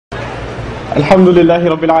الحمد لله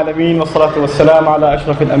رب العالمين والصلاة والسلام على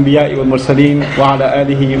أشرف الأنبياء والمرسلين وعلى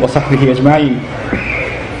آله وصحبه أجمعين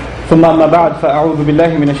ثم أما بعد فأعوذ بالله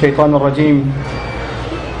من الشيطان الرجيم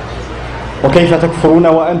وكيف تكفرون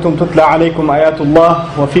وأنتم تتلى عليكم آيات الله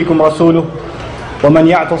وفيكم رسوله ومن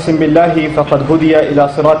يعتصم بالله فقد هدي إلى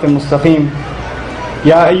صراط مستقيم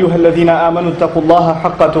يا أيها الذين آمنوا اتقوا الله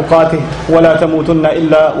حق تقاته ولا تموتن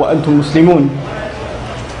إلا وأنتم مسلمون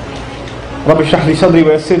رب اشرح لي صدري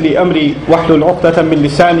ويسر لي أمري واحلل عقدة من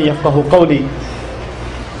لساني يفقه قولي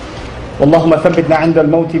اللهم ثبتنا عند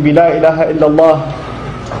الموت بلا إله إلا الله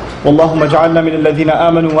اللهم اجعلنا من الذين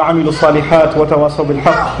آمنوا وعملوا الصالحات وتواصوا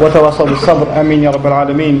بالحق وتواصوا بالصبر آمين يا رب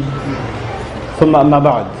العالمين ثم أما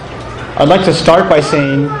بعد. I'd like to start by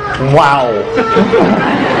saying, wow.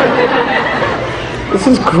 This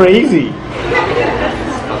is crazy.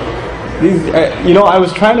 I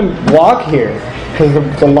was trying to walk here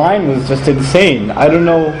because the line was just insane. I don't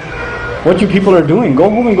know what you people are doing. Go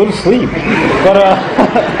home and go to sleep.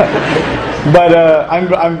 But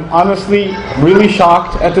I'm honestly really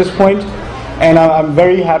shocked at this point, and I'm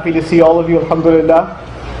very happy to see all of you, alhamdulillah.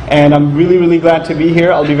 And I'm really, really glad to be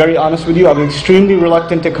here. I'll be very honest with you, I was extremely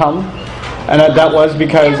reluctant to come. And that was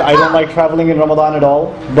because I don't like traveling in Ramadan at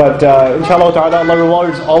all. But inshallah ta'ala, Allah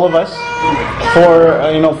rewards all of us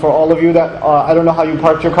for all of you that I don't know how you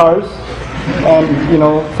parked your cars,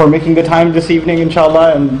 and for making the time this evening,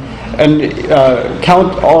 inshallah, and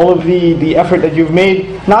count all of the effort that you've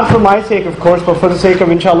made, not for my sake of course, but for the sake of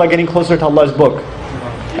inshallah getting closer to Allah's book.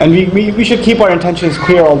 And we should keep our intentions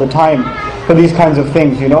clear all the time for these kinds of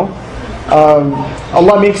things,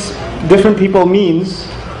 Allah makes different people means,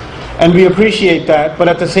 and we appreciate that, but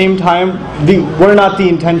at the same time, we're not the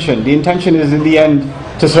intention. The intention is in the end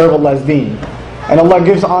to serve Allah's deen. And Allah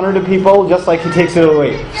gives honor to people just like He takes it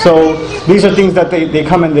away. So these are things that they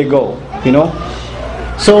come and they go,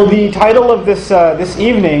 So the title of this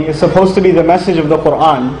evening is supposed to be the message of the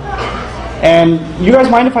Qur'an. And you guys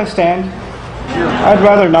mind if I stand? I'd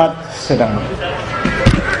rather not sit down.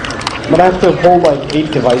 But I have to hold like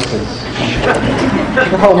 8 devices.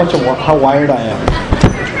 Look how wired I am.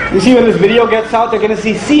 You see, when this video gets out, they're going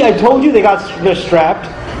to see, I told you they're strapped.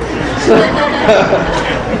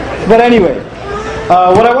 But anyway,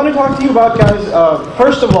 what I want to talk to you about, guys,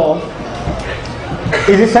 first of all,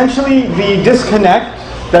 is essentially the disconnect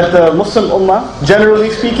that the Muslim Ummah, generally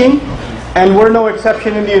speaking, and we're no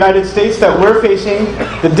exception in the United States, that we're facing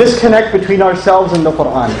the disconnect between ourselves and the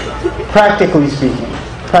Qur'an, practically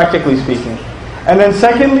speaking. And then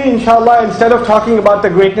secondly, inshallah, instead of talking about the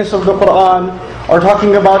greatness of the Qur'an, or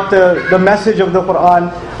talking about the message of the Qur'an,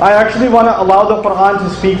 I actually want to allow the Qur'an to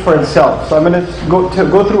speak for itself. So I'm going to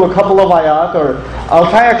go through a couple of ayat, or I'll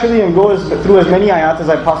try actually and go through as many ayat as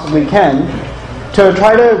I possibly can, to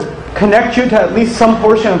try to connect you to at least some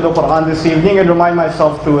portion of the Qur'an this evening and remind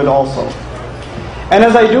myself through it also. And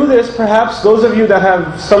as I do this, perhaps those of you that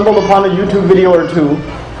have stumbled upon a YouTube video or two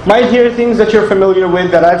might hear things that you're familiar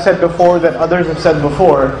with, that I've said before, that others have said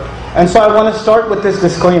before. And so I want to start with this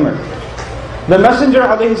disclaimer. The Messenger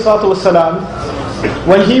ﷺ,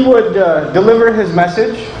 when he would deliver his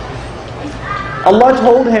message, Allah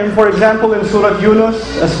told him, for example in Surah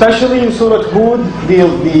Yunus, especially in Surah Hud,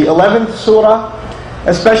 the 11th surah,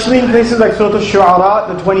 especially in places like Surah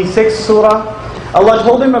Al-Shu'ara, the 26th surah, Allah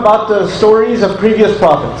told him about the stories of previous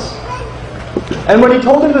prophets. And when He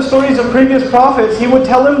told him the stories of previous prophets, He would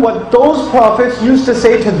tell him what those prophets used to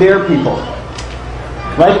say to their people.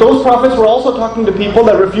 Right? Those prophets were also talking to people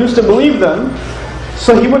that refused to believe them.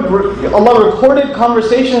 So Allah recorded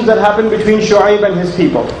conversations that happened between Shu'aib and his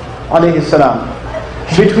people, alayhi salam.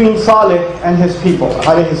 Between Salih and his people,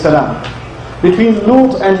 alayhi salam. Between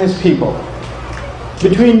Lut and his people.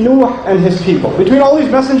 Between Nuh and his people. Between all these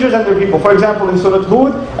messengers and their people. For example, in Surah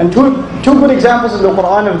Hud, and two good examples in the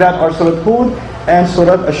Qur'an of that are Surah Hud and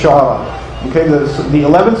Surah Al-Shu'ara. Okay, the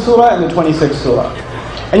 11th surah and the 26th surah.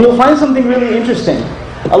 And you'll find something really interesting.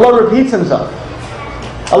 Allah repeats Himself.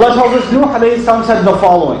 Allah tells us Nuh alayhi salam said the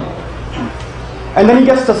following. And then He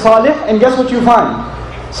gets to Salih, and guess what you find?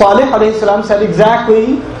 Salih alayhi salam said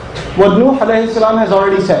exactly what Nuh alayhi salam has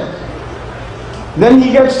already said. Then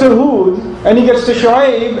he gets to Hud, and he gets to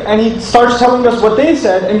Shu'aib, and he starts telling us what they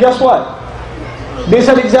said, and guess what? They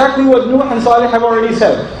said exactly what Nuh and Salih have already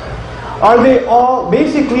said.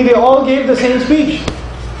 Basically they all gave the same speech.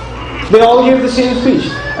 They all gave the same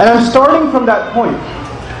speech. And I'm starting from that point.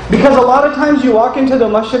 Because a lot of times you walk into the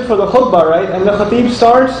masjid for the khutbah, right? And the khatib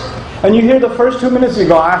starts, and you hear the first 2 minutes, you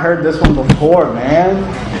go, I heard this one before, man.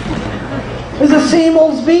 It's the same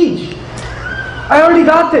old speech. I already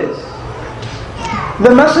got this.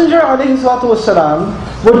 The Messenger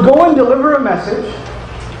ﷺ would go and deliver a message,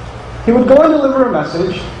 He would go and deliver a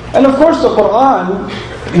message. And of course the Qur'an,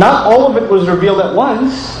 not all of it was revealed at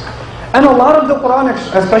once. And a lot of the Qur'an,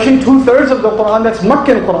 especially 2/3 of the Qur'an, that's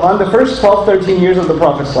Meccan Qur'an, the first 12, 13 years of the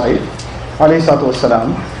Prophet's life, alayhi salatu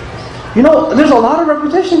wasalam, you know, there's a lot of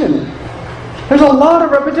repetition in it. There's a lot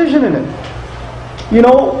of repetition in it. You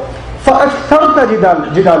know, فَأَكْثَرْتَ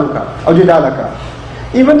جِدَالُكَ أو جِدَالَكَ.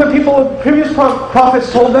 Even the people, previous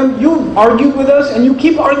prophets told them, you argued with us and you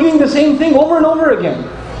keep arguing the same thing over and over again.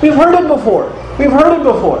 We've heard it before. We've heard it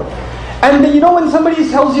before. And you know when somebody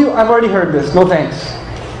tells you, I've already heard this, no thanks.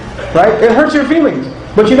 Right? It hurts your feelings.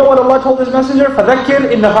 But you know what Allah told His Messenger?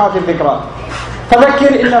 فَذَكِّرْ إِنَّ فَعَتِ الذِّكْرَى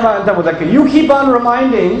فَذَكِّرْ إِنَّمَا أَنْتَ مُذَكِّرْ. You keep on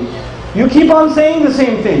reminding, you keep on saying the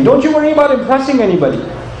same thing. Don't you worry about impressing anybody.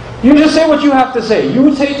 You just say what you have to say.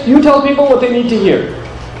 You tell people what they need to hear.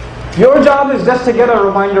 Your job is just to get a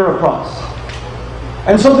reminder across.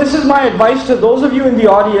 And so this is my advice to those of you in the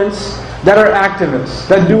audience that are activists,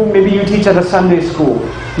 that do, maybe you teach at a Sunday school,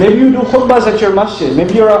 maybe you do khutbahs at your masjid,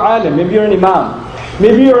 maybe you're an alim, maybe you're an imam,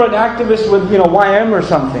 maybe you're an activist with YM or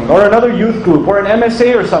something, or another youth group, or an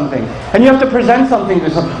MSA or something, and you have to present something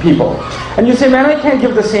to some people. And you say, man, I can't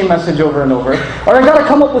give the same message over and over, or I got to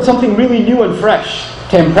come up with something really new and fresh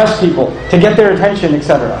to impress people, to get their attention,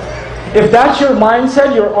 etc. If that's your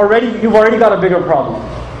mindset, you've already got a bigger problem.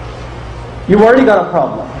 You've already got a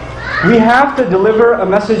problem. We have to deliver a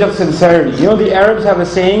message of sincerity. You know, the Arabs have a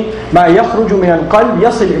saying, مَا يَخْرُجُ مِنَ الْقَلْبِ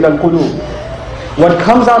يَصِلْ إِلَى الْقُلُوبِ. What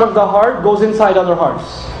comes out of the heart goes inside other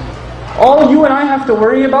hearts. All you and I have to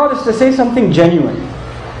worry about is to say something genuine.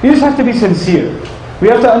 You just have to be sincere. We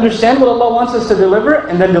have to understand what Allah wants us to deliver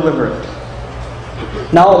and then deliver it.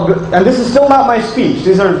 Now, and this is still not my speech.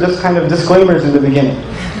 These are just kind of disclaimers in the beginning.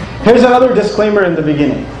 Here's another disclaimer in the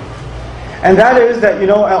beginning. And that is that,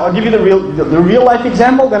 I'll give you the real life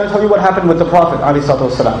example, then I'll tell you what happened with the Prophet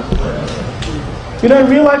ﷺ. In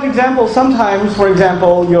real life examples, sometimes, for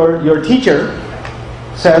example, your teacher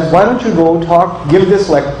says, why don't you go give this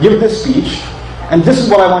speech, and this is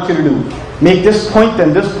what I want you to do. Make this point,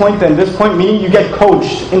 then this point, then this point, meaning you get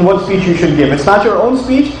coached in what speech you should give. It's not your own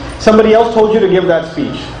speech, somebody else told you to give that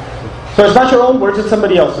speech. So it's not your own words, it's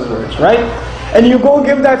somebody else's words, right? And you go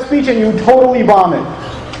give that speech and you totally bomb it.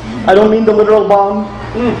 I don't mean the literal bomb.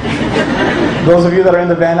 Those of you that are in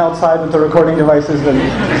the van outside with the recording devices, then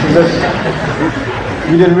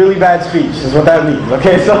you did a really bad speech, is what that means.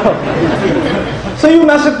 Okay, so you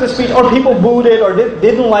mess up the speech, or people booed it, or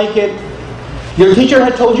didn't like it. Your teacher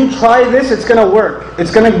had told you, try this, it's going to work.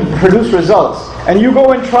 It's going to produce results. And you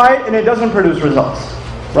go and try it, and it doesn't produce results.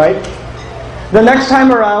 Right? The next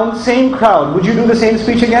time around, same crowd, would you do the same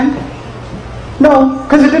speech again? No,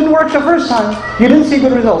 because it didn't work the first time. You didn't see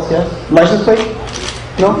good results, yes? License plate?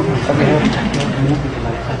 No?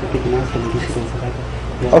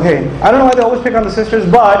 Okay, I don't know why they always pick on the sisters,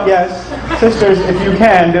 but yes, sisters, if you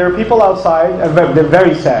can, there are people outside, they're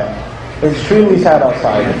very sad. They're extremely sad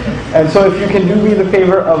outside. And so if you can do me the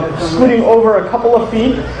favor of scooting over a couple of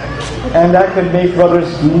feet, and that could make brothers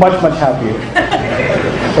much, much happier.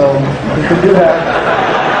 So, you could do that.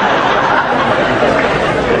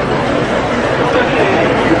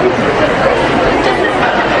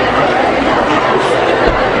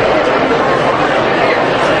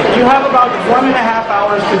 You have about 1.5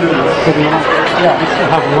 hours to do this. So we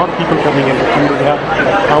have more people coming in. We have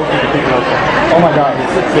thousands of people outside. Oh my God.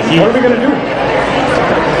 What are we going to do?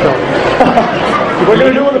 We're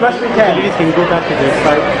going to do the best we can. Ladies can go back to their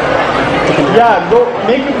side. Yeah,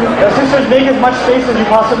 sisters, make as much space as you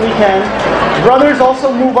possibly can. Brothers,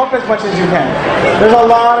 also move up as much as you can. There's a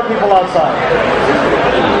lot of people outside.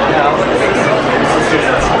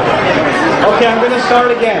 Okay, I'm going to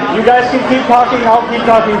start again. You guys can keep talking, I'll keep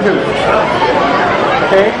talking too.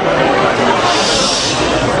 Okay?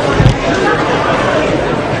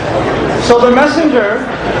 So the messenger,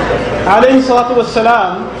 alayhi salatu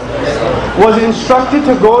wassalam, was instructed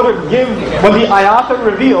to go to give, when the ayat are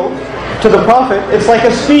revealed to the Prophet, it's like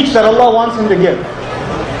a speech that Allah wants him to give.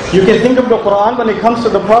 You can think of the Qur'an when it comes to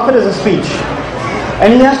the Prophet as a speech.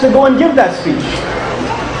 And he has to go and give that speech.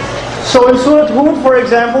 So in Surah Hud, for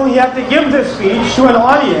example, he had to give this speech to an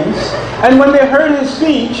audience, and when they heard his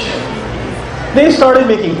speech, they started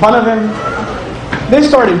making fun of him, they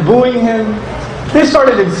started booing him, they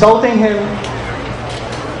started insulting him.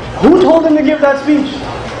 Who told him to give that speech?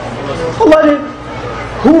 Allah did.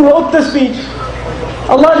 Who wrote the speech?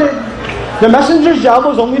 Allah did. The messenger's job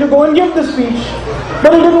was only to go and give the speech,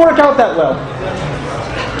 but it didn't work out that well.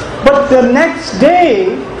 But the next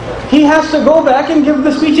day, he has to go back and give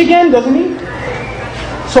the speech again, doesn't he?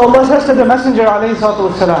 So Allah says to the Messenger alayhi salatu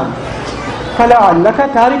wassalam,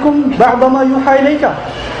 فَلَعَلَّكَ تَارِكُمْ بَعْضَ مَا يُوحَى إِلَيْكَ.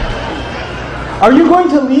 Are you going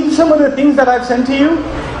to leave some of the things that I've sent to you?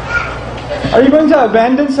 Are you going to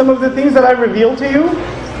abandon some of the things that I've revealed to you?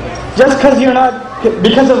 Just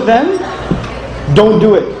because of them? Don't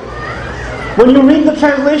do it. When you read the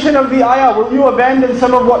translation of the ayah, will you abandon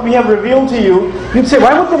some of what we have revealed to you? You'd say,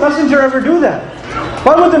 why would the messenger ever do that?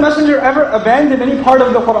 Why would the messenger ever abandon any part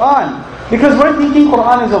of the Qur'an? Because we're thinking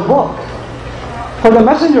Qur'an is a book. For the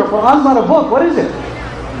messenger, Qur'an's not a book. What is it?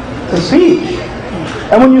 It's a speech.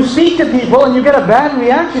 And when you speak to people and you get a bad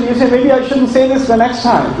reaction, you say, maybe I shouldn't say this the next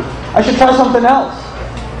time. I should try something else.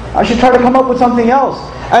 I should try to come up with something else.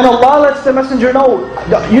 And Allah lets the messenger know,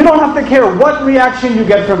 you don't have to care what reaction you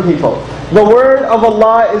get from people. The word of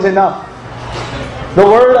Allah is enough. The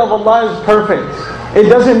word of Allah is perfect. It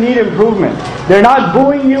doesn't need improvement. They're not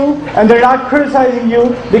booing you and they're not criticizing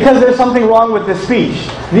you because there's something wrong with the speech.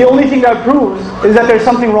 The only thing that proves is that there's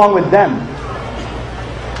something wrong with them.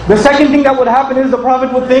 The second thing that would happen is the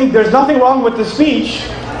Prophet would think, there's nothing wrong with the speech.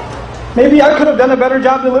 Maybe I could have done a better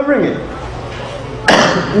job delivering it.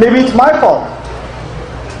 Maybe it's my fault.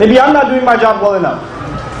 Maybe I'm not doing my job well enough.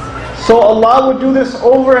 So Allah would do this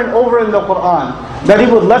over and over in the Qur'an, that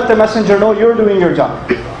He would let the messenger know, you're doing your job.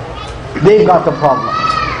 They've got the problem.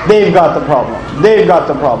 They've got the problem. They've got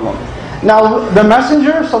the problem. Now the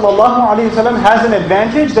messenger ﷺ has an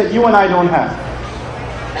advantage that you and I don't have.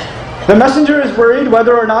 The messenger is worried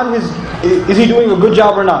whether or not is he doing a good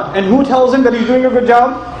job or not. And who tells him that he's doing a good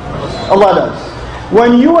job? Allah does.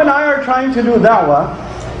 When you and I are trying to do da'wah,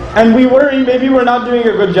 and we worry maybe we're not doing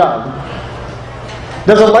a good job,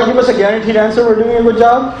 does Allah give us a guaranteed answer we're doing a good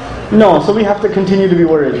job? No, so we have to continue to be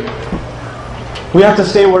worried. We have to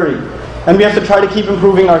stay worried. And we have to try to keep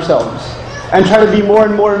improving ourselves. And try to be more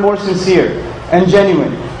and more and more sincere and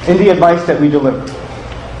genuine in the advice that we deliver.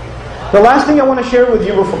 The last thing I want to share with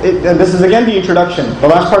you, and this is again the introduction, the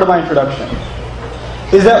last part of my introduction,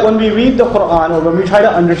 is that when we read the Qur'an, or when we try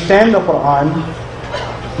to understand the Qur'an,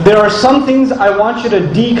 there are some things I want you to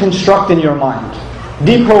deconstruct in your mind.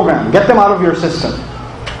 Deprogram, get them out of your system.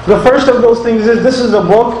 The first of those things is, this is a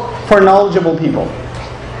book for knowledgeable people.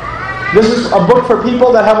 This is a book for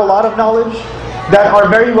people that have a lot of knowledge, that are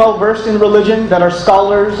very well versed in religion, that are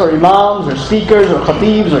scholars or imams or speakers or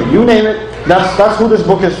khatibs or you name it. That's who this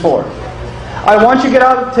book is for. I want you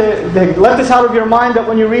to let this out of your mind, that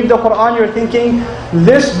when you read the Qur'an you're thinking,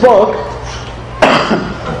 this book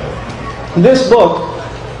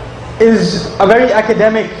is a very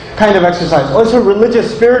academic kind of exercise. Oh, it's a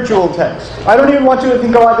religious, spiritual text. I don't even want you to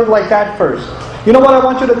think about it like that first. You know what I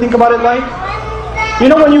want you to think about it like? You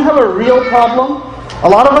know, when you have a real problem, a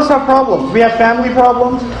lot of us have problems. We have family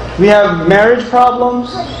problems, we have marriage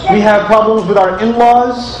problems, we have problems with our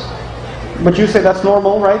in-laws. But you say that's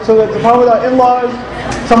normal, right? So that's the problem with our in-laws.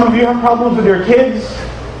 Some of you have problems with your kids.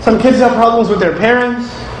 Some kids have problems with their parents.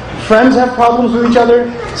 Friends have problems with each other.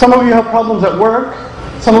 Some of you have problems at work.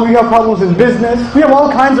 Some of you have problems in business. We have all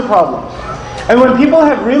kinds of problems. And when people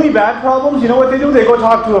have really bad problems, you know what they do? They go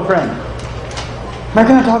talk to a friend. Man,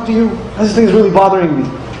 can I talk to you? This thing is really bothering me.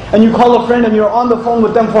 And you call a friend and you're on the phone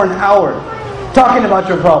with them for an hour, talking about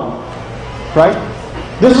your problem. Right?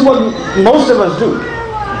 This is what most of us do.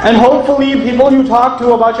 And hopefully people you talk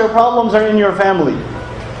to about your problems are in your family.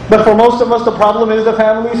 But for most of us the problem is the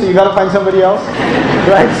family, so you got to find somebody else.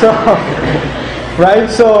 Right?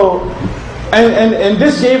 So, and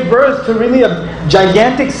this gave birth to really a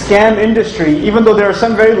gigantic scam industry, even though there are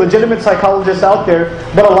some very legitimate psychologists out there,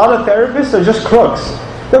 but a lot of therapists are just crooks.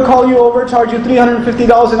 They'll call you over, charge you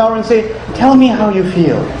 $350 an hour and say, tell me how you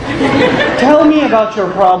feel. Tell me about your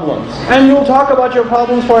problems. And you'll talk about your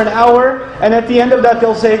problems for an hour, and at the end of that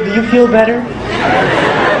they'll say, do you feel better?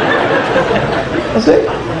 I say,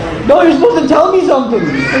 no, you're supposed to tell me something.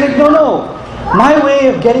 I'm like, no. My way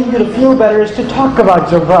of getting you to feel better is to talk about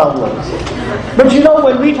your problems. But you know,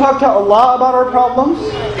 when we talk to Allah about our problems,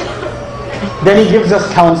 then He gives us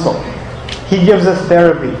counsel. He gives us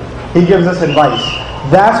therapy. He gives us advice.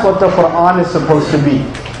 That's what the Qur'an is supposed to be.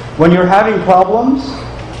 When you're having problems,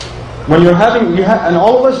 and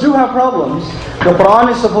all of us do have problems, the Qur'an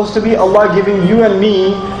is supposed to be Allah giving you and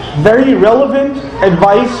me very relevant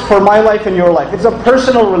advice for my life and your life. It's a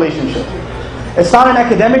personal relationship. It's not an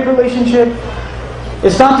academic relationship.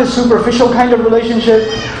 It's not a superficial kind of relationship.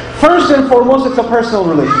 First and foremost, it's a personal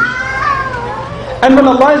relationship. And when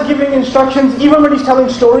Allah is giving instructions, even when He's telling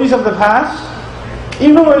stories of the past,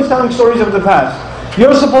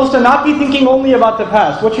 you're supposed to not be thinking only about the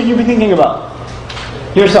past. What should you be thinking about?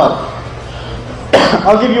 Yourself.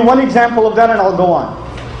 I'll give you one example of that and I'll go on.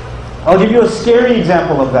 I'll give you a scary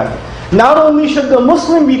example of that. Not only should the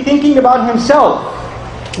Muslim be thinking about himself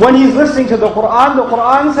when he's listening to the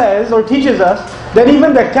Qur'an says or teaches us that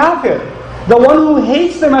even the kafir, the one who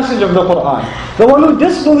hates the message of the Qur'an, the one who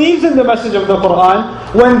disbelieves in the message of the Qur'an,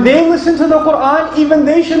 when they listen to the Qur'an, even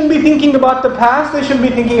they shouldn't be thinking about the past, they should be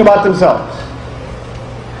thinking about themselves.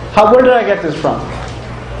 Where did I get this from?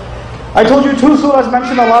 I told you 2 surahs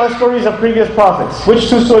mention a lot of stories of previous prophets. Which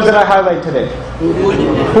 2 surahs did I highlight today?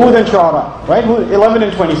 Hud and Shu'ara, right? 11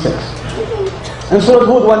 and 26. And Surah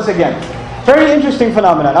Hud once again. Very interesting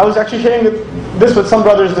phenomenon. I was actually sharing this with some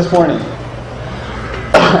brothers this morning.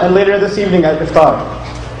 And later this evening at Iftar.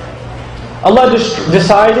 Allah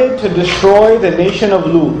decided to destroy the nation of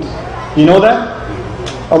Lut. You know that?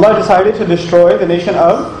 Allah decided to destroy the nation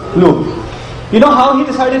of Lut. You know how He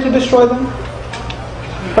decided to destroy them?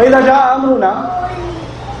 فَإِذَا جَاءَ أَمْرُنَا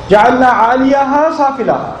جَعَلْنَا عَالِيَهَا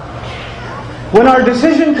سَافِلَهَا. When our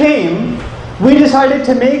decision came, we decided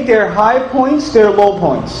to make their high points their low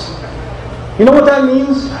points. You know what that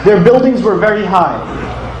means? Their buildings were very high.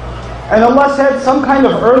 And Allah said some kind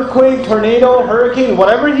of earthquake, tornado, hurricane,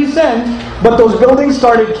 whatever He sent, but those buildings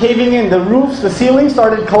started caving in. The roofs, the ceilings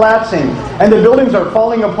started collapsing. And the buildings are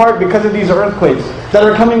falling apart because of these earthquakes that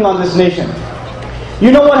are coming on this nation.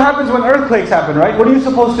 You know what happens when earthquakes happen, right? What are you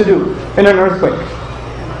supposed to do in an earthquake?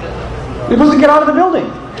 You're supposed to get out of the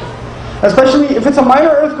building. Especially if it's a minor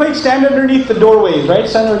earthquake, stand underneath the doorways, right?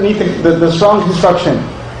 Stand underneath the strong construction.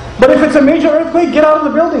 But if it's a major earthquake, get out of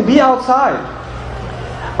the building, be outside.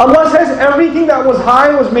 Allah says everything that was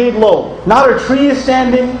high was made low. Not a tree is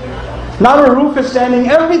standing, not a roof is standing,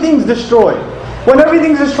 everything's destroyed. When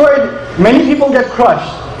everything's destroyed, many people get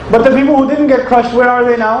crushed. But the people who didn't get crushed, where are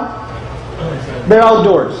they now? They're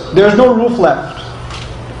outdoors. There's no roof left.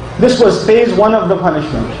 This was phase 1 of the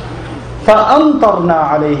punishment. فَأَمْطَرْنَا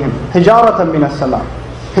عَلَيْهِمْ حِجَارَةً مِّنَ السَّمَاءِ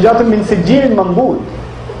حِجَارَةً مِّن سِجِّيلٍ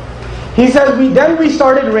مَنْضُودٍ. He says, then we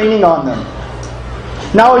started raining on them.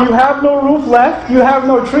 Now you have no roof left, you have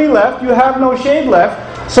no tree left, you have no shade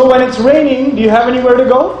left. So when it's raining, do you have anywhere to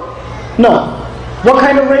go? No. What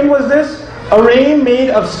kind of rain was this? A rain made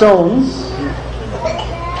of stones.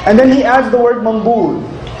 And then he adds the word mambud,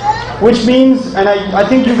 which means, and I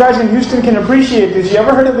think you guys in Houston can appreciate this. You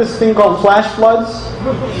ever heard of this thing called flash floods?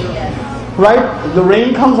 Right? The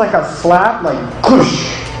rain comes like a slap, like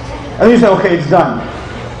kush. And you say, okay, it's done.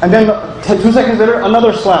 And then 2 seconds later,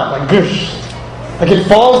 another slap, like gush. Like it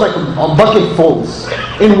falls like a bucket falls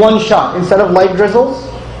in one shot instead of light drizzles.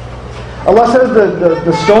 Allah says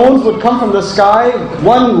the stones would come from the sky,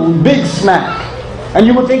 one big smack. And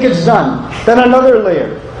you would think it's done. Then another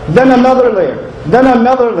layer. Then another layer. Then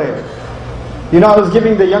another layer. You know, I was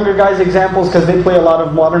giving the younger guys examples because they play a lot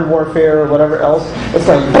of Modern Warfare or whatever else. It's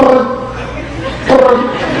like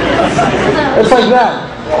it's like that.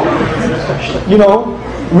 You know,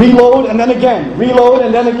 reload and then again, reload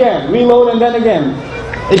and then again, reload and then again.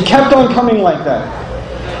 It kept on coming like that.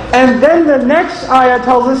 And then the next ayah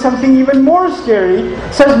tells us something even more scary.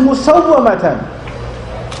 It says musawwamatan.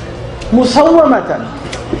 Musawwamatan.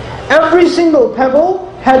 Every single pebble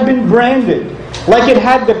had been branded, like it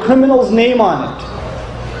had the criminal's name on it.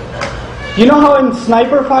 You know how in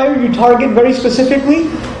sniper fire you target very specifically?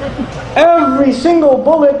 Every single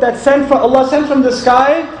bullet that Allah sent from the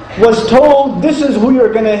sky was told, this is who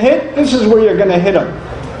you're going to hit, this is where you're going to hit him.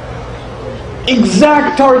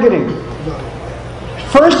 Exact targeting.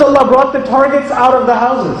 First Allah brought the targets out of the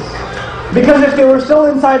houses. Because if they were still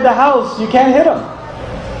inside the house, you can't hit them.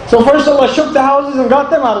 So first Allah shook the houses and got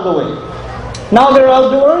them out of the way. Now they're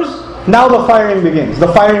outdoors, now the firing begins.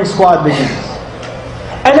 The firing squad begins.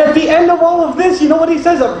 And at the end of all of this, you know what he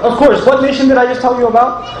says? Of course, what nation did I just tell you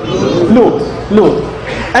about? Lut.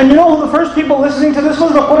 And you know who the first people listening to this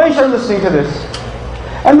was? The Quraysh are listening to this.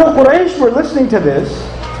 And the Quraysh were listening to this.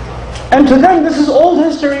 And to them, this is old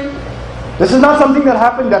history. This is not something that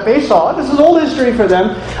happened that they saw. This is old history for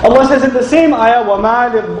them. Allah says in the same ayah,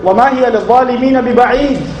 وَمَا هِيَ لِلظَّالِمِينَ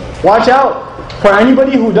بِبَعِيدٍ. Watch out. For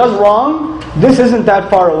anybody who does wrong, this isn't that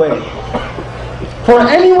far away. For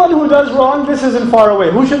anyone who does wrong, this isn't far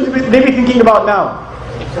away. Who should they be thinking about now?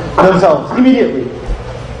 Themselves, immediately.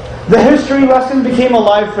 The history lesson became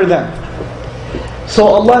alive for them. So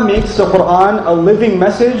Allah makes the Qur'an a living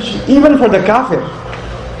message, even for the kafir.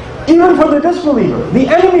 Even for the disbeliever, the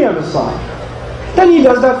enemy of Islam. Then He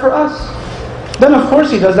does that for us. Then of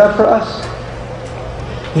course He does that for us.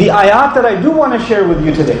 The ayat that I do want to share with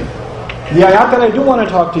you today, the ayat that I do want to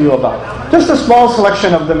talk to you about, just a small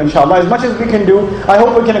selection of them inshallah, as much as we can do. I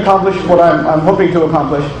hope we can accomplish what I'm hoping to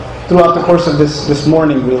accomplish throughout the course of this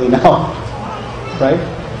morning really now. Right?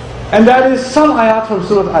 And that is some ayat from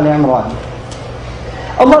Surah Al-Imran.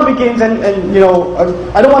 Allah begins, and you know,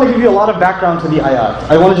 I don't want to give you a lot of background to the ayat.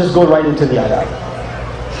 I want to just go right into the ayat.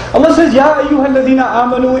 Allah says, يَا أَيُّهَا الَّذِينَ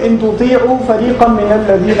آمَنُوا إِن تُطِيعُوا فَرِيقًا مِنَ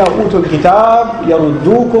الَّذِينَ أُوتُوا الْكِتَابِ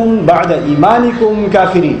يَرُدُّوكُمْ بَعْدَ إِيمَانِكُمْ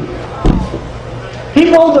كَافِرِينَ.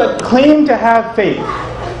 People that claim to have faith,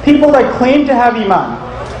 people that claim to have iman,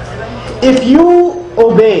 if you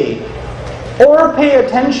obey or pay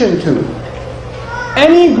attention to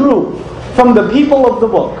any group from the people of the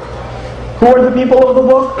book, who are the people of the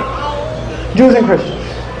book? Jews and Christians.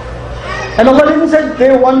 And Allah didn't say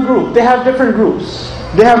they're one group, they have different groups.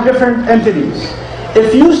 They have different entities.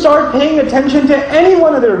 If you start paying attention to any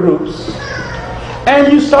one of their groups,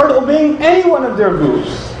 and you start obeying any one of their groups,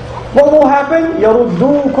 what will happen?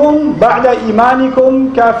 يَرُدُّوكُمْ بَعْدَ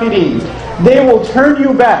إِيمَانِكُمْ كَافِرِينَ. They will turn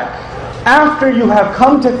you back. After you have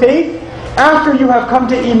come to faith, after you have come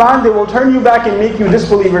to iman, they will turn you back and make you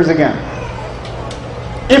disbelievers again.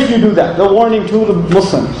 If you do that, the warning to the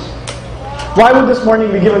Muslims. Why would this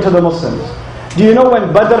warning be given to the Muslims? Do you know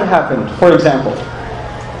when Badr happened, for example?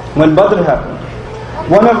 When Badr happened,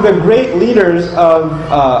 one of the great leaders of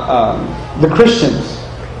the Christians,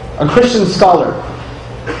 a Christian scholar,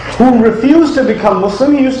 who refused to become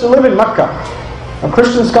Muslim, he used to live in Mecca. A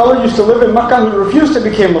Christian scholar used to live in Mecca and he refused to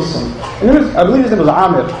become Muslim. And I believe his name was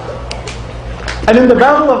Amir. And in the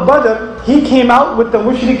battle of Badr, he came out with the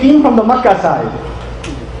mushrikeen from the Mecca side.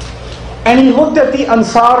 And he looked at the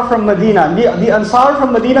Ansar from Medina. The Ansar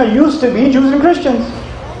from Medina used to be Jews and Christians.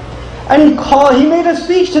 And he made a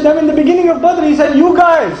speech to them in the beginning of Badr. He said, you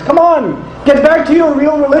guys, come on, get back to your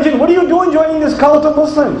real religion. What are you doing joining this cult of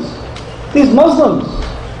Muslims? These Muslims.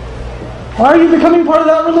 Why are you becoming part of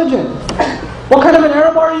that religion? What kind of an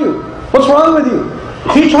Arab are you? What's wrong with you?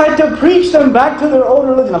 He tried to preach them back to their old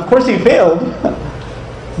religion. Of course he failed,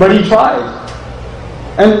 but he tried.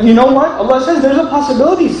 And you know what? Allah says there's a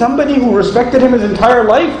possibility somebody who respected him his entire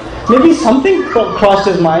life, maybe something crossed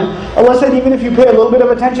his mind. Allah said even if you pay a little bit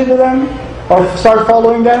of attention to them, or start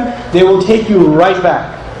following them, they will take you right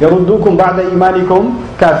back. يَرُدُّوكُمْ بَعْدَ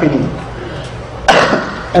إِيمَانِكُمْ كَافِرِينَ.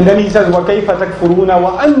 And then he says, وَكَيْفَ تَكْفُرُونَ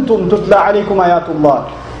وَأَنْتُمْ تُتْلَى عَلَيْكُمْ آيَاتُ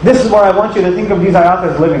اللَّهِ. This is why I want you to think of these ayat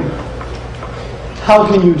as living. How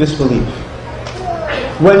can you disbelieve?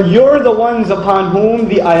 When you're the ones upon whom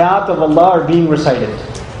the ayat of Allah are being recited.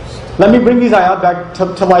 Let me bring these ayat back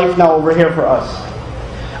to life now over here for us.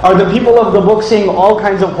 Are the people of the book saying all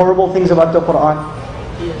kinds of horrible things about the Qur'an?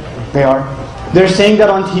 They are. They're saying that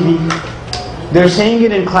on TV. They're saying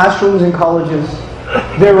it in classrooms and colleges.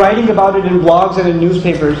 They're writing about it in blogs and in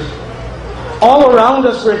newspapers. All around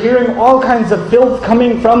us we're hearing all kinds of filth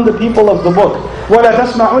coming from the people of the book. وَلَا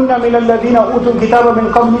تَسْمَعُنَّ مِنَ الَّذِينَ أُوتُوا الْكِتَابَ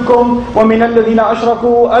مِنْ قَبْلِكُمْ وَمِنَ الَّذِينَ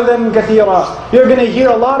أَشْرَكُوا أَذًى كَثِيرًا. You're going to hear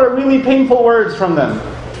a lot of really painful words from them.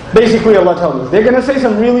 Basically Allah tells us. They're going to say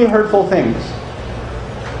some really hurtful things.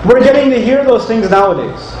 We're getting to hear those things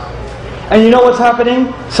nowadays. And you know what's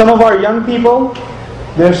happening? Some of our young people,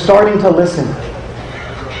 they're starting to listen.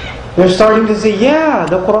 They're starting to say, yeah,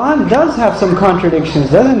 the Qur'an does have some contradictions,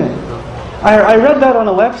 doesn't it? I read that on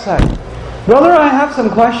a website. Brother, I have some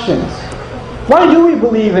questions. Why do we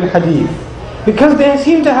believe in hadith? Because they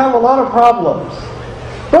seem to have a lot of problems.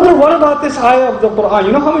 Brother, what about this ayah of the Qur'an?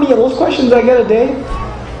 You know how many of those questions I get a day?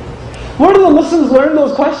 Where do the Muslims learn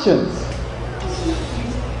those questions?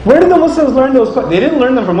 Where did the Muslims learn those questions? They didn't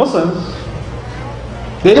learn them from Muslims.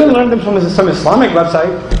 They didn't learn them from some Islamic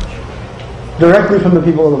website. Directly from the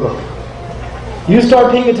people of the book. You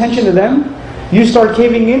start paying attention to them, you start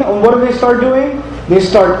caving in, and what do they start doing? They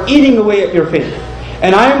start eating away at your faith.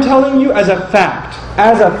 And I am telling you as a fact,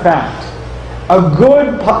 a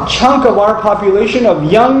good chunk of our population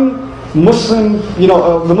of young Muslim,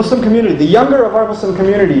 the Muslim community, the younger of our Muslim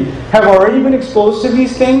community, have already been exposed to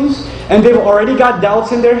these things, and they've already got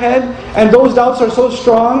doubts in their head, and those doubts are so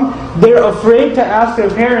strong, they're afraid to ask their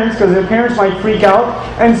parents because their parents might freak out,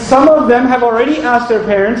 and some of them have already asked their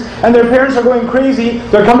parents, and their parents are going crazy.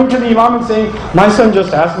 They're coming to the Imam and saying, my son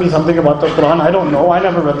just asked me something about the Qur'an, I don't know, I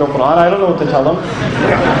never read the Qur'an, I don't know what to tell him.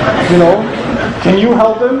 Can you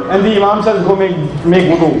help him? And the Imam says, go make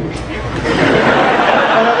wudu.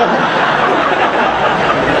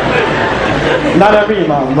 Not every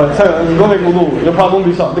Imam, but go make wudu, your problem will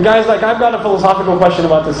be solved. The guy's like, I've got a philosophical question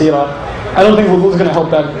about the seerah. I don't think wudu is going to help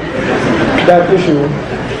that issue.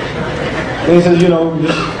 And he says,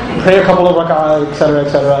 just pray a couple of rak'ah, etc.,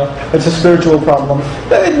 etc. It's a spiritual problem.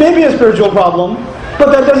 It may be a spiritual problem,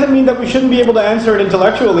 but that doesn't mean that we shouldn't be able to answer it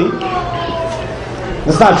intellectually.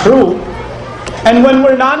 That's not true. And when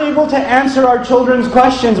we're not able to answer our children's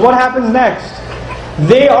questions, what happens next?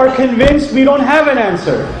 They are convinced we don't have an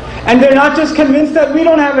answer. And they're not just convinced that we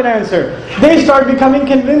don't have an answer. They start becoming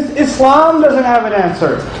convinced Islam doesn't have an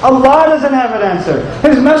answer. Allah doesn't have an answer.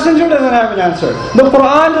 His messenger doesn't have an answer. The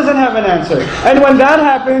Qur'an doesn't have an answer. And when that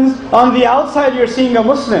happens, on the outside you're seeing a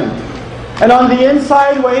Muslim. And on the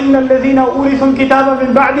inside, وَإِنَّ الَّذِينَ أُورِثُوا الْكِتَابَ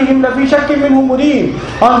مِنْ بَعْدِهِمْ لَفِي شَكٍّ مِّنْهُ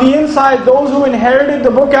مُرِيبٍ. On the inside, those who inherited the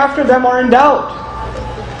book after them are in doubt.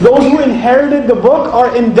 Those who inherited the book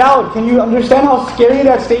are in doubt. Can you understand how scary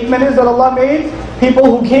that statement is that Allah made? People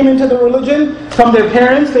who came into the religion from their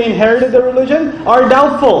parents, they inherited the religion, are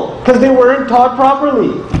doubtful because they weren't taught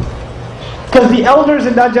properly. Because the elders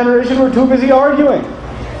in that generation were too busy arguing.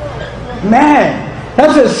 Man,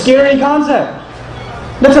 that's a scary concept.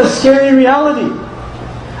 That's a scary reality.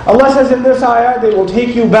 Allah says in this ayah, they will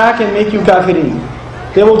take you back and make you kafirin.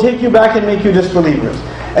 They will take you back and make you disbelievers.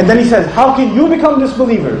 And then He says, how can you become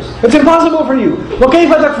disbelievers? It's impossible for you. وَكَيْفَ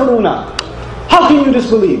تَكْفُرُونَ? How can you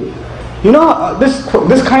disbelieve? You know, this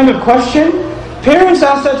kind of question, parents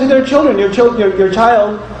ask that to their children. Your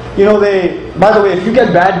child, you know, by the way, if you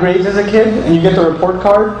get bad grades as a kid and you get the report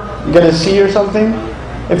card, you get a C or something,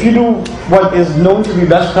 if you do what is known to be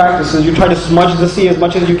best practices, you try to smudge the C as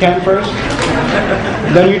much as you can first,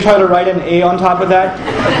 then you try to write an A on top of that,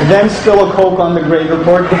 then spill a Coke on the grade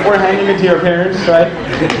report before handing it to your parents, right?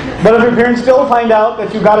 But if your parents still find out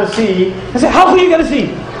that you got a C, they say, how can you get a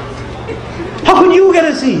C? How can you get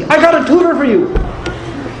a C? I got a tutor for you.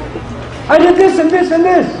 I did this and this and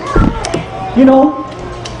this. You know?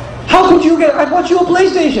 How could you get, I bought you a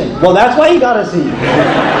PlayStation. Well, that's why he got a C. You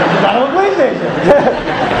got him a PlayStation.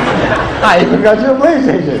 I even got you a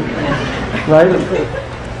PlayStation. Right?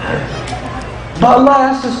 But Allah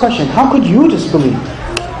asked this question, how could you disbelieve?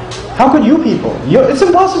 How could you people? It's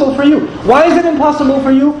impossible for you. Why is it impossible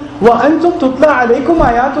for you? وَأَنْتُمْ تُطْلَى عَلَيْكُمْ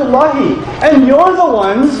آيَاتُ اللَّهِ. And you're the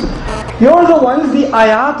ones, the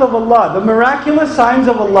ayat of Allah, the miraculous signs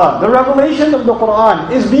of Allah, the revelation of the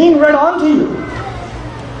Qur'an is being read onto you.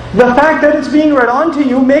 The fact that it's being read onto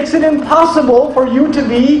you makes it impossible for you to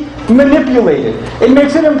be manipulated. It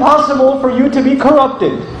makes it impossible for you to be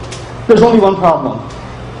corrupted. There's only one problem.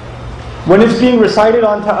 When it's being recited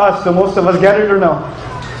onto us, do most of us get it or no?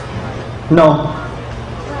 No.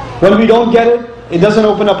 When we don't get it, it doesn't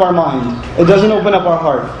open up our mind. It doesn't open up our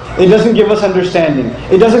heart. It doesn't give us understanding.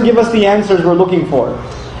 It doesn't give us the answers we're looking for.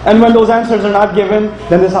 And when those answers are not given,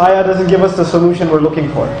 then this ayah doesn't give us the solution we're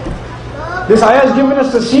looking for. This ayah has given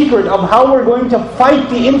us the secret of how we're going to fight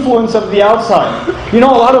the influence of the outside. You know,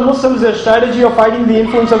 a lot of Muslims, their strategy of fighting the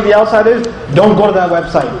influence of the outside is, don't go to that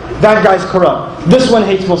website. That guy's corrupt. This one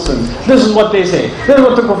hates Muslims. This is what they say. This is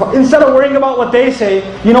what the kuffar. Instead of worrying about what they say,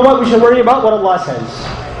 you know what? We should worry about what Allah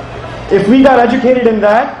says. If we got educated in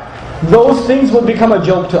that, those things will become a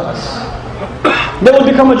joke to us. They will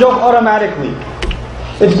become a joke automatically.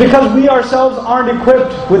 It's because we ourselves aren't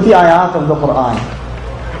equipped with the ayat of the Qur'an.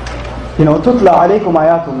 You know, تُتْلَى عَلَيْكُمْ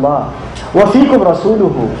آيَاتُ اللَّهِ وَفِيكُمْ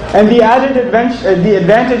رَسُولُهُ. And the added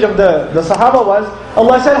advantage of the Sahaba was,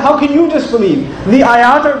 Allah said, how can you disbelieve? The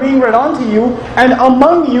ayat are being read onto you, and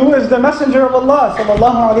among you is the messenger of Allah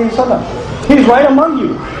sallallahu alaihi wasallam. He's right among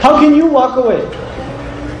you. How can you walk away?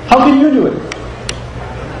 How can you do it?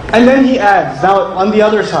 And then he adds, now on the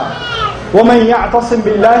other side, وَمَنْ يَعْتَصِمْ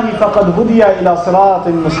بِاللَّهِ فَقَدْ هُدِيَ إِلَى صِرَاطٍ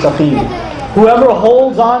مُسْتَقِيمٍ. Whoever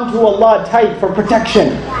holds on to Allah tight for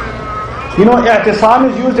protection. You know, i'tisam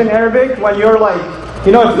is used in Arabic when you're like,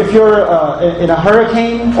 you know, if you're in a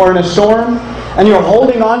hurricane or in a storm, and you're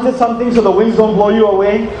holding on to something so the winds don't blow you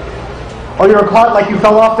away, or you're caught like you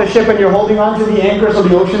fell off the ship and you're holding on to the anchor so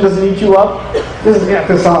the ocean doesn't eat you up. This is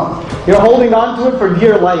i'tisam. You're holding on to it for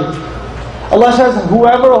dear life. Allah says,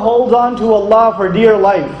 whoever holds on to Allah for dear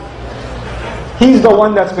life, he's the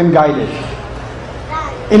one that's been guided.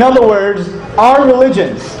 In other words, our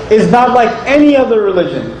religion is not like any other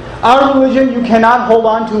religion. Our religion, you cannot hold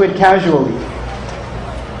on to it casually.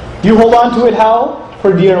 You hold on to it how?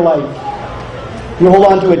 For dear life. You hold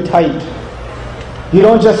on to it tight. You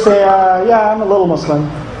don't just say, yeah, I'm a little Muslim.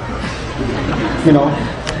 You know,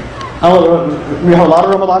 we have a lot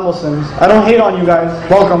of Ramadan Muslims. I don't hate on you guys.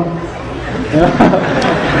 Welcome.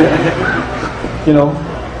 You know,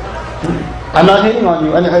 I'm not hating on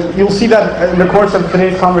you. And you'll see that in the course of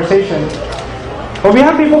today's conversation. But we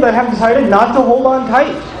have people that have decided not to hold on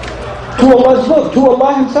tight to Allah's book, to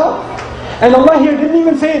Allah Himself. And Allah here didn't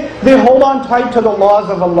even say they hold on tight to the laws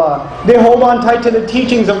of Allah. They hold on tight to the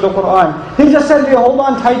teachings of the Qur'an. He just said they hold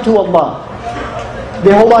on tight to Allah.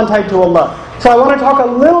 They hold on tight to Allah. So I want to talk a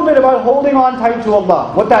little bit about holding on tight to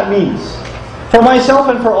Allah, what that means. For myself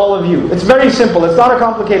and for all of you. It's very simple. It's not a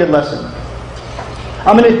complicated lesson.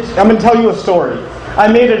 I'm going to tell you a story. I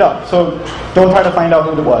made it up, so don't try to find out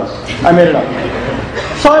who it was. I made it up.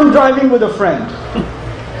 So I'm driving with a friend.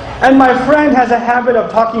 And my friend has a habit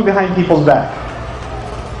of talking behind people's back.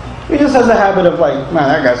 He just has a habit of like, man,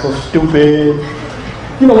 that guy's so stupid.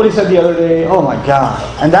 You know what he said the other day? Oh my God.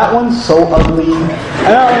 And that one's so ugly.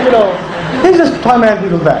 And he's just talking behind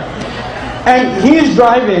people's back. And he's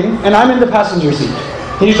driving, and I'm in the passenger seat.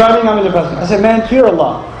 He's driving, I'm in the passenger. I said, man, fear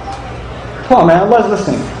Allah. Come on, man, Allah is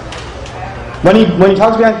listening. When he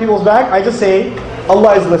talks behind people's back, I just say,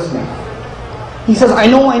 Allah is listening. He says, I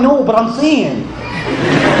know, but I'm saying.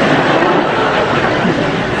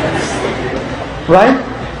 Right?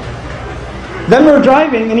 Then we're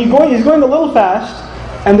driving, and he's going a little fast,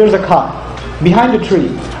 and there's a cop behind a tree.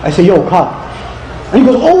 I say, yo, cop. And he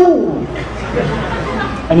goes, oh!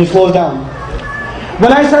 And he slows down.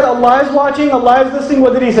 When I said Allah is watching, Allah is listening,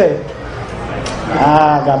 what did he say?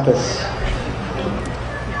 I got this.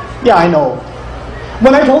 Yeah, I know.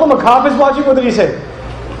 When I told him a cop is watching, what did he say?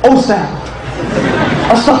 Oh, Sam.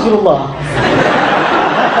 Astaghfirullah.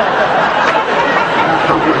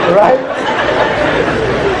 Right?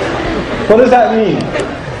 What does that mean?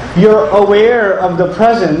 You're aware of the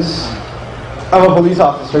presence of a police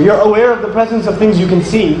officer. You're aware of the presence of things you can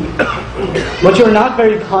see, but you're not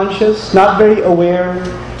very conscious, not very aware,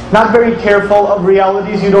 not very careful of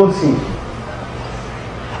realities you don't see.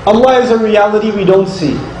 Allah is a reality we don't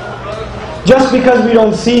see. Just because we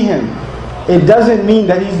don't see Him, it doesn't mean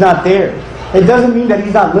that He's not there. It doesn't mean that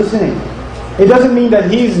He's not listening. It doesn't mean that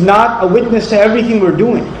He's not a witness to everything we're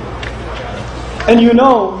doing. And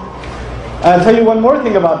I'll tell you one more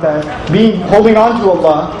thing about that, holding on to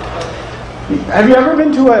Allah. Have you ever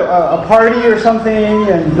been to a party or something,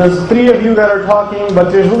 and there's 3 of you that are talking, but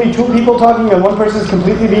there's really 2 people talking, and one person's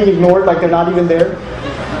completely being ignored, like they're not even there?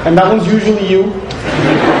 And that one's usually you,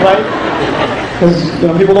 right?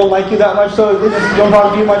 Because people don't like you that much, so they just don't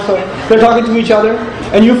talk to you much, so they're talking to each other,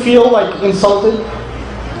 and you feel like insulted.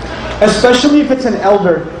 Especially if it's an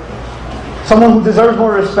elder, someone who deserves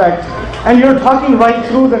more respect, and you're talking right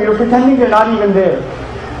through them, you're pretending they're not even there.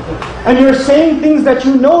 And you're saying things that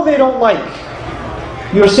you know they don't like.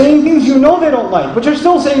 You're saying things you know they don't like, but you're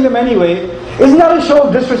still saying them anyway. Isn't that a show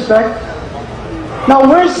of disrespect? Now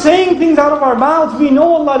we're saying things out of our mouths we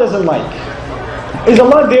know Allah doesn't like. Is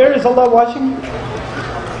Allah there? Is Allah watching?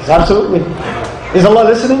 Absolutely. Is Allah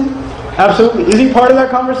listening? Absolutely. Is He part of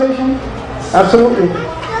that conversation? Absolutely.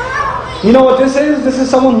 You know what this is? This is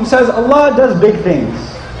someone who says Allah does big things.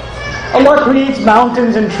 Allah creates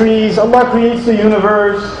mountains and trees. Allah creates the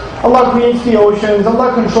universe. Allah creates the oceans.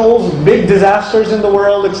 Allah controls big disasters in the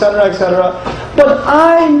world, etc., etc.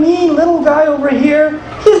 But me, little guy over here,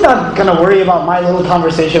 He's not going to worry about my little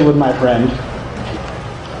conversation with my friend.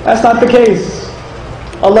 That's not the case.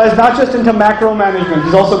 Allah is not just into macro management.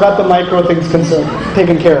 He's also got the micro things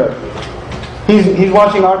taken care of. He's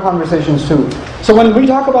watching our conversations too. So when we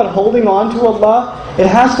talk about holding on to Allah, it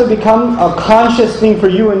has to become a conscious thing for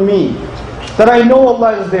you and me. That I know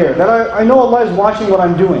Allah is there. That I know Allah is watching what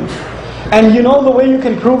I'm doing. And you know the way you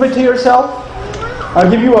can prove it to yourself? I'll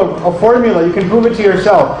give you a formula. You can prove it to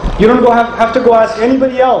yourself. You don't have to go ask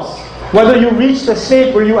anybody else whether you reach the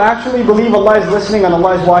state where you actually believe Allah is listening and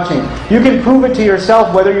Allah is watching. You can prove it to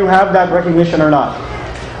yourself whether you have that recognition or not.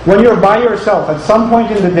 When you're by yourself at some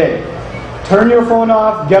point in the day, turn your phone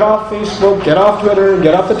off, get off Facebook, get off Twitter,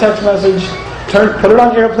 get off the text message, put it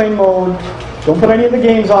on airplane mode, don't put any of the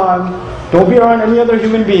games on, don't be around any other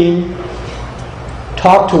human being.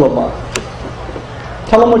 Talk to Allah.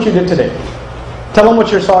 Tell Him what you did today. Tell Him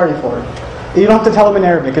what you're sorry for. You don't have to tell Him in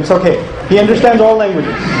Arabic, it's okay. He understands all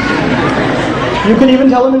languages. You can even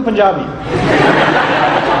tell Him in Punjabi.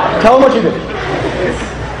 Tell Him what you did.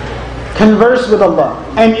 Converse with Allah.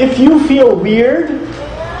 And if you feel weird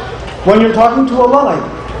when you're talking to Allah,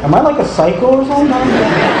 like, am I like a psycho or something?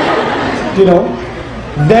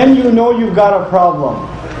 Then you know you've got a problem.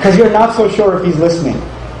 Because you're not so sure if He's listening.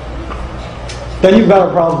 Then you've got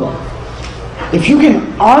a problem. If you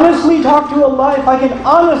can honestly talk to Allah, if I can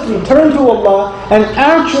honestly turn to Allah and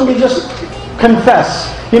actually just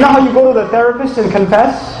confess. You know how you go to the therapist and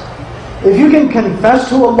confess? If you can confess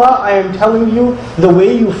to Allah, I am telling you, the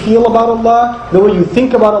way you feel about Allah, the way you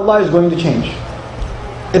think about Allah is going to change.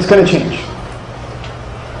 It's going to change.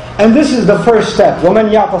 And this is the first step.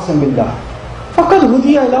 وَمَنْ يَعْتَصِمْ بِاللَّهِ فَقَدْ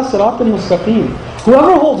هُدِيَ إِلَىٰ صِرَاطٍ مُسْتَقِيمٍ.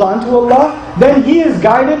 Whoever holds on to Allah, then he is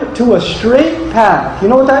guided to a straight path. You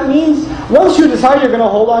know what that means? Once you decide you're going to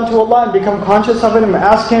hold on to Allah and become conscious of Him and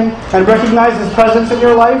ask Him and recognize His presence in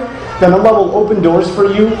your life, then Allah will open doors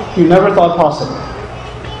for you never thought possible.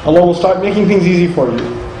 Allah will start making things easy for you.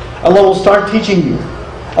 Allah will start teaching you.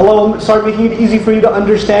 Allah will start making it easy for you to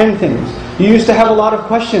understand things. You used to have a lot of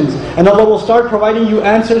questions, and Allah will start providing you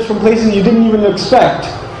answers from places you didn't even expect.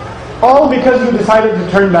 All because you decided to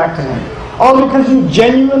turn back to Him. All because you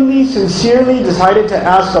genuinely, sincerely decided to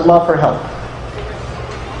ask Allah for help.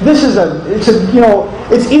 This is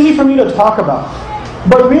it's easy for me to talk about.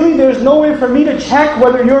 But really there's no way for me to check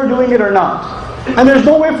whether you're doing it or not. And there's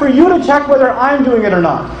no way for you to check whether I'm doing it or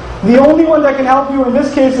not. The only one that can help you in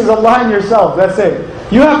this case is Allah and yourself. That's it.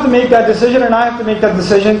 You have to make that decision and I have to make that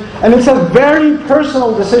decision. And it's a very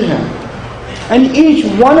personal decision. And each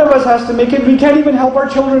one of us has to make it. We can't even help our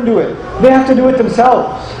children do it. They have to do it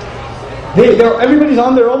themselves. Everybody's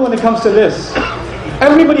on their own when it comes to this.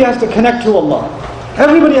 Everybody has to connect to Allah.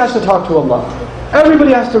 Everybody has to talk to Allah.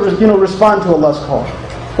 Everybody has to respond to Allah's call.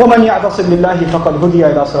 وَمَنْ يَعْتَصِمْ بِاللَّهِ فَقَدْ هُدِيَ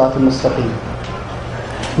إِلَى صِرَاطٍ مُسْتَقِيمٍ.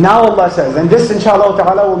 Now Allah says, and this inshallah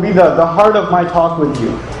ta'ala will be the heart of my talk with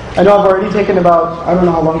you. I know I've already taken about, I don't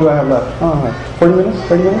know how long do I have left? 40 minutes?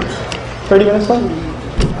 30 minutes? 30 minutes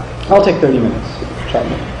left? I'll take 30 minutes.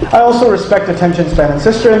 I also respect attention span. And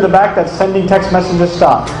sister in the back that's sending text messages,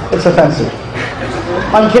 stop. It's offensive.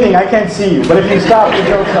 I'm kidding, I can't see you. But if you stop, the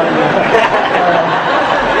joke's on you.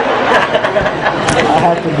 I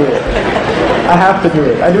have to do it. I have to do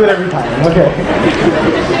it. I do it every time. Okay.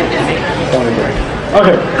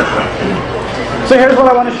 Okay. So here's what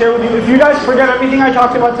I want to share with you. If you guys forget everything I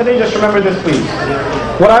talked about today, just remember this, please.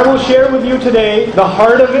 What I will share with you today, the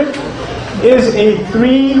heart of it, is a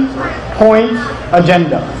 3-point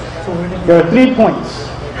agenda. There are 3 points.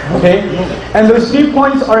 Okay? And those 3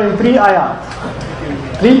 points are in 3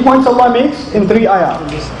 ayat. 3 points Allah makes in 3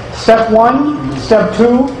 ayat. Step 1, Step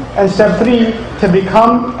 2, and Step 3 to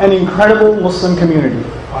become an incredible Muslim community.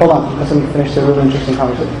 Hold on, let me finish the really interesting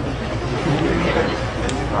conversation.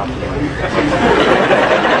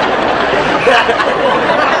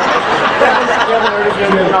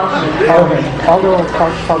 Okay. All the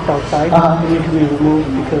cars parked outside need to be removed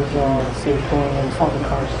because safe going and all the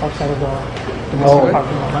cars outside of the masjid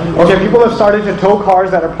parking lot. Okay, people have started to tow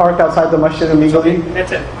cars that are parked outside the masjid illegally.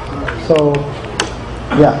 That's it. So,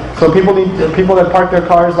 yeah. So people that park their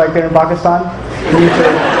cars like they're in Pakistan, you need to,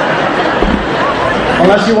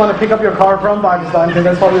 unless you want to pick up your car from Pakistan, because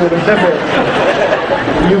that's probably where the ship is,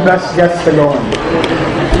 you best gets to go in.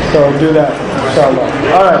 So do that, inshallah.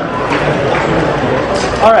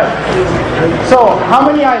 Alright. So, how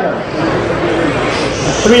many items?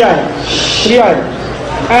 3 items. 3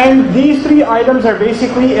 items. And these 3 items are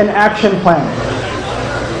basically an action plan.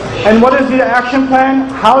 And what is the action plan?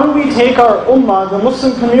 How do we take our ummah, the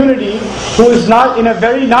Muslim community, who is not in a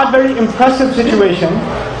not very impressive situation,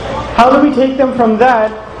 how do we take them from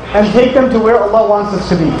that and take them to where Allah wants us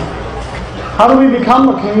to be? How do we become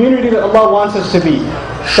a community that Allah wants us to be?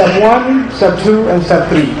 Step 1, Step 2, and Step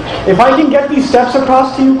 3. If I can get these steps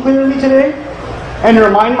across to you clearly today, and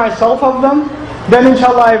remind myself of them, then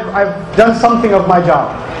inshallah I've done something of my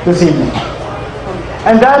job this evening.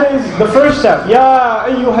 And that is the first step. Ya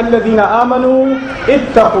ayyuhalladhina amanu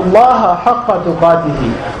ittaqullaha haqqa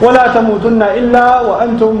tuqatihi wa la tamutunna illa wa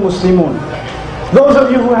antum muslimun. Those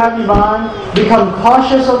of you who have iman, become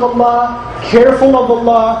cautious of Allah, careful of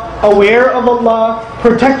Allah, aware of Allah,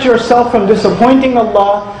 protect yourself from disappointing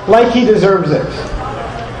Allah like He deserves it.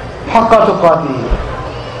 Haqqa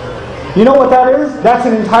tuqatihi. You know what that is? That's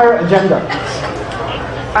an entire agenda.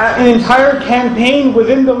 An entire campaign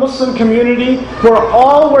within the Muslim community where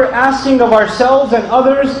all we're asking of ourselves and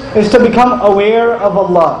others is to become aware of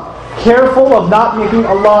Allah, careful of not making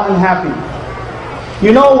Allah unhappy.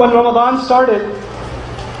 You know, when Ramadan started,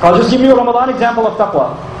 I'll just give you a Ramadan example of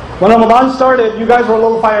taqwa. When Ramadan started, you guys were a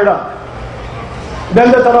little fired up.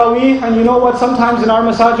 Then the Taraweeh, and you know what, sometimes in our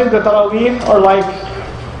masajid, the Taraweeh are like,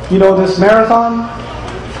 this marathon.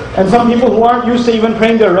 And some people who aren't used to even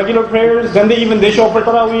praying their regular prayers, then they show up for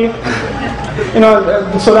Taraweeh.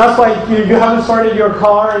 So that's like, you haven't started your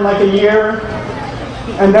car in like a year,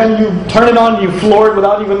 and then you turn it on, you floor it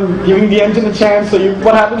without even giving the engine a chance. So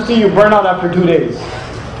what happens to you? You burn out after 2 days.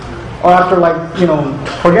 Or after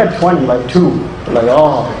forget 20, like 2. Like,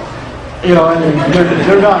 and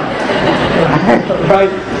you're done.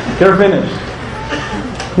 Right? You're finished.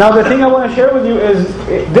 Now the thing I want to share with you is,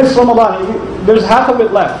 this Ramadan, there's half of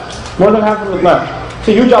it left. More than half of it left. It's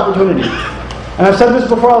a huge opportunity. And I've said this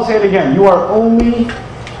before, I'll say it again.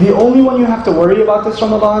 The only one you have to worry about this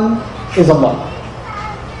Ramadan is Allah.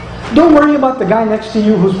 Don't worry about the guy next to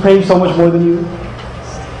you who's praying so much more than you.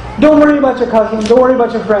 Don't worry about your cousin. Don't worry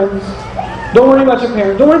about your friends. Don't worry about your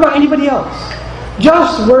parents. Don't worry about anybody else.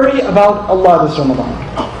 Just worry about Allah this Ramadan.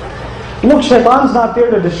 Look, shaitan's not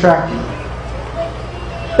there to distract you.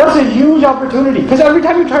 That's a huge opportunity. Because every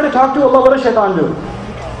time you try to talk to Allah, what does shaitan do?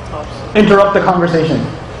 Interrupt the conversation.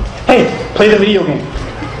 Hey, play the video game.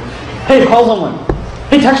 Hey, call someone.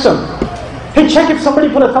 Hey, text them. Hey, check if somebody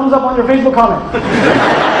put a thumbs up on your Facebook comment.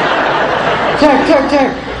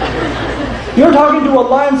 Check. You're talking to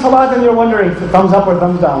Allah in salat and you're wondering, thumbs up or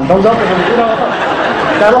thumbs down? Thumbs up or thumbs down?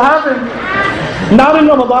 That'll happen. Not in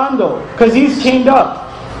Ramadan though, because he's chained up.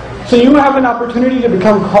 So you have an opportunity to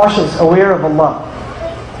become cautious, aware of Allah.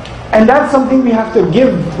 And that's something we have to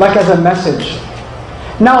give like as a message.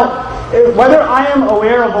 Now, whether I am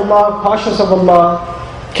aware of Allah, cautious of Allah,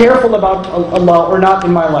 careful about Allah or not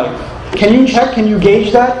in my life, can you check, can you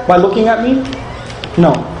gauge that by looking at me?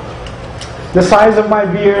 No. The size of my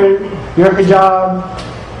beard, your hijab,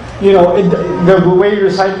 the way you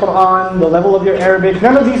recite Qur'an, the level of your Arabic,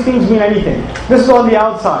 none of these things mean anything. This is on the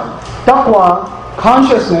outside. Taqwa,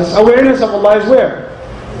 consciousness, awareness of Allah is where?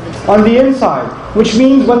 On the inside. Which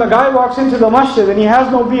means when the guy walks into the masjid and he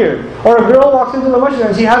has no beard, or a girl walks into the masjid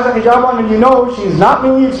and she has a hijab on and you know she's not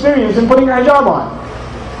really experienced in putting her hijab on.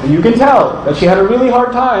 And you can tell that she had a really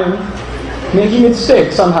hard time making it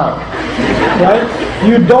stick somehow. Right?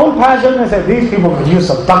 You don't pass judgment and say, these people could use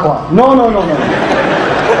some taqwa. No.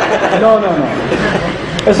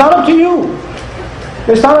 It's not up to you.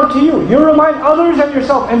 It's not up to you. You remind others and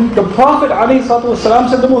yourself. And the Prophet ﷺ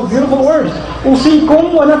said the most beautiful words.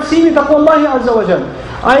 أُوصِيكُمْ وَنَفْسِي بِتَقْوَى اللَّهِ عَزَّ وَجَلَّ.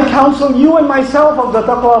 I counsel you and myself of the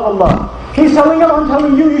taqwa of Allah. He's telling them, I'm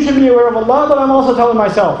telling you, you should be aware of Allah, but I'm also telling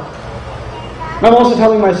myself.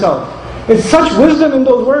 It's such wisdom in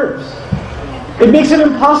those words. It makes it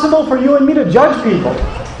impossible for you and me to judge people.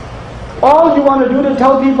 All you want to do to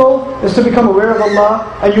tell people is to become aware of Allah,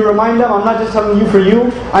 and you remind them, I'm not just telling you for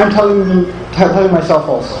you, I'm telling myself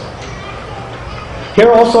also.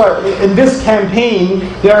 Here also, in this campaign,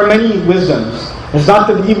 there are many wisdoms. It's not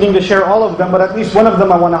the evening to share all of them, but at least one of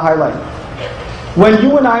them I want to highlight. When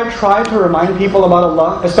you and I try to remind people about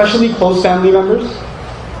Allah, especially close family members,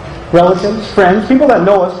 relatives, friends, people that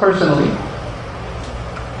know us personally,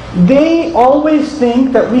 they always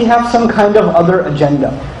think that we have some kind of other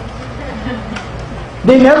agenda.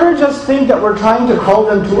 They never just think that we're trying to call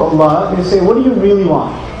them to Allah. They say, what do you really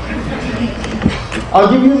want? I'll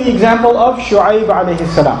give you the example of Shu'aib alayhi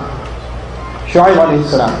salam. Shu'aib alayhi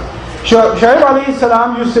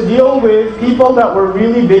salam used to deal with people that were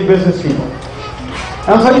really big business people.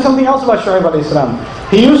 And I'll tell you something else about Shu'aib alayhi salam.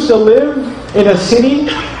 He used to live in a city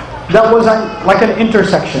that was like an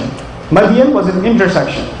intersection. Madian was an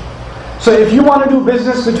intersection. So if you want to do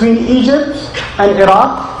business between Egypt and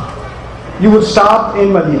Iraq, you would stop in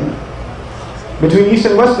Madian. Between East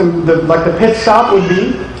and West, the pit stop would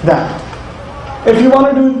be that. If you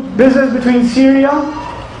want to do business between Syria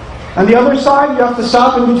and the other side, you have to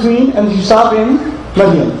stop in between, and you stop in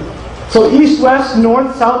Madian. So East, West,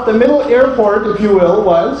 North, South, the middle airport, if you will,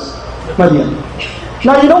 was Madian.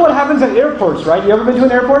 Now you know what happens at airports, right? You ever been to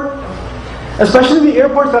an airport? Especially the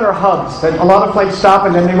airports that are hubs, that a lot of flights stop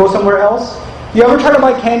and then they go somewhere else. You ever try to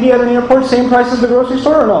buy candy at an airport, same price as the grocery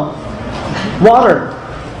store or no? Water,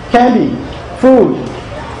 candy, food,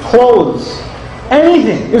 clothes,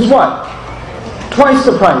 anything is what? Twice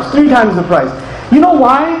the price, 3 times the price. You know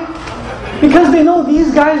why? Because they know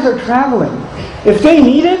these guys are traveling. If they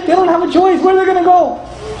need it, they don't have a choice. Where are they going to go?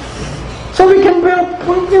 So we can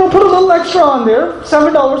put a little extra on there,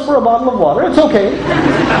 $7 for a bottle of water. It's okay.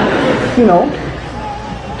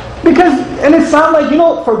 Because, and it's not like,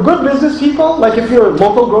 for good business people, like if your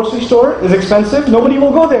local grocery store is expensive, nobody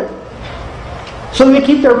will go there. So they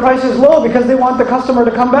keep their prices low because they want the customer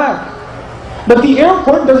to come back. But the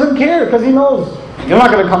airport doesn't care because he knows, you're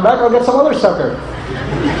not going to come back, I'll get some other sucker.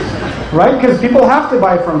 Right? Because people have to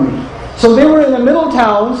buy from me. So they were in the middle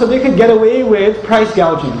town so they could get away with price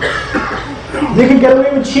gouging. They could get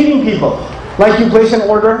away with cheating people. Like you place an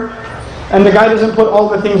order and the guy doesn't put all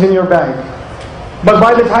the things in your bag. But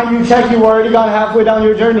by the time you check, you've already gone halfway down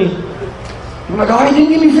your journey. You're like, oh, he didn't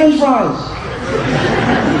give me French fries.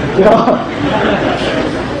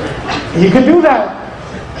 He could do that.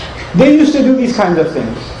 They used to do these kinds of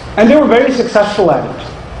things. And they were very successful at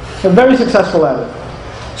it. They're very successful at it.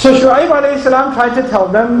 So Shu'aib alayhi salam tried to tell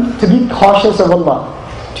them to be cautious of Allah.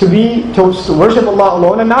 To worship Allah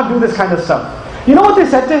alone and not do this kind of stuff. You know what they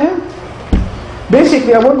said to him?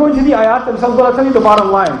 Basically, I won't go into the ayat themselves, but I'll tell you the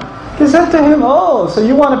bottom line. They said to him, oh, so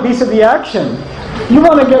you want a piece of the action. You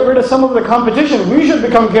want to get rid of some of the competition. We should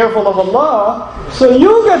become careful of Allah, so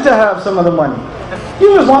you get to have some of the money.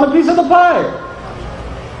 You just want a piece of the pie.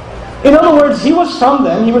 In other words, he was from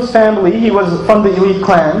them, he was family, he was from the elite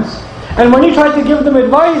clans. And when he tried to give them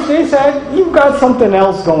advice, they said, you've got something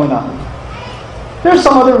else going on. There's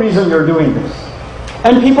some other reason you're doing this.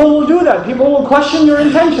 And people will do that. People will question your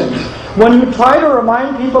intentions. When you try to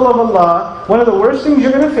remind people of Allah, one of the worst things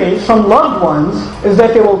you're going to face from loved ones is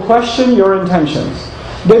that they will question your intentions.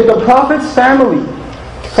 Did the Prophet's family,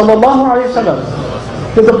 sallallahu alaihi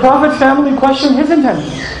wasallam, did the Prophet's family question his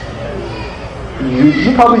intentions?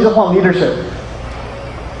 You probably just want leadership.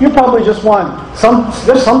 You probably just want,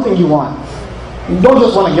 there's something you want. You don't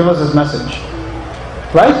just want to give us this message.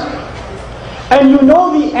 Right? And you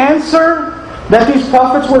know the answer that these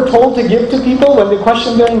prophets were told to give to people when they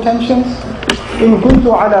questioned their intentions? إِن كُنْتُ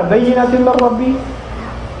عَلَى بَيِّنَةٍ مِّن رَبِّي.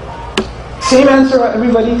 Same answer,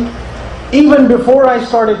 everybody. Even before I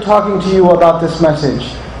started talking to you about this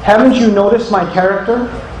message, haven't you noticed my character?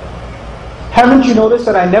 Haven't you noticed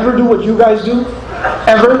that I never do what you guys do?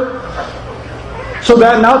 Ever? So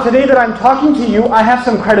that now today that I'm talking to you, I have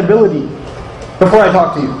some credibility before I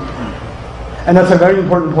talk to you. And that's a very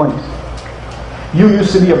important point. You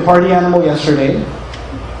used to be a party animal yesterday.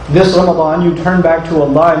 This Ramadan, you turn back to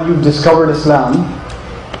Allah and you've discovered Islam.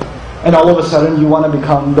 And all of a sudden, you want to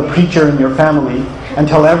become the preacher in your family and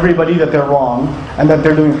tell everybody that they're wrong and that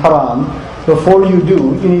they're doing haram. Before you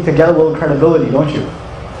do, you need to get a little credibility, don't you?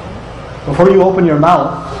 Before you open your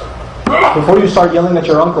mouth, before you start yelling at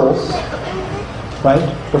your uncles, right?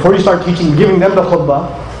 Before you start teaching, giving them the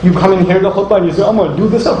khutbah, you come in here the khutbah and you say, I'm going to do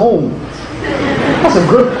this at home. That's a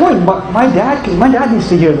good point. My dad needs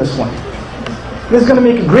to hear this one. This is going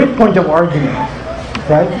to make a great point of argument,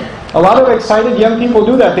 right? A lot of excited young people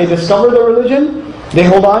do that. They discover the religion, they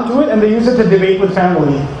hold on to it, and they use it to debate with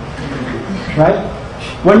family, right?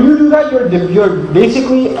 When you do that, you're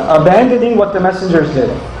basically abandoning what the messengers did.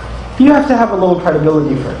 You have to have a little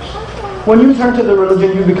credibility first. When you turn to the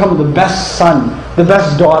religion, you become the best son, the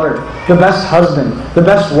best daughter, the best husband, the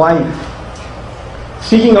best wife.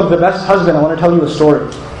 Speaking of the best husband, I want to tell you a story.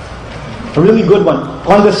 A really good one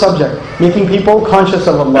on this subject. Making people conscious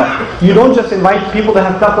of Allah. You don't just invite people to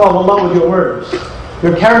have taqwa of Allah with your words.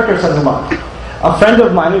 Your character says a lot. A friend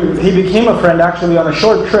of mine, he became a friend actually on a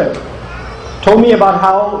short trip, told me about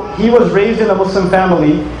how he was raised in a Muslim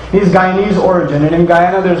family. He's Guyanese origin, and in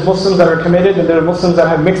Guyana there's Muslims that are committed and there are Muslims that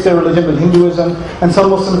have mixed their religion with Hinduism, and some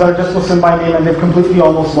Muslims that are just Muslim by name and they've completely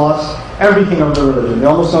almost lost everything of the religion. They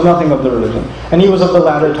almost know nothing of the religion. And he was of the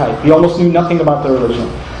latter type. He almost knew nothing about the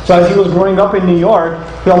religion. So as he was growing up in New York,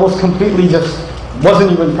 he almost completely just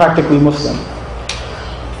wasn't even practically Muslim.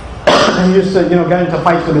 And he used to get into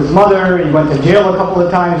fights with his mother. He went to jail a couple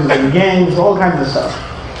of times. He was in gangs, all kinds of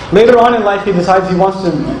stuff. Later on in life, he decides he wants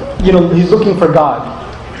to, he's looking for God.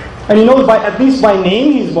 And he knows, at least by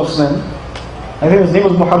name, he's Muslim. I think his name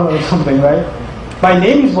was Muhammad or something, right? By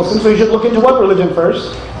name, he's Muslim, so he should look into what religion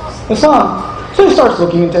first? Islam. So he starts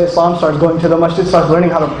looking into Islam, starts going to the masjid, starts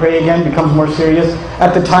learning how to pray again, becomes more serious.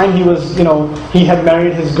 At the time, he was, he had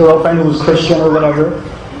married his girlfriend who was Christian or whatever.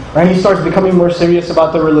 Right? He starts becoming more serious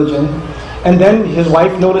about the religion. And then his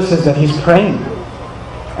wife notices that he's praying.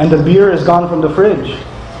 And the beer is gone from the fridge.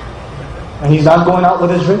 And he's not going out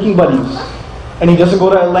with his drinking buddies. And he doesn't go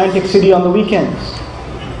to Atlantic City on the weekends.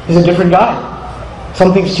 He's a different guy.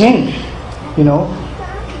 Something's changed,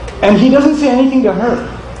 And he doesn't say anything to her.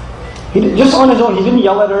 Just on his own, he didn't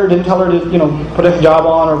yell at her, didn't tell her to, put a hijab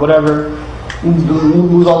on or whatever,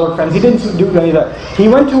 lose all her friends. He didn't do any of that. He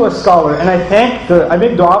went to a scholar, and I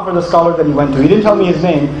make dua for the scholar that he went to. He didn't tell me his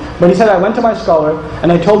name, but he said, I went to my scholar,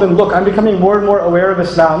 and I told him, look, I'm becoming more and more aware of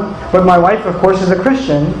Islam, but my wife, of course, is a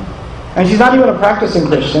Christian, and she's not even a practicing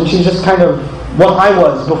Christian. She's just kind of what I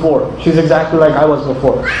was before. She's exactly like I was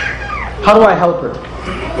before. How do I help her?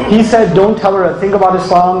 He said, don't tell her a thing about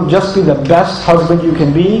Islam, just be the best husband you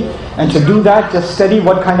can be, and to do that, just study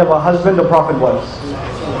what kind of a husband the Prophet was.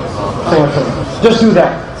 Just do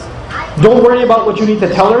that. Don't worry about what you need to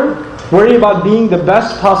tell her. Worry about being the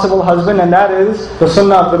best possible husband, and that is the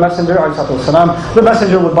sunnah of the Messenger. The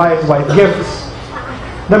Messenger would buy his wife gifts.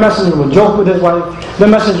 The Messenger would joke with his wife. The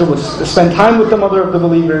Messenger would spend time with the mother of the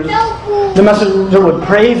believers. The Messenger would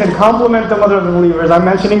praise and compliment the mother of the believers. I'm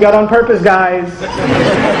mentioning that on purpose, guys.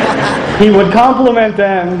 He would compliment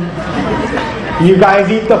them. You guys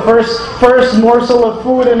eat the first morsel of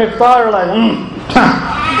food in iftar, like,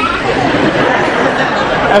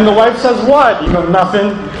 And the wife says, what? You go,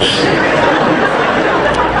 nothing.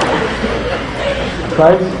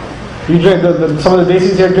 Right? You drink, some of the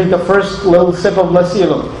desis here drink the first little sip of lassi.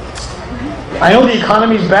 I know the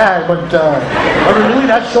economy's bad, but are we really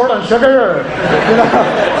that short on sugar?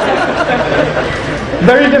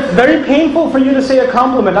 Very painful for you to say a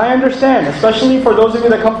compliment. I understand, especially for those of you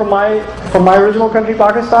that come from my original country,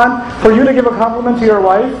 Pakistan. For you to give a compliment to your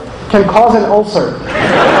wife can cause an ulcer.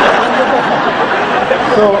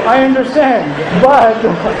 So I understand, but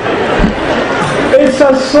it's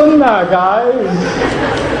a sunnah, guys.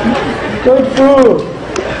 Good food.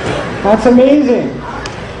 That's amazing.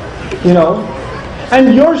 You know?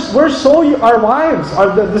 And our wives,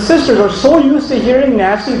 the sisters are so used to hearing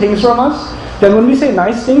nasty things from us that when we say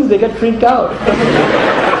nice things, they get freaked out.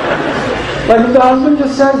 Like if the husband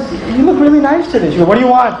just says, "You look really nice today," she goes, "What do you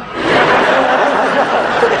want?"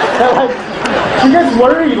 Like, she gets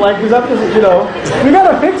worried, like, is that, you know, we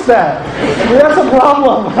gotta fix that. That's a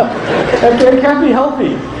problem. It can't be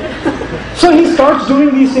healthy. So he starts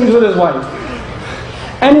doing these things with his wife.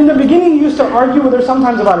 And in the beginning, he used to argue with her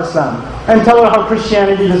sometimes about Islam and tell her how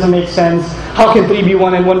Christianity doesn't make sense, how can 3 be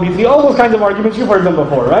 1 and 1 be 3, all those kinds of arguments, you've heard them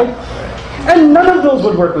before, right? And none of those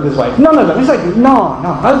would work with his wife. None of them. He's like, no,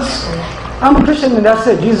 I'm a Christian and that's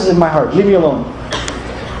it. Jesus is in my heart. Leave me alone.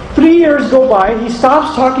 3 years go by, he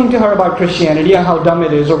stops talking to her about Christianity and how dumb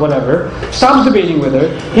it is or whatever, stops debating with her.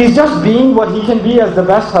 He's just being what he can be as the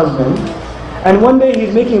best husband. And one day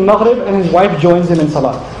he's making Maghrib and his wife joins him in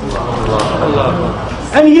Salat.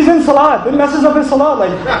 And he's in Salat. It messes up his Salat.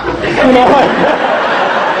 Like, you know, like,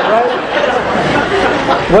 right?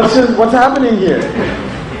 What's happening here?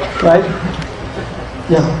 Right?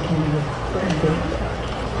 Yeah.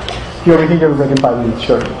 Yeah, we can give a break in 5 minutes,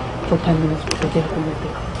 sure. For 10 minutes,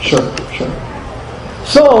 Sure.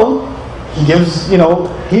 So, he gives, you know,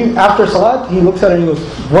 after Salat, he looks at her and he goes,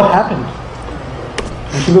 "What happened?"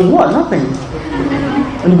 And she goes, "What? Nothing."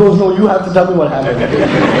 And he goes, "No, you have to tell me what happened."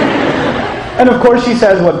 And of course she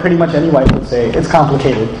says what pretty much any wife would say, "It's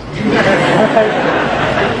complicated."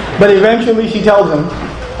 But eventually she tells him,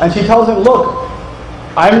 and she tells him, "Look,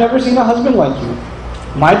 I've never seen a husband like you.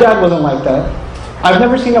 My dad wasn't like that. I've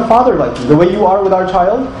never seen a father like you. The way you are with our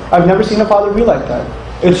child, I've never seen a father be like that.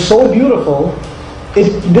 It's so beautiful.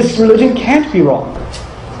 This religion can't be wrong.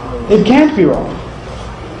 It can't be wrong."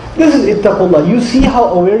 This is ittaqullah. You see how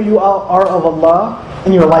aware you are of Allah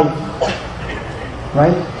in your life.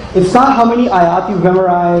 Right? It's not how many ayat you've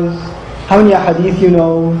memorized, how many hadith you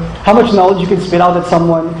know, how much knowledge you can spit out at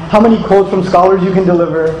someone, how many quotes from scholars you can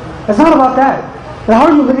deliver. It's not about that. And how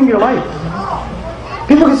are you living your life?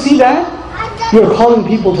 People can see that. You're calling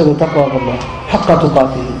people to the taqwa of Allah. حَقَّ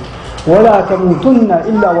تُقَاتِهِ وَلَا تَمُوتُنَّ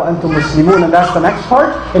إِلَّا وَأَنْتُمْ مُسْلِمُونَ. And that's the next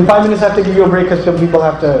part. In 5 minutes I have to give you a break because people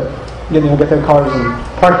have to get their cars and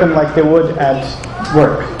park them like they would at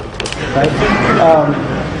work. Right?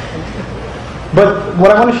 But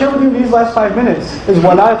what I want to share with you in these last 5 minutes is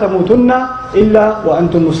وَلَا تَمُوتُنَّ إِلَّا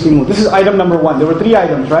وَأَنْتُمْ مُسْلِمُونَ. This is item number 1. There were 3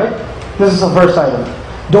 items, right? This is the first item.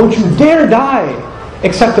 Don't you dare die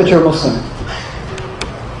except that you're Muslim.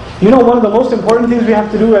 You know, one of the most important things we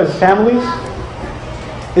have to do as families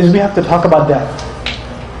is we have to talk about death.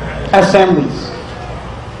 As families.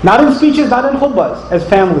 Not in speeches, not in khutbahs. As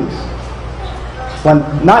families.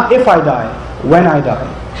 Not if I die, when I die.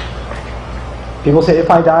 People say,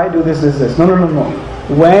 if I die, do this, this, this. No.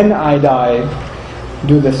 When I die,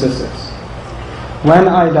 do this, this, this. When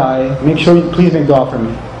I die, make sure please make dua for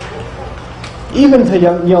me. Even to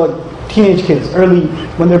young, teenage kids, early,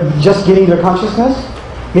 when they're just getting their consciousness,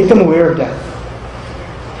 make them aware of death.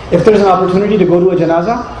 If there's an opportunity to go to a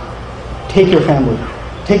janazah, take your family.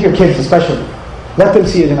 Take your kids especially. Let them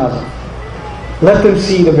see a janazah. Let them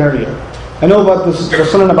see the burial. I know about the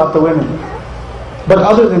sunnah about the women. But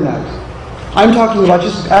other than that, I'm talking about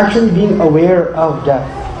just actually being aware of death.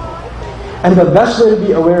 And the best way to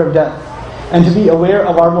be aware of death, and to be aware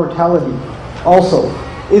of our mortality also,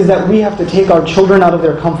 is that we have to take our children out of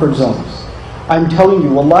their comfort zones. I'm telling you,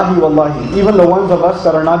 wallahi, even the ones of us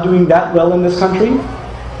that are not doing that well in this country,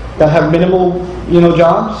 that have minimal,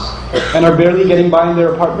 jobs, and are barely getting by in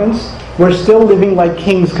their apartments, we're still living like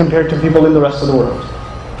kings compared to people in the rest of the world.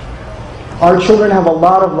 Our children have a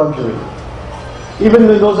lot of luxury. Even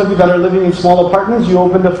those of you that are living in small apartments, you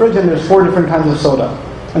open the fridge and there's 4 different kinds of soda,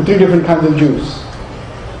 and 3 different kinds of juice.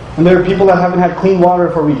 And there are people that haven't had clean water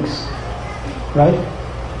for weeks. Right?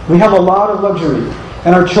 We have a lot of luxury.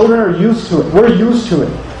 And our children are used to it. We're used to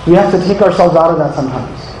it. We have to take ourselves out of that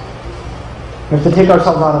sometimes. We have to take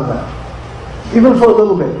ourselves out of that. Even for a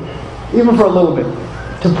little bit.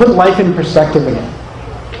 To put life in perspective again.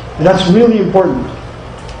 And that's really important.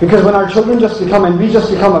 Because when our children we just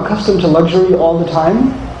become accustomed to luxury all the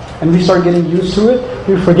time, and we start getting used to it,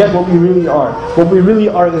 we forget what we really are. What we really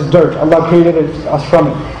are is dirt. Allah created us from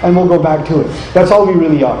it. And we'll go back to it. That's all we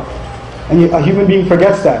really are. And a human being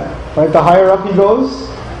forgets that. Right? The higher up he goes,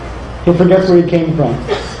 he forgets where he came from.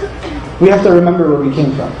 We have to remember where we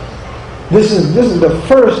came from. This is the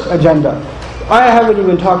first agenda. I haven't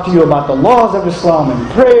even talked to you about the laws of Islam and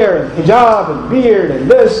prayer and hijab and beard and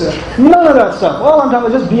this. None of that stuff. All I'm talking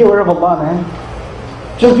about is just be aware of Allah, man.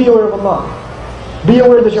 Just be aware of Allah. Be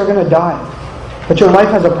aware that you're going to die. That your life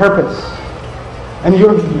has a purpose. And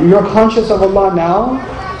you're conscious of Allah now,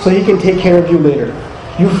 so He can take care of you later.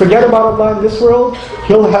 You forget about Allah in this world,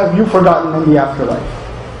 He'll have you forgotten in the afterlife.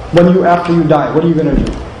 After you die, what are you going to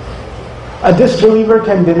do? A disbeliever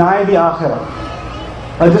can deny the akhirah.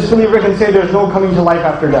 A disbeliever can say there's no coming to life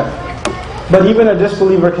after death. But even a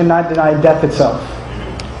disbeliever cannot deny death itself.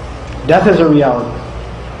 Death is a reality.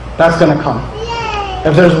 That's going to come.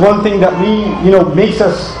 If there's one thing that makes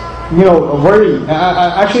us, worry.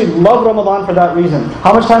 I actually love Ramadan for that reason.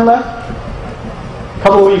 How much time left?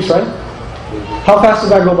 Couple of weeks, right? How fast does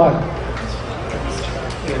that go by?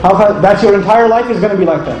 How fast? That's your entire life is going to be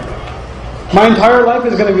like that. My entire life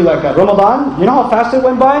is going to be like that. Ramadan, you know how fast it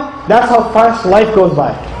went by? That's how fast life goes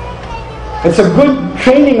by. It's a good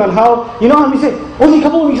training on how, how we say, only a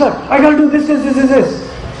couple of weeks left. I got to do this.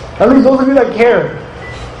 At least those of you that care.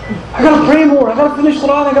 I got to pray more. I got to finish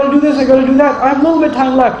Qur'an. I got to do this. I got to do that. I have a little bit of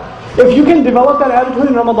time left. If you can develop that attitude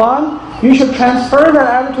in Ramadan, you should transfer that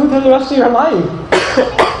attitude to the rest of your life.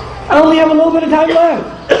 I only have a little bit of time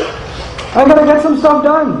left. I got to get some stuff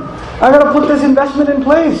done. I got to put this investment in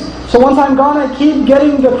place. So once I'm gone, I keep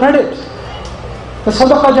getting the credit. The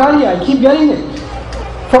sadaqah jariyah, I keep getting it.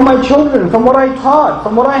 From my children, from what I taught,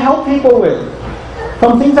 from what I help people with.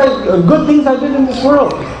 From good things I did in this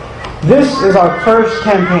world. This is our first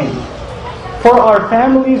campaign. For our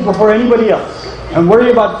families before anybody else. And worry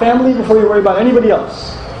about family before you worry about anybody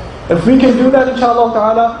else. If we can do that, inshallah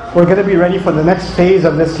ta'ala, we're going to be ready for the next phase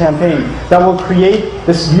of this campaign that will create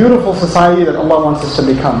this beautiful society that Allah wants us to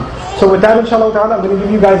become. So with that, inshallah ta'ala, I'm going to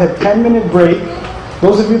give you guys a 10-minute break.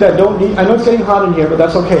 Those of you that don't need, I know it's getting hot in here, but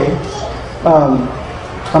that's okay.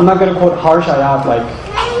 I'm not going to quote harsh ayat like,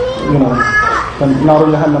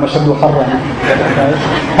 Naru Jahannam ashaddu harran.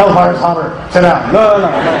 Hellfire is hotter. Sit down. No.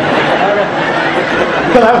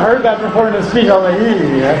 Because I've heard that before in a speech. I was like,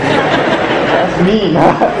 that's mean.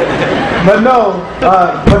 But no,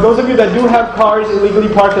 for those of you that do have cars illegally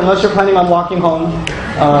parked, unless you're planning on walking home,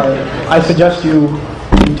 I suggest you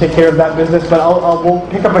take care of that business. But we'll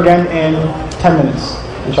pick up again in 10 minutes,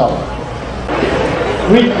 inshallah.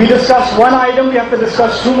 We discussed one item, we have to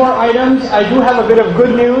discuss two more items. I do have a bit of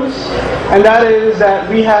good news, and that is that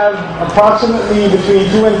we have approximately between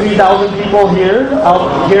 2,000 and 3,000 people here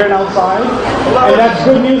and outside. And that's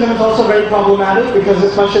good news, and it's also very problematic because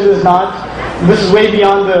this masjid this is way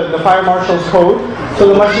beyond the fire marshal's code. So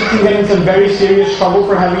the masjid can get into very serious trouble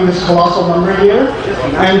for having this colossal number here.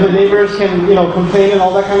 And the neighbors can, complain and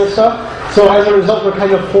all that kind of stuff. So as a result, we're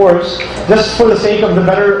kind of forced, just for the sake of the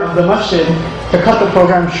better of the masjid, to cut the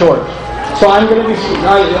program short. So I'm going to be,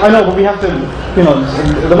 I know, but we have to,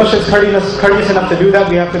 the masjid is courteous enough to do that.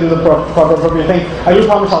 We have to do the proper appropriate thing. I do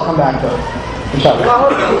promise I'll come back though, inshallah.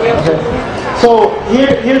 Okay. So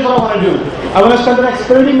here's what I want to do. I want to spend the next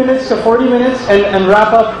 30 minutes to 40 minutes and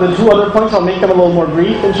wrap up the two other points. I'll make them a little more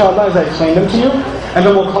brief, inshallah, as I explain them to you. And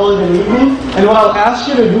then we'll call it an evening. And what I'll ask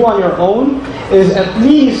you to do on your own is at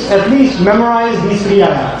least memorize these 3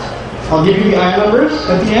 ayat. I'll give you the ayat numbers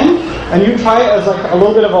at the end, and you try as like a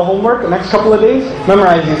little bit of a homework the next couple of days,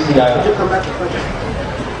 memorize these 3 ayat. Did you come back to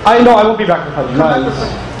Fajr? I know I won't be back to Fajr.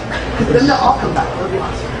 Then I'll come back.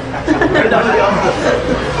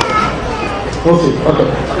 We'll see. Okay.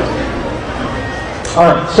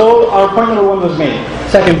 Alright, so our point number 1 was made.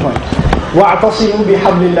 Second point. وَاعْتَصِمُوا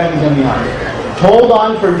بِحَبْلِ اللَّهِ جَمِيعًا. Hold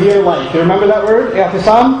on for dear life. Do you remember that word?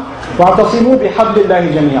 اعتصام. وَاعْتَصِمُوا بِحَبْلِ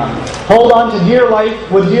اللَّهِ جَمِيعًا. Hold on to dear life,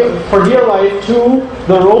 for dear life to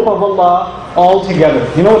the rope of Allah all together.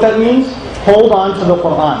 You know what that means? Hold on to the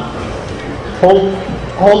Qur'an.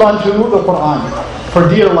 Hold on to the Qur'an for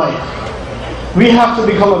dear life. We have to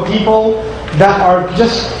become a people that are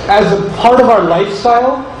just, as a part of our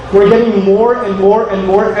lifestyle, we're getting more and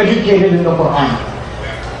more educated in the Qur'an.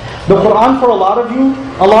 The Qur'an, for a lot of you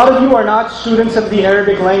are not students of the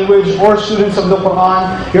Arabic language or students of the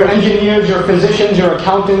Qur'an. You're engineers, you're physicians, you're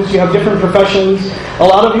accountants, you have different professions. A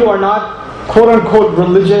lot of you are not quote-unquote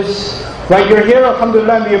religious. Right? You're here,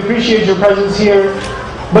 alhamdulillah, and we appreciate your presence here.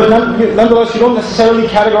 But nonetheless, you don't necessarily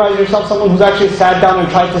categorize yourself someone who's actually sat down and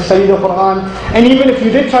tried to study the Qur'an. And even if you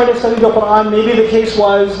did try to study the Qur'an, maybe the case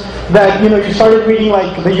was that you started reading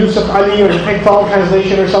like the Yusuf Ali or the Pickthall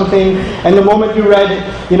translation or something, and the moment you read,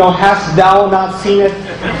 hast thou not seen it?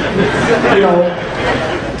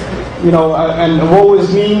 And woe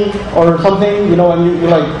is me or something, and you're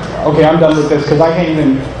like, okay, I'm done with this because I can't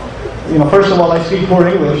even, first of all, I speak poor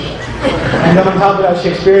English. And then on top of that,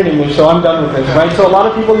 Shakespearean English, so I'm done with this, right? So a lot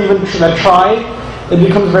of people even that try, it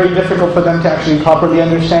becomes very difficult for them to actually properly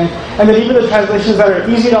understand. And then even the translations that are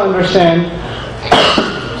easy to understand,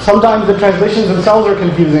 sometimes the translations themselves are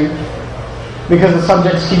confusing because the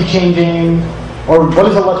subjects keep changing, Or what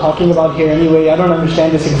is Allah talking about here anyway? I don't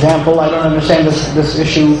understand this example. I don't understand this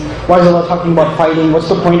issue. Why is Allah talking about fighting? What's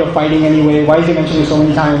the point of fighting anyway? Why is He mentioning so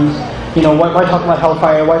many times? Why talk about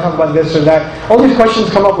hellfire? Why talk about this or that? All these questions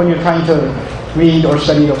come up when you're trying to read or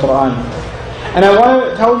study the Qur'an. And I want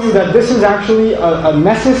to tell you that this is actually a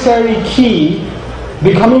necessary key.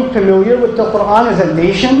 Becoming familiar with the Qur'an as a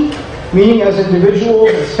nation, meaning as individuals,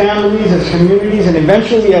 as families, as communities, and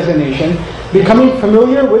eventually as a nation, becoming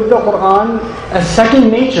familiar with the Qur'an as second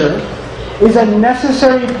nature is a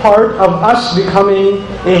necessary part of us becoming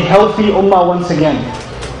a healthy ummah once again.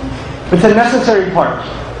 It's a necessary part.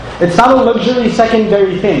 It's not a luxury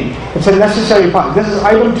secondary thing. It's a necessary part. This is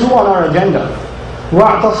item 2 on our agenda.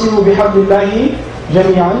 وَاعْتَصِمُوا بِحَبْلِ اللَّهِ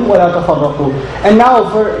جَمِيعًا وَلَا تَفَرَّقُوا. And now,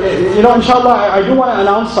 inshallah, I do want to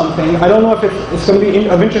announce something. I don't know if it's going to be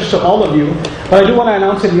of interest to all of you, but I do want to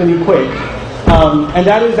announce it really quick. And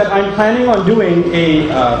that is that I'm planning on doing a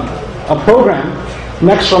program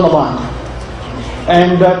next Ramadan.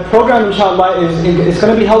 And that program, inshallah, is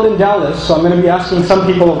going to be held in Dallas. So I'm going to be asking some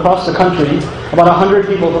people across the country, about 100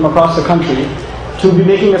 people from across the country, to be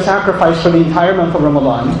making a sacrifice for the entire month of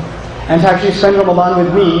Ramadan, and to actually spend Ramadan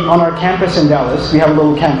with me on our campus in Dallas. We have a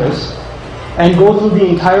little campus. And go through the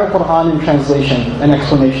entire Qur'an in translation and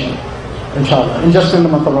explanation, inshallah, in just in the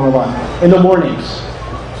month of Ramadan, in the mornings.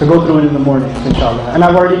 So go through it in the mornings, inshallah. And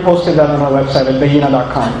I've already posted that on our website at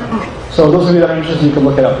bayina.com. So those of you that are interested, you can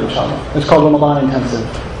look it up, inshallah. It's called Ramadan Intensive.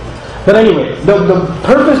 But anyway, the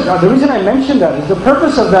purpose, the reason I mentioned that is, the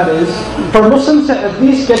purpose of that is for Muslims to at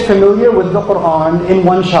least get familiar with the Qur'an in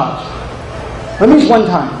one shot. At least one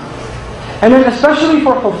time. And then especially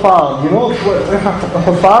for Huffaz, if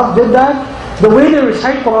Huffaz did that, the way they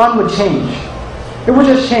recite Qur'an would change. It would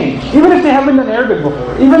just change. Even if they haven't done Arabic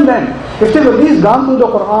before. Even then, if they've at least gone through the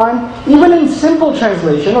Qur'an, even in simple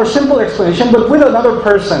translation or simple explanation, but with another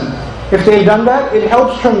person, if they've done that, it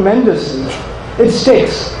helps tremendously. It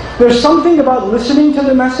sticks. There's something about listening to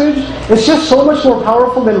the message, it's just so much more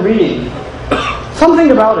powerful than reading.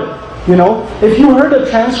 Something about it. If you heard a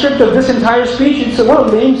transcript of this entire speech, you'd say, what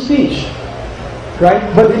a lame speech.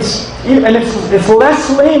 Right? But it's less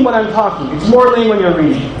lame when I'm talking. It's more lame when you're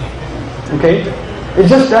reading. Okay?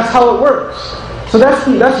 That's how it works. So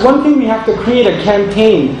that's one thing we have to create, a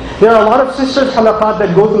campaign. There are a lot of sisters halaqat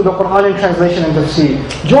that go through the Qur'an in translation and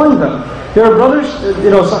tafsir. Join them. There are brothers,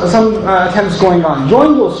 some attempts going on.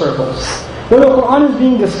 Join those circles. When the Qur'an is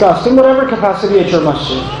being discussed in whatever capacity at your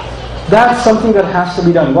masjid, that's something that has to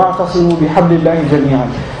be done. وَاعْتَصِمُوا بِحَبْلِ اللَّهِ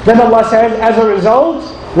جَمِيعًا. Then Allah says, as a result,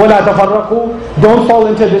 وَلَا تَفَرَّقُوا, don't fall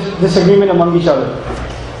into disagreement among each other.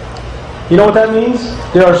 You know what that means?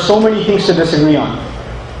 There are so many things to disagree on.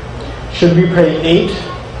 Should we pray 8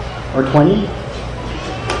 or 20?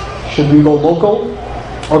 Should we go local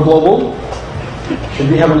or global? Should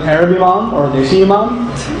we have an Arab imam or a Desi imam?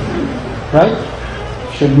 Right?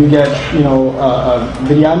 Should we get,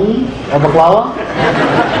 biryani or baklava?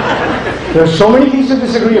 There are so many things to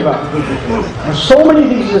disagree about. There are so many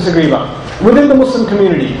things to disagree about. Within the Muslim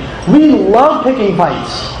community, we love picking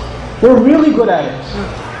fights. We're really good at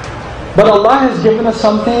it. But Allah has given us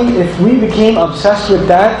something, if we became obsessed with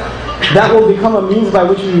that, that will become a means by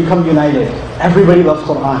which we become united. Everybody loves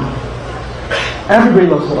Qur'an. Everybody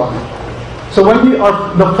loves Qur'an. So when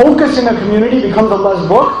the focus in a community becomes Allah's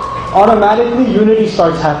book, automatically unity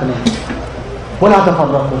starts happening. وَلَا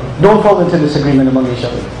تَفَرَّقُوا. Don't fall into disagreement among each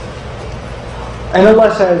other. And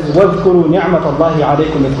Allah says, وَاذْكُرُوا نِعْمَةَ اللَّهِ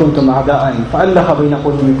عَلَيْكُمْ إِذْ كُنْتُمْ أَعْدَاءً فَأَلَّفَ بَيْنَ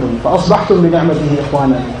قُلُوبِكُمْ فَأَصْبَحْتُمْ بِنِعْمَتِهِ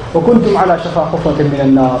إِخْوَانًا وَكُنْتُمْ عَلَى شَفَا حُفْرَةٍ مِّنَ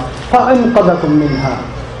النَّارِ فَأَنْقَذَكُمْ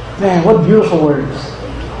مِنْهَا. Man, what beautiful words.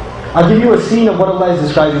 I'll give you a scene of what Allah is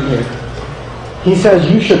describing here. He says,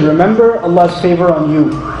 you should remember Allah's favor on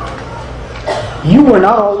you. You were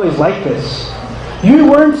not always like this. You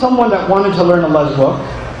weren't someone that wanted to learn Allah's book.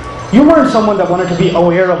 You weren't someone that wanted to be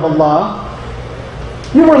aware of Allah.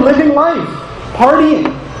 You were living life, partying.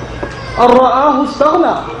 أَرَّآهُ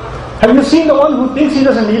اسْتَغْنَى. Have you seen the one who thinks he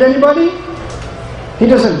doesn't need anybody? He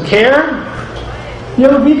doesn't care? You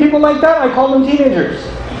ever meet people like that? I call them teenagers.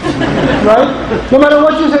 Right? No matter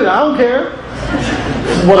what you say, I don't care.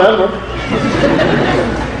 Whatever.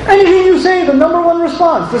 Anything you say, the number one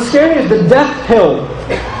response, the scariest, the death pill.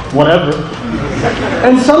 Whatever.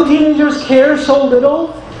 And some teenagers care so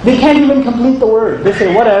little, they can't even complete the word. They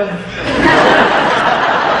say, whatever.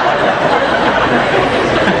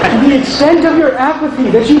 The extent of your apathy,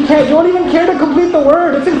 that you don't even care to complete the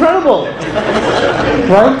word. It's incredible.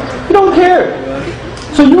 Right? You don't care.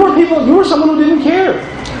 So you were someone who didn't care.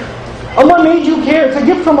 Allah made you care. It's a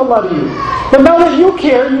gift from Allah to you. But now that you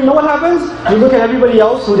care, you know what happens? You look at everybody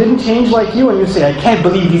else who didn't change like you and you say, I can't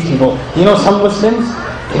believe these people. Some Muslims,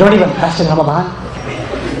 They don't even fast in Ramadan.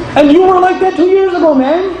 And you were like that 2 years ago,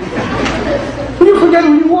 man. Will you forget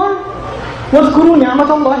who you are? وَاذْكُرُوا نِعْمَةَ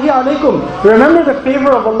اللَّهِ عَلَيْكُمْ. Remember the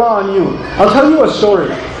favor of Allah on you. I'll tell you a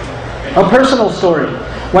story, a personal story.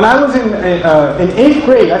 When I was in 8th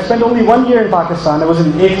grade, I spent only 1 year in Pakistan. I was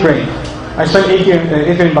in 8th grade. I spent 8th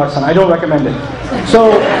grade in Pakistan. I don't recommend it.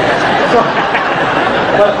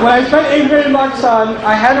 But when I spent 8th grade in Pakistan,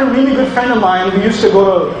 I had a really good friend of mine who used to go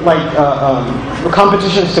to like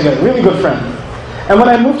competitions together. Really good friend. And when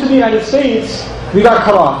I moved to the United States, we got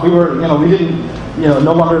cut off. We didn't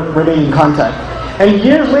no longer remain in contact. And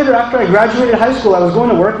years later, after I graduated high school, I was going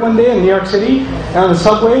to work one day in New York City on the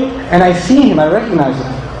subway, and I see him. I recognize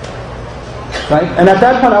him. Right? And at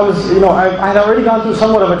that point, I was, I had already gone through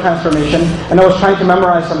somewhat of a transformation, and I was trying to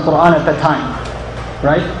memorize some Qur'an at that time.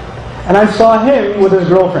 Right? And I saw him with his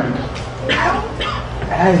girlfriend.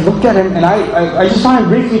 And I looked at him, and I just saw him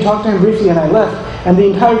briefly, talked to him briefly, and I left. And the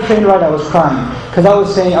entire train ride, I was crying. Because I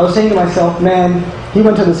was saying to myself, man, he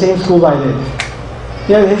went to the same school I did.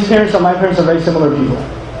 His parents and my parents are very similar people.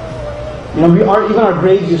 Even our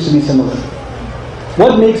grades used to be similar.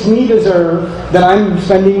 What makes me deserve that I'm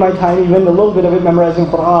spending my time, even a little bit of it, memorizing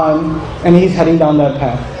Qur'an, and he's heading down that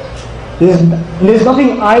path? There's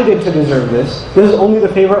nothing I did to deserve this. This is only the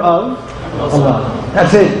favor of Allah.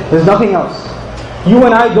 That's it. There's nothing else. You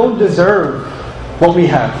and I don't deserve what we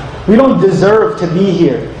have. We don't deserve to be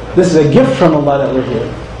here. This is a gift from Allah that we're here.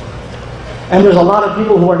 And there's a lot of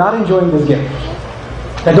people who are not enjoying this gift,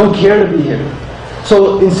 that don't care to be here.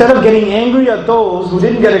 So instead of getting angry at those who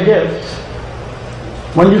didn't get a gift,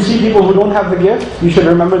 when you see people who don't have the gift, you should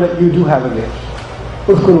remember that you do have a gift.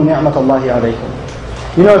 اذْكُرُوا نِعْمَةَ اللَّهِ عَلَيْكُمْ.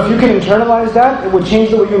 If you can internalize that, it would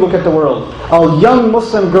change the way you look at the world. A young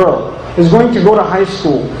Muslim girl is going to go to high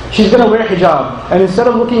school. She's going to wear hijab. And instead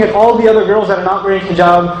of looking at all the other girls that are not wearing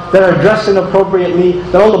hijab, that are dressed inappropriately,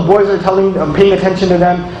 that all the boys are paying attention to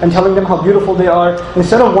them and telling them how beautiful they are,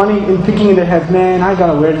 instead of thinking in their head, man, I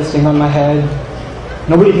got to wear this thing on my head.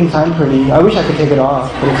 Nobody thinks I'm pretty. I wish I could take it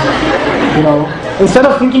off. But instead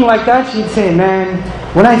of thinking like that, she'd say, man,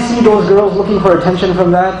 when I see those girls looking for attention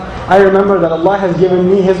from that, I remember that Allah has given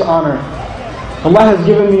me His honor. Allah has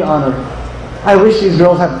given me honor. I wish these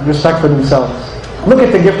girls had respect for themselves. Look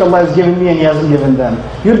at the gift Allah has given me and He hasn't given them.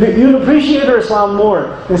 You'd appreciate your Islam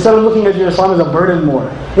more instead of looking at your Islam as a burden more.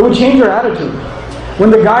 It would change your attitude. When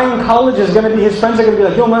the guy in college is going to be, his friends are going to be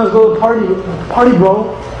like, yo man, let's go to party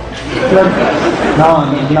bro. Like,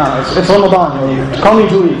 no, it's Ramadan. Call me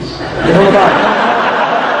 2 weeks. It's Ramadan.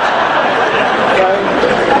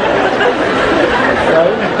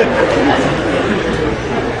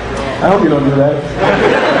 I hope you don't do that.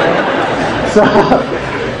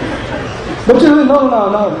 But you're like, no,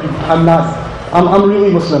 I'm not. I'm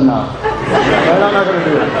really Muslim now. Right? I'm not going to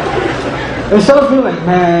do it. Instead of being like,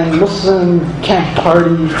 man, Muslim can't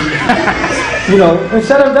party.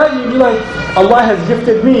 Instead of that, you'd be like, Allah has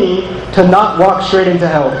gifted me to not walk straight into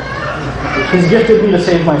hell. He's gifted me to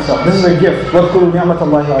save myself. This is a gift. وَاذْكُرُوا نِعْمَةَ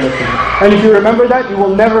اللَّهِ عَلَيْكُمْ. And if you remember that, you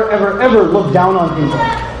will never, ever, ever look down on people.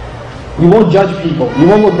 You won't judge people. You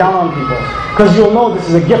won't look down on people. Because you'll know this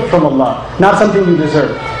is a gift from Allah, not something you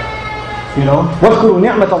deserve. وَاذْكُرُوا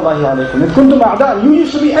نِعْمَةَ اللَّهِ عَلَيْكُمْ إِذْ كُنْتُمْ أَعْدَاءً. You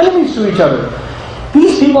used to be enemies to each other.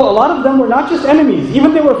 These people, a lot of them were not just enemies.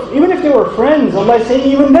 Even if they were friends, Allah is saying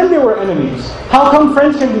even then they were enemies. How come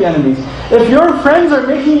friends can be enemies? If your friends are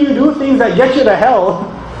making you do things that get you to hell,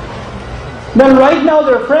 then right now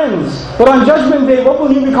they're friends. But on Judgment Day, what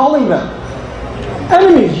will you be calling them?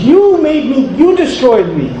 Enemies. You made me, you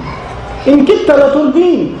destroyed me. In Kitta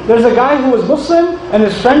Laturdeen, there's a guy who was Muslim and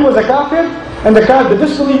his friend was a kafir, and the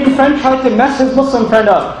disbelieving friend tried to mess his Muslim friend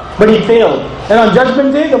up, but he failed. And on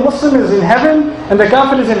Judgment Day, the Muslim is in heaven and the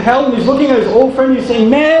kafir is in hell, and he's looking at his old friend and he's saying,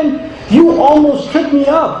 man, you almost tripped me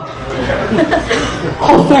up.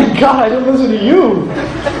 Oh, thank God I didn't listen to you.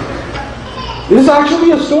 This is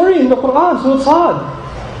actually a story in the Qur'an, so it's hard.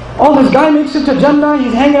 Oh, this guy makes it to Jannah,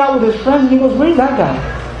 he's hanging out with his friends, and he goes, where's that guy?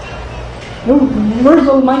 Where's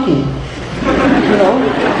little Mikey?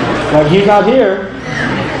 Like he's not here.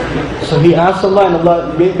 So he asks Allah, and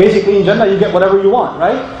Allah, basically in Jannah you get whatever you want,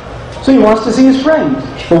 right? So he wants to see his friend.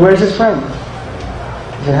 But where's his friend?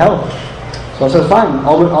 He's in hell. So Allah says, fine,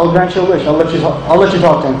 I'll grant your wish, I'll let you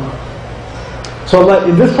talk to him. So Allah,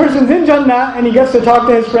 if this person's in Jannah and he gets to talk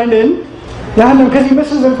to his friend in Jahannam because he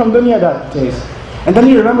misses him from dunya that days. And then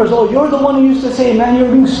he remembers, oh, you're the one who used to say, man,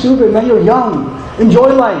 you're being stupid, man, you're young,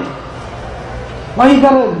 enjoy life. Why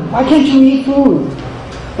can't you eat food?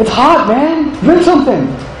 It's hot, man. Drink something.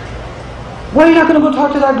 Why are you not going to go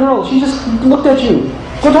talk to that girl? She just looked at you.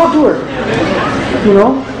 Go talk to her.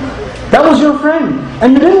 That was your friend,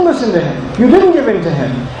 and you didn't listen to him. You didn't give in to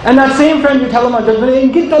him. And that same friend, you tell him on Judgment Day,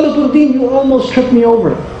 you almost tripped me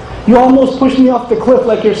over. You almost pushed me off the cliff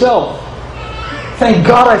like yourself. Thank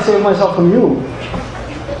God I saved myself from you.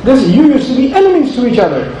 You used to be enemies to each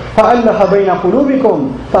other. فَأَلَّفَ بَيْنَ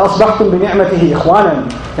قُلُوبِكُمْ فَأَصْبَحْتُمْ بِنِعْمَتِهِ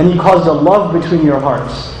إِخْوَانًا. And He caused a love between your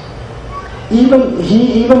hearts. He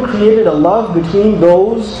even created a love between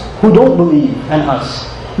those who don't believe and us.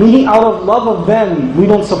 Meaning out of love of them, we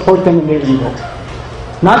don't support them in their evil.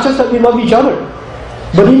 Not just that we love each other,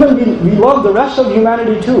 but even we love the rest of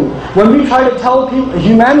humanity too. When we try to tell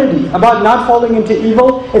humanity about not falling into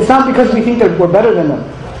evil, it's not because we think that we're better than them.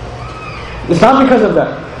 It's not because of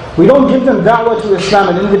that. We don't give them da'wah to Islam,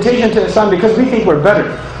 an invitation to Islam, because we think we're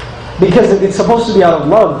better. Because it's supposed to be out of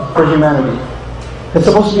love for humanity. It's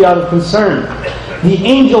supposed to be out of concern. The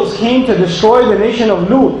angels came to destroy the nation of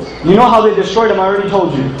Lut. You know how they destroyed them, I already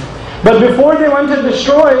told you. But before they went to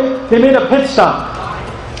destroy, they made a pit stop.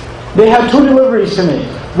 They had 2 deliveries to make.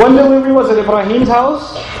 One delivery was at Ibrahim's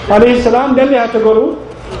house, alayhi salam. Then they had to go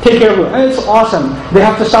to take care of it. And it's awesome. They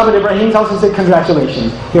have to stop at Ibrahim's house and say,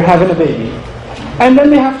 congratulations, you're having a baby. And then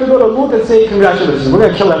they have to go to Lut and say, congratulations, we're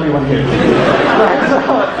going to kill everyone here. Right?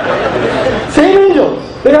 So, same angels.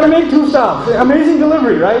 They got to make 2 stops. Amazing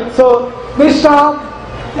delivery, right? So they stop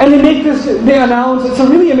and they make this, they announce. It's a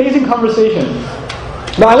really amazing conversation.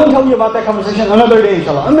 But I won't tell you about that conversation another day,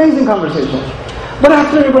 inshallah. Amazing conversation. But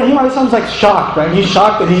after Ibrahim a.s. like shocked, right? He's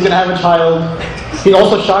shocked that he's going to have a child. He's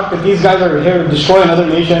also shocked that these guys are here to destroy another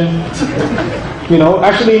nation. You know,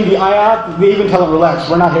 actually in the ayat, they even tell him, relax,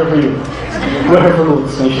 we're not here for you. We're here for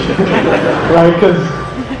Lut's nation. Right? Because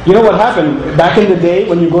you know what happened? Back in the day,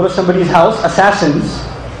 when you go to somebody's house,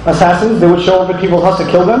 assassins, they would show up at people's house to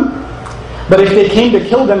kill them. But if they came to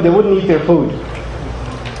kill them, they wouldn't eat their food.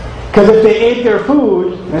 Because if they ate their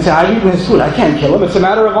food, they say, I've eaten his food, I can't kill him, it's a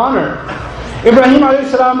matter of honor. Ibrahim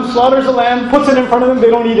a.s. slaughters a lamb, puts it in front of them, they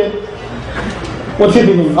don't eat it. What's he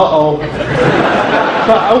thinking? Uh-oh.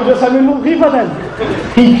 then.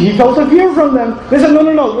 He felt a fear from them. They said, no,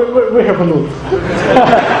 we're here for Lut.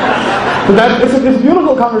 It's this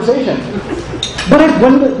beautiful conversation. But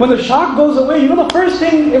when the shock goes away, you know the first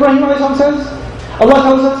thing Ibrahim a.s. says? Allah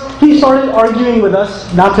tells us, he started arguing with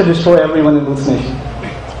us not to destroy everyone in Lut's nation.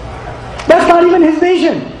 That's not even his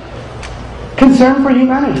nation. Concern for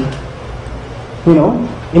humanity. You know,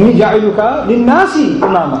 إِنِّي جَعِلُكَ لِلنَّاسِ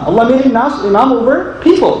إِمَامًا. Allah made him imam over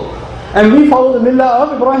people. And we follow the millah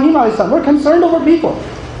of Ibrahim a.s. We're concerned over people.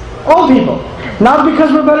 All people. Not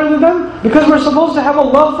because we're better than them, because we're supposed to have a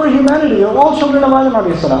love for humanity. We're all children of Adam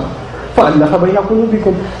a.s. فَأَلَّفَ بَيْنَ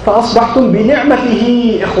قُلُوبِكُمْ فَأَصْبَحْتُمْ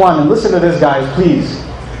بِنِعْمَتِهِ إِخْوَانًا. Listen to this, guys, please.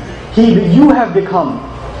 You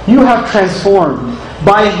have transformed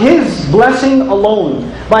by His blessing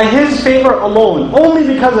alone, by His favor alone, only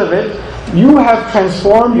because of it, you have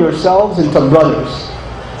transformed yourselves into brothers.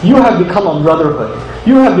 You have become a brotherhood.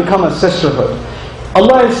 You have become a sisterhood.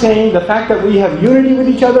 Allah is saying the fact that we have unity with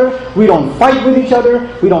each other, we don't fight with each other,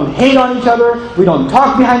 we don't hate on each other, we don't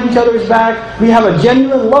talk behind each other's back, we have a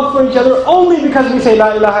genuine love for each other only because we say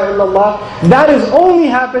La ilaha illallah. That is only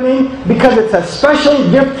happening because it's a special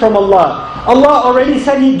gift from Allah. Allah already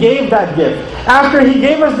said He gave that gift. After He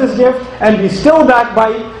gave us this gift, and we still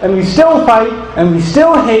backbite, and we still fight, and we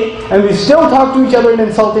still hate, and we still talk to each other in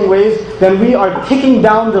insulting ways, then we are kicking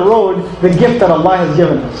down the road the gift that Allah has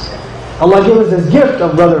given us. Allah gave us this gift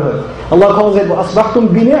of brotherhood. Allah calls it وَأَصْبَحْتُمْ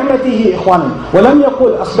بِنِعْمَتِهِ إِخْوَانًا وَلَمْ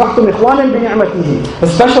يَقُلْ أَصْبَحْتُمْ إِخْوَانًا بِنِعْمَتِهِ. A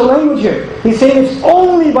special language here. He's saying it's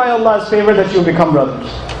only by Allah's favor that you become brothers.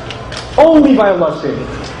 Only by Allah's favor.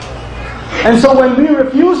 And so when we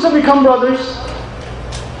refuse to become brothers,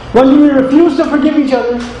 when we refuse to forgive each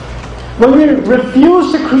other, when we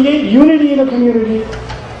refuse to create unity in a community,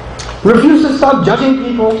 refuse to stop judging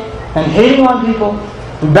people and hating on people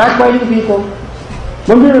and backbiting people,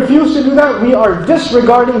 when we refuse to do that, we are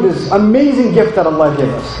disregarding this amazing gift that Allah gave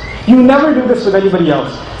us. You never do this with anybody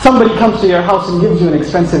else. Somebody comes to your house and gives you an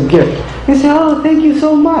expensive gift. You say, oh, thank you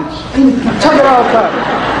so much. Check it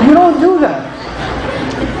out. You don't do that.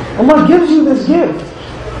 Allah gives you this gift.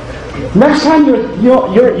 Next time,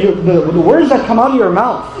 the words that come out of your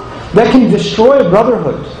mouth that can destroy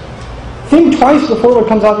brotherhood, think twice before what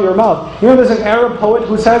comes out of your mouth. You know, there's an Arab poet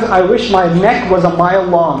who says, I wish my neck was a mile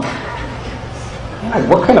long. God,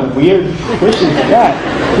 what kind of weird wish is that?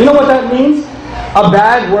 You know what that means? A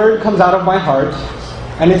bad word comes out of my heart,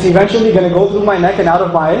 and it's eventually going to go through my neck and out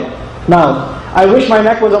of my mouth. I wish my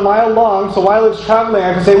neck was a mile long, so while it's traveling,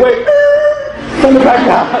 I can say, wait, send it back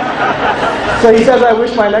down. So he says, I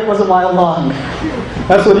wish my neck was a mile long.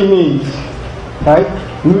 That's what he means. Right?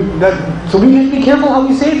 So we need to be careful how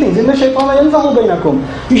we say things. إِنَّ الشَّيْطَانَ يَنْزَغُ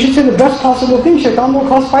بَيْنَكُمْ. You should say the best possible thing. Shaitan will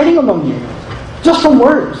cause fighting among you. Just from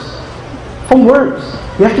words. From words.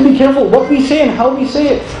 We have to be careful what we say and how we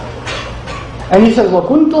say it. And he says,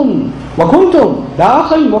 وَكُنْتُمْ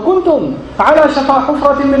دَاخِلْ وَكُنْتُمْ عَلَى شَفَا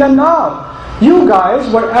حُفْرَةٍ مِّنَ النَّارِ. You guys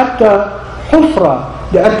were at the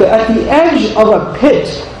hufra, at the edge of a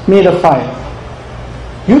pit made of fire.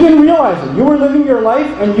 You didn't realize it. You were living your life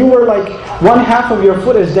and you were like one half of your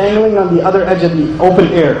foot is dangling on the other edge of the open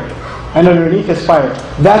air. And underneath is fire.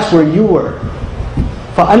 That's where you were.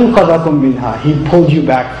 فَأَنْقَذَكُمْ مِنْهَا. He pulled you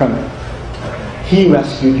back from it. He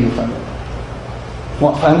rescued you from it.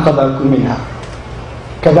 فَأَنْقَذَكُمْ مِنْهَا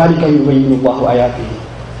كَذَلِكَ يُبَيِّنُ اللَّهُ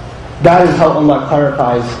آيَاتِهِ. That is how Allah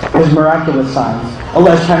clarifies His miraculous signs.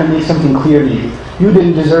 Allah is trying to make something clear to you. You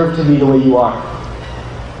didn't deserve to be the way you are.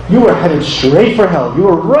 You were headed straight for hell. You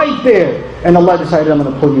were right there. And Allah decided, I'm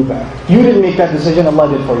going to pull you back. You didn't make that decision, Allah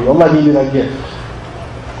did for you. Allah gave you that gift.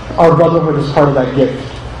 Our brotherhood is part of that gift.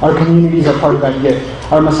 Our communities are part of that gift.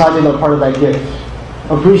 Our masajid are part of that gift.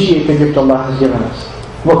 Appreciate the gift Allah has given us.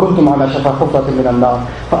 وَكُنْتُمْ عَلَى شَفَا حُفْرَةٍ مِّنَ النَّارِ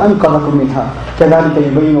فَأَنْقَذَكُمْ مِنْهَا كَذَلِكَ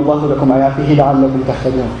يُبَيِّنُ اللَّهُ لَكُمْ آيَاتِهِ لَعَلَّكُمْ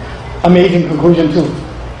تَهْتَدُونَ. Amazing conclusion too.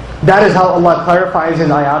 That is how Allah clarifies His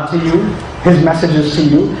ayat to you, His messages to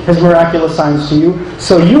you, His miraculous signs to you,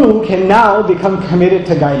 so you can now become committed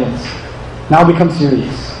to guidance. Now become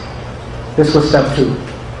serious. This was step 2.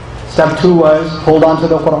 Step 2 was hold on to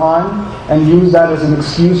the Qur'an and use that as an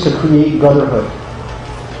excuse to create brotherhood.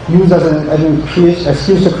 Use as an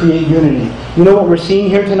excuse to create unity. You know what we're seeing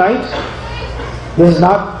here tonight? This is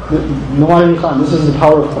not Nouman, this is the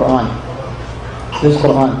power of Qur'an. This is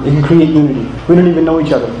Qur'an. It can create unity. We don't even know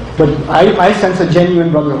each other. But I sense a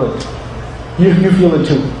genuine brotherhood. You feel it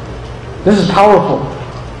too. This is powerful.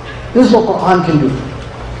 This is what Qur'an can do.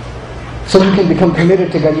 So you can become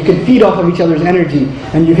committed to God. You can feed off of each other's energy.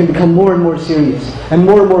 And you can become more and more serious. And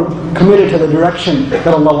more committed to the direction that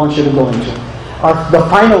Allah wants you to go into. The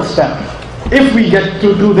final step, if we get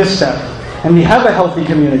to do this step, and we have a healthy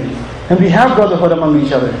community, and we have brotherhood among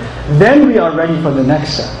each other, then we are ready for the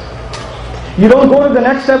next step. You don't go to the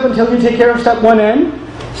next step until you take care of step 1 and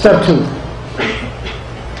step 2.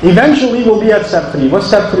 Eventually we'll be at step 3. What's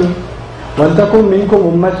step 3? وَلْتَكُمْ مِنْكُمْ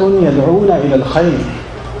أُمَّةٌ يَدْعُونَ إِلَى الْخَيْرِ.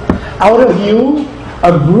 Out of you,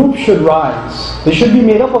 a group should rise. They should be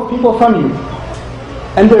made up of people from you.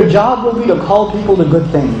 And their job will be to call people to good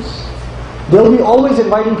things. They'll be always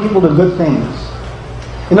inviting people to good things.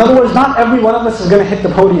 In other words, not every one of us is going to hit the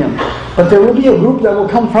podium. But there will be a group that will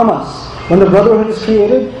come from us. When the brotherhood is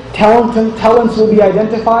created, talents will be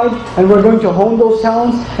identified, and we're going to hone those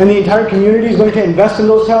talents, and the entire community is going to invest in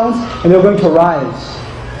those talents, and they're going to rise.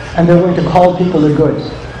 And they're going to call people to good.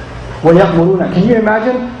 وَيَأْمُرُونَ. Can you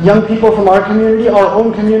imagine young people from our community, our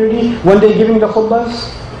own community, one day giving the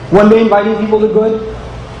khutbahs, one day inviting people to good,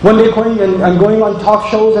 one day going and going on talk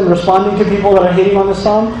shows and responding to people that are hating on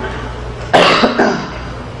Islam?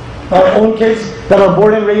 Our own kids that are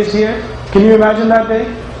born and raised here. Can you imagine that day?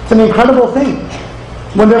 It's an incredible thing.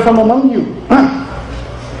 When they're from among you,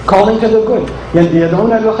 calling to the good.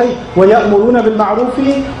 يَدْعُونَ بِالْخَيْرِ وَيَأْمُرُونَ بِالْمَعْرُوفِ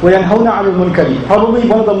وَيَنْهَوْنَ عَنِ الْمُنْكَرِ. Probably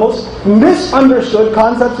one of the most misunderstood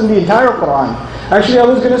concepts in the entire Qur'an. Actually, I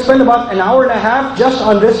was going to spend about an hour and a half just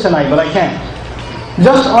on this tonight, but I can't.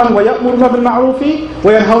 Just on وَيَأْمُرُونَ بِالْمَعْرُوفِ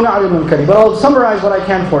وَيَنْهَوْنَ عَنِ الْمُنْكَرِ. But I'll summarize what I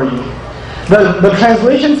can for you. The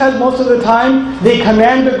translation says most of the time, they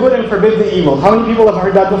command the good and forbid the evil. How many people have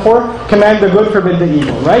heard that before? Command the good, forbid the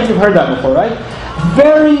evil, right? You've heard that before, right?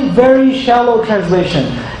 Very, very shallow translation.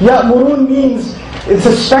 Ya'murun means, it's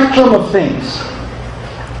a spectrum of things.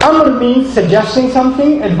 Amr means suggesting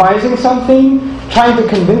something, advising something, trying to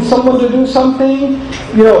convince someone to do something,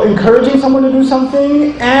 encouraging someone to do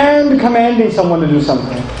something, and commanding someone to do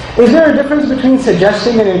something. Is there a difference between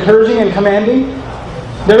suggesting and encouraging and commanding?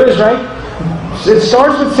 There is, right? It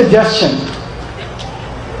starts with suggestion.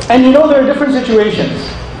 And there are different situations.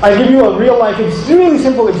 I give you a real life, it's really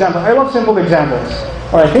simple example. I love simple examples.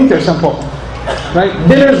 Or I think they're simple. Right?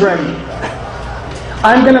 Dinner's ready.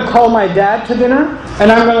 I'm going to call my dad to dinner,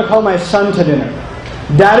 and I'm going to call my son to dinner.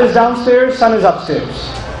 Dad is downstairs, son is upstairs.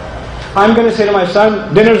 I'm going to say to my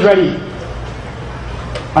son, dinner's ready.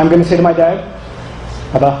 I'm going to say to my dad,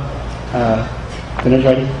 Papa, dinner's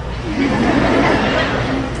ready.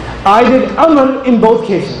 I did amr in both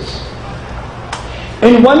cases.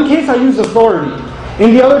 In one case I used authority.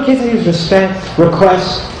 In the other case I used respect,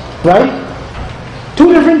 request, right?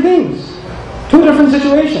 Two different things. Two different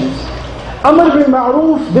situations. Amr bil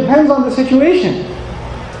ma'roof depends on the situation.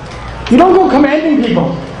 You don't go commanding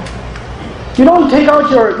people. You don't take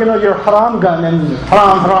out your haram gun and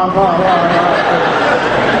haram.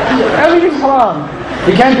 Everything's haram.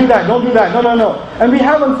 You can't do that, don't do that, no, no, no. And we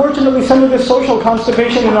have, unfortunately, some of this social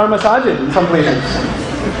constipation in our masajid in some places.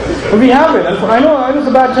 We have it. I know it's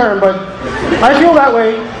a bad term, but I feel that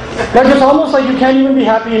way. Like it's almost like you can't even be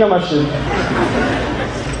happy in a masjid.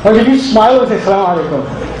 Like if you smile and say, Assalamu alaikum.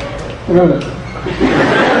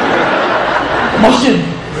 Masjid.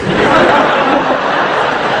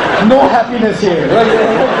 No happiness here.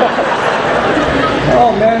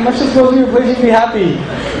 Oh man, masjid is supposed to be a place to be happy.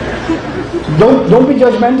 Don't be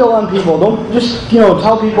judgmental on people. Don't just,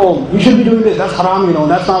 tell people, you should be doing this, that's haram,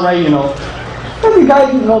 that's not right, Every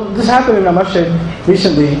guy, this happened in a masjid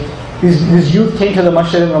recently. These youth came to the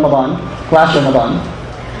masjid in Ramadan, last Ramadan.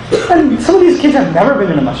 And some of these kids have never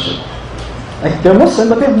been in a masjid. Like, they're Muslim,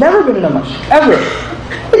 but they've never been in a masjid, ever.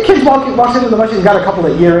 The kid walks into the masjid, he's got a couple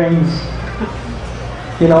of earrings,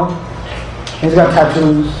 he's got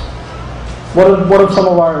tattoos. What if some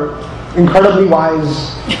of our incredibly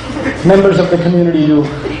wise members of the community do?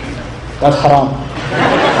 That's haram.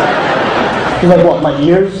 He's like, what, my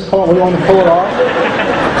ears? Come on, what do you want to pull it off?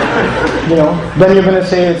 Then you're going to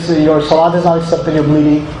say it's your salat is not accepted, you're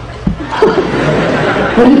bleeding.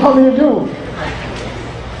 What do you want me to do?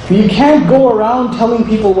 You can't go around telling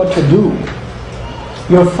people what to do.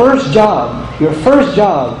 Your first job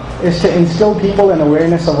is to instill people in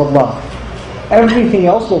awareness of Allah. Everything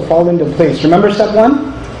else will fall into place. Remember step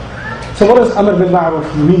 1? So what does Amr bil Ma'ruf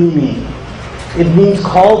really mean? It means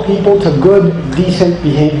call people to good, decent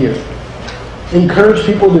behavior. Encourage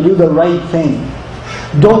people to do the right thing.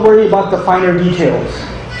 Don't worry about the finer details.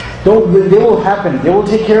 They will happen. They will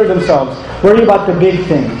take care of themselves. Worry about the big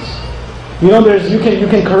things. You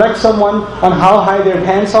can correct someone on how high their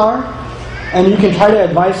pants are, and you can try to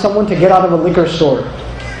advise someone to get out of a liquor store,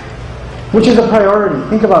 which is a priority.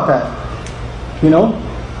 Think about that.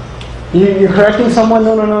 You're correcting someone.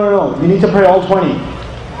 No. You need to pray all 20.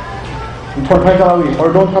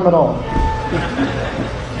 Or don't come at all.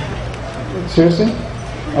 Seriously?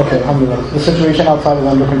 Okay, alhamdulillah. The situation outside is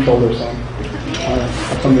under control, they're saying. Alright,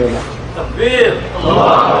 alhamdulillah.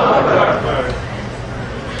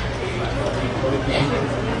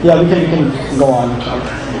 Yeah, we can go on.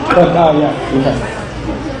 But, yeah, we can.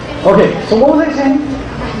 Okay, so what was I saying?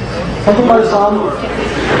 Something about Islam?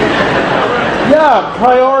 Yeah,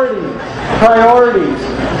 priorities.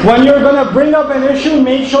 When you're going to bring up an issue,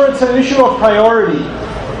 make sure it's an issue of priority.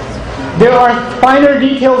 There are finer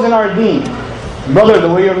details in our deen. Brother, the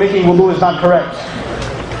way you're making wudu is not correct.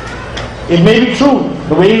 It may be true.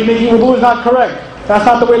 The way you're making wudu is not correct. That's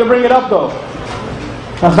not the way to bring it up though.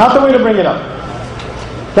 That's not the way to bring it up.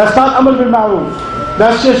 That's not Amr bil Ma'ruf.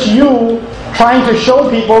 That's just you trying to show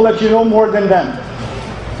people that you know more than them.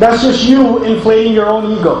 That's just you inflating your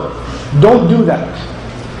own ego. Don't do that.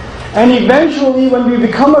 And eventually, when we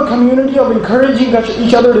become a community of encouraging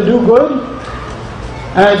each other to do good,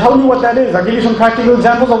 and I tell you what that is. I'll give you some practical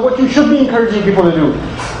examples of what you should be encouraging people to do.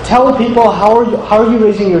 Tell people how are you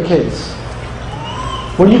raising your kids?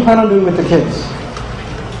 What do you plan on doing with the kids?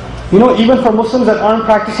 Even for Muslims that aren't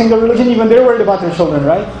practicing their religion, even they're worried about their children,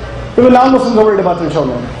 right? Even non-Muslims are worried about their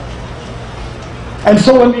children. And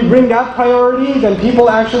so when we bring that priority, then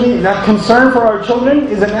that concern for our children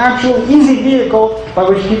is an actual easy vehicle by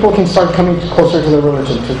which people can start coming closer to their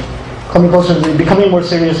religion, becoming more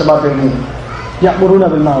serious about their deen. يَأْمُرُونَ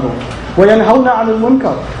بِالْمَعْرُوفِ وَيَنْهَوْنَ عَنِ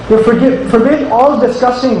الْمُنْكَرِ They forbid all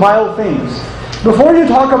disgusting, vile things. Before you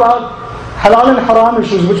talk about halal and haram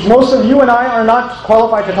issues, which most of you and I are not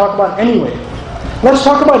qualified to talk about anyway, let's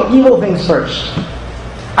talk about evil things first.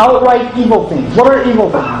 Outright evil things. What are evil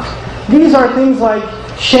things? These are things like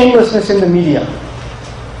shamelessness in the media.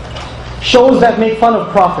 Shows that make fun of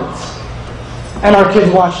prophets. And our kids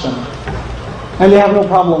watch them. And they have no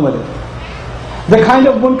problem with it. The kind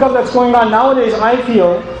of munkar that's going on nowadays, I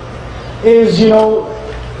feel, is,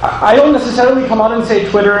 I don't necessarily come out and say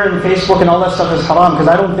Twitter and Facebook and all that stuff is haram, because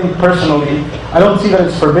I don't think personally, I don't see that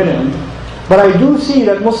it's forbidden. But I do see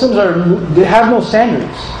that Muslims they have no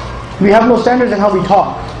standards. We have no standards in how we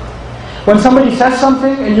talk. When somebody says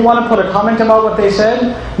something and you want to put a comment about what they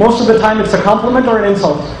said, most of the time it's a compliment or an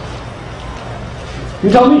insult. You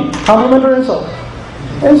tell me, compliment or insult?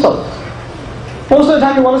 Insult. Most of the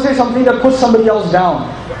time you want to say something that puts somebody else down.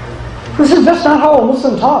 This is just not how a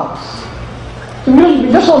Muslim talks.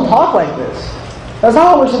 We just don't talk like this. That's not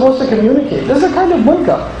how we're supposed to communicate. This is a kind of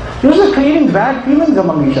munkar. You're just creating bad feelings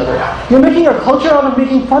among each other. You're making a culture out of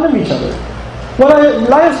making fun of each other. Don't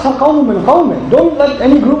let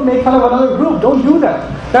any group make fun of another group. Don't do that.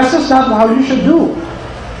 That's just not how you should do.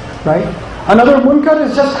 Right? Another munkar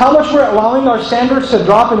is just how much we're allowing our standards to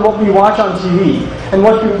drop in what we watch on TV and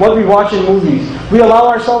what we watch in movies. We allow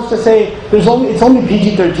ourselves to say it's only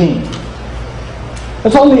PG-13.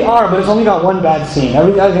 It's only R, but it's only got one bad scene.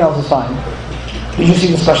 Everything else is fine. Did you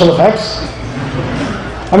see the special effects?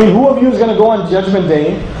 I mean, who of you is going to go on Judgment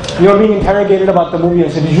Day, you're being interrogated about the movie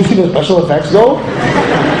and say, did you see the special effects though?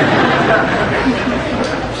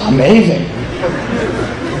 It's amazing.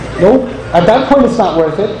 Nope. At that point it's not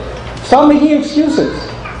worth it. Stop making excuses.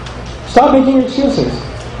 Stop making excuses.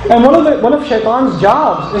 And one of Shaitan's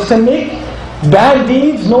jobs is to make bad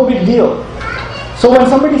deeds no big deal. So when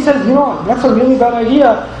somebody says, you know, that's a really bad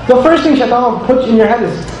idea, the first thing Shaitan will put in your head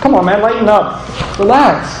is, come on man, lighten up.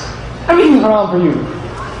 Relax. Everything's around for you.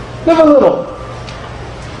 Live a little.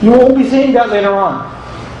 You won't be saying that later on.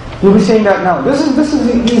 You'll be saying that now. This is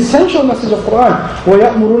the essential message of Qur'an.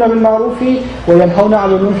 وَيَأْمُرُونَ بِالْمَعْرُوفِ وَيَنْهَوْنَ عَنِ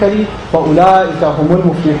الْمُنكَرِ وَأُولَٰئِكَ هُمُ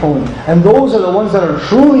الْمُفْلِحُونَ. And those are the ones that are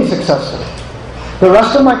truly successful. The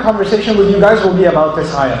rest of my conversation with you guys will be about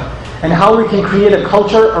this ayah and how we can create a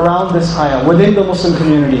culture around this ayah within the Muslim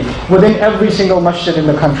community, within every single masjid in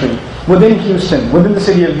the country, within Houston, within the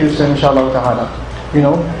city of Houston, inshallah ta'ala. You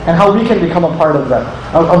know, and how we can become a part of that,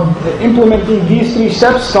 of implementing these 3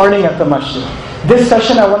 steps starting at the masjid. This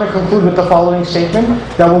session I want to conclude with the following statement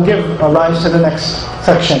that will give rise to the next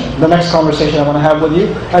section, the next conversation I want to have with you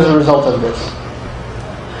as a result of this.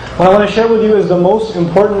 What I want to share with you is the most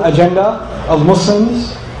important agenda of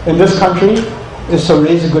Muslims in this country is to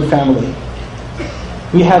raise a good family.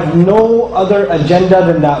 We have no other agenda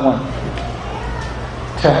than that one.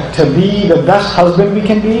 To be the best husband we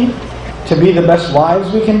can be, to be the best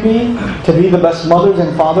wives we can be, to be the best mothers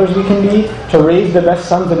and fathers we can be, to raise the best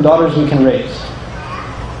sons and daughters we can raise.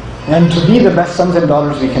 And to be the best sons and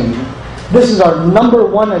daughters we can be. This is our number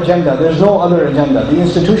one agenda. There's no other agenda. The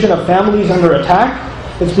institution of family is under attack.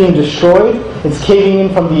 It's being destroyed. It's caving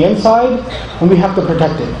in from the inside. And we have to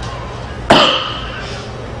protect it.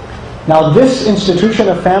 Now this institution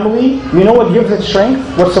of family, you know what gives it strength?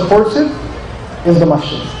 What supports it? Is the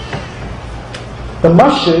masjid. The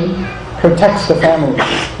masjid protects the family.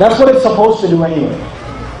 That's what it's supposed to do anyway.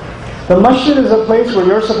 The masjid is a place where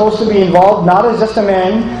you're supposed to be involved, not as just a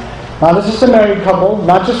man, not as just a married couple,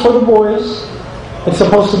 not just for the boys. It's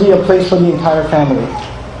supposed to be a place for the entire family.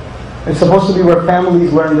 It's supposed to be where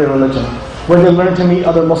families learn their religion, where they learn to meet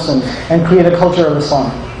other Muslims and create a culture of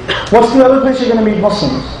Islam. What's the other place you're going to meet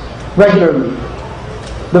Muslims regularly?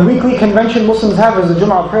 The weekly convention Muslims have is the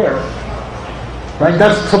Jum'ah prayer. Right?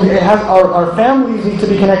 So it has our families need to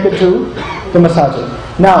be connected to the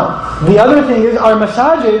masajid. Now, the other thing is our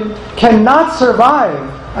masajid cannot survive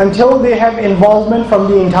until they have involvement from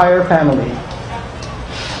the entire family.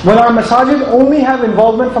 When our masajid only have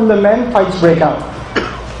involvement from the men, fights break out.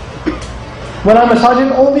 When our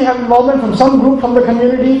masajid only have involvement from some group from the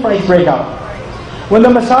community, fights break out. When the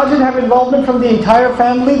masajid have involvement from the entire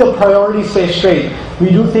family, the priorities stay straight. We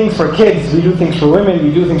do things for kids, we do things for women,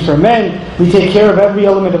 we do things for men. We take care of every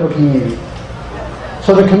element of a community.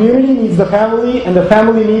 So the community needs the family, and the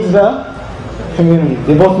family needs the community.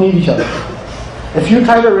 They both need each other. If you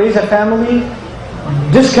try to raise a family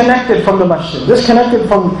disconnected from the masjid, disconnected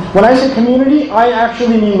from, when I say community, I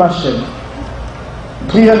actually mean masjid.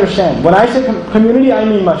 Please understand, when I say community, I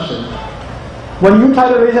mean masjid. When you try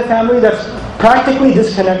to raise a family that's practically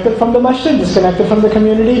disconnected from the masjid, disconnected from the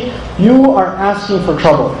community, you are asking for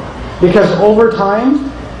trouble. Because over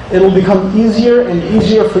time, it will become easier and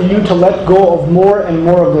easier for you to let go of more and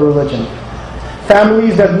more of the religion.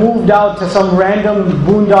 Families that moved out to some random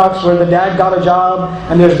boondocks where the dad got a job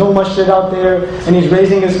and there's no masjid out there and he's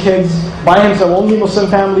raising his kids by himself, only Muslim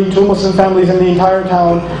family, 2 Muslim families in the entire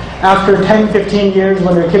town. After 10, 15 years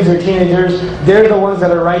when their kids are teenagers, they're the ones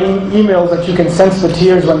that are writing emails that you can sense the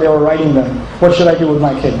tears when they were writing them. What should I do with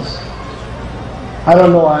my kids? I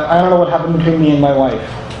don't know. I don't know what happened between me and my wife.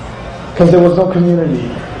 Because there was no community.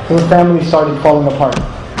 So the family started falling apart.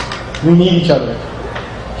 We need each other.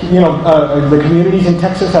 You know, the communities in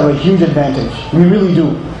Texas have a huge advantage. We really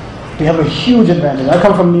do. We have a huge advantage. I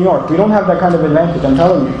come from New York. We don't have that kind of advantage, I'm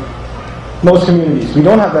telling you. Most communities, we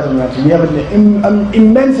don't have that advantage. We have an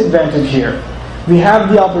immense advantage here. We have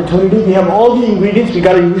the opportunity, we have all the ingredients, we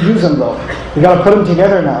got to use them though. We got to put them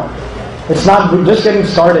together now. It's not, we're just getting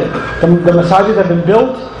started. The masajid have been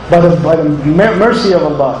built by the mercy of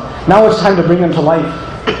Allah. Now it's time to bring them to life.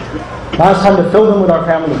 Now it's time to fill them with our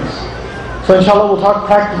families. So inshallah we'll talk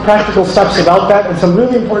practical steps about that and some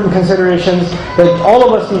really important considerations that all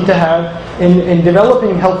of us need to have in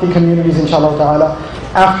developing healthy communities, inshallah ta'ala.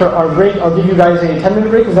 After our break, I'll give you guys a 10-minute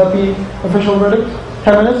break. Is that the official verdict?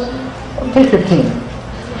 10 minutes? Take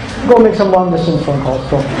 15. Go make some long distance phone calls.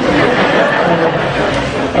 Go.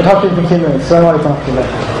 I'll talk to you in 15 minutes. Assalamu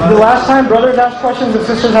alaikum. The last time brothers asked questions, if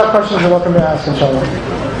sisters have questions, they're welcome to ask, inshallah.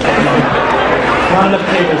 Not enough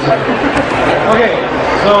tables right now. Okay,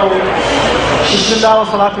 so Bismillah wa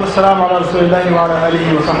salatu wa salam ala Rasulillahi wa ala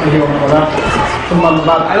alihi wa sahbihi wa man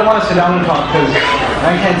wala. I don't want to sit down and talk because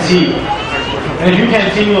I can't see you. And if you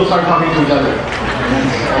can't see me, you'll start talking to each other.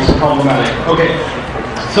 That's also problematic. Okay,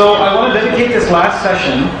 so I want to dedicate this last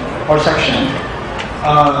session, or section,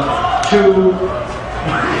 to...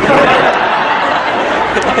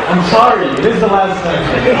 I'm sorry, it is the last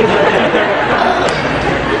section.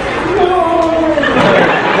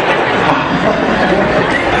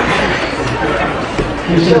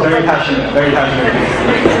 You seem very passionate, very passionate.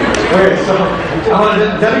 Okay, so I want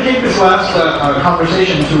to dedicate this last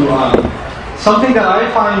conversation to something that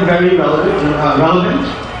I find very relevant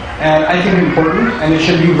and I think important, and it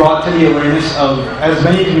should be brought to the awareness of as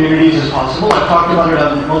many communities as possible. I've talked about it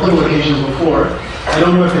on multiple occasions before. I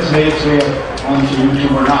don't know if it's made its way onto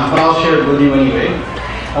YouTube or not, but I'll share it with you anyway.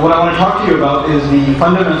 And what I want to talk to you about is the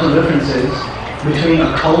fundamental differences between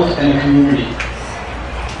a cult and a community.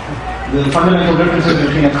 The fundamental differences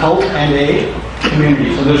between a cult and a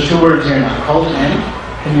community. So there's two words here now, cult and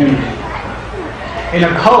community. In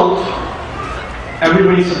a cult,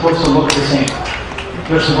 everybody's supposed to look the same.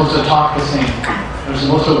 They're supposed to talk the same. They're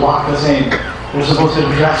supposed to walk the same. They're supposed to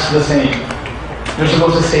dress the same. They're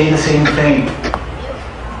supposed to say the same thing.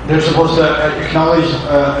 They're supposed to acknowledge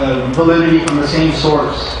validity from the same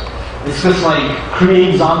source. It's just like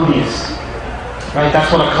create zombies. Right?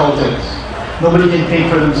 That's what a cult is. Nobody can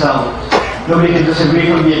think for themselves. Nobody can disagree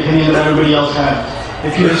from the opinion that everybody else has.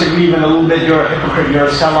 If you disagree even a little bit, you're a hypocrite, you're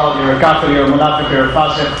a sellout, you're a kafir, you're a munafiq, you're a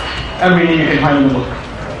fasiq. Every name you can find in the book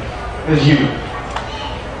is you.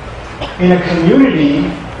 In a community,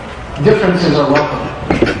 differences are welcome.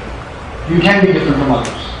 You can be different from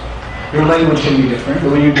others. Your language can be different, the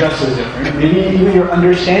way you dress is different, maybe even your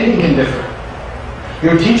understanding can differ.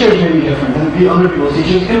 Your teachers may be different than other people's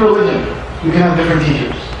teachers. In religion, you can have different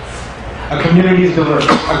teachers. A community is diverse.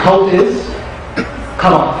 A cult is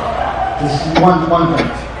cut off. This is one thing.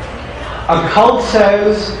 A cult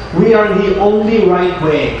says we are the only right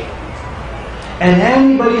way. And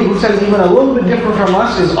anybody who says even a little bit different from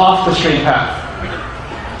us is off the straight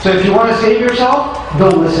path. So if you want to save yourself,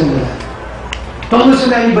 don't listen to them. Don't listen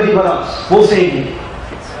to anybody but us. We'll save you.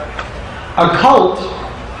 A cult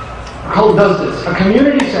does this. A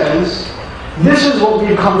community says, this is what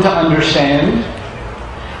we've come to understand.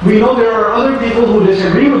 We know there are other people who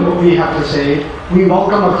disagree with what we have to say. We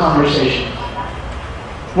welcome a conversation.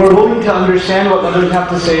 We're willing to understand what others have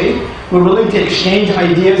to say. We're willing to exchange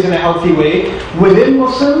ideas in a healthy way within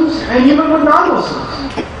Muslims and even with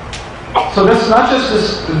non-Muslims. So that's not just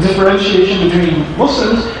this differentiation between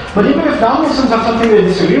Muslims, but even if non-Muslims have something they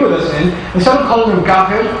disagree with us in, instead of calling them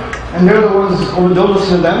kafir, and they're the ones who don't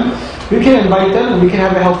listen to them, we can invite them and we can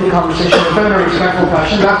have a healthy conversation with them in a respectful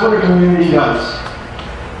fashion. That's what a community does.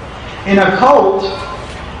 In a cult,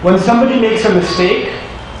 when somebody makes a mistake,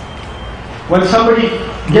 when somebody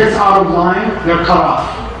gets out of line, they're cut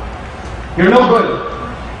off. You're no good.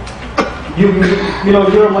 You're a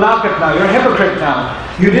munafiq now, you're a hypocrite now.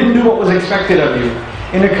 You didn't do what was expected of you.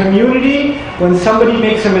 In a community, when somebody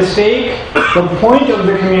makes a mistake, the point of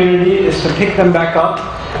the community is to pick them back up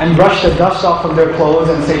and brush the dust off of their clothes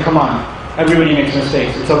and say, come on, everybody makes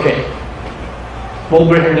mistakes, it's okay. Well,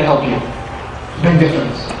 we're here to help you. Big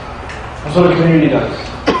difference. That's what a community does.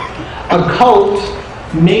 A cult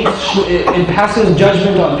it passes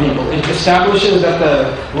judgment on people. It establishes that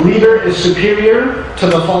the leader is superior to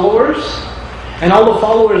the followers, and all the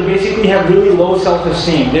followers basically have really low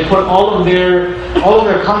self-esteem. They put all of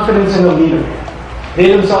their confidence in the leader.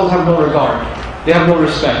 They themselves have no regard. They have no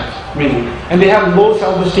respect, really. And they have low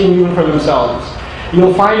self-esteem even for themselves.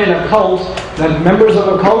 You'll find in a cult that members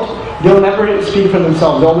of a cult, they'll never speak for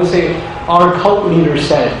themselves. They'll always say, our cult leader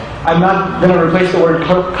said. I'm not going to replace the word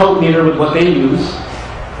cult leader with what they use,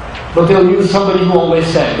 but they'll use somebody who always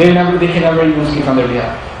said. They can never even speak on their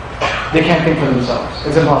behalf. They can't think for themselves.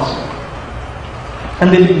 It's impossible.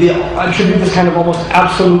 And they attribute this kind of almost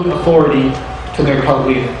absolute authority to their cult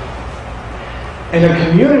leader. In a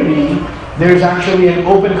community, there's actually an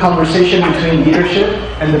open conversation between leadership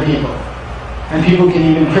and the people. And people can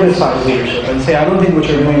even criticize leadership and say, I don't think what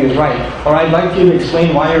you're doing is right. Or I'd like you to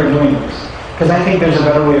explain why you're doing this. Because I think there's a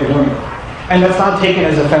better way of doing it. And that's not taken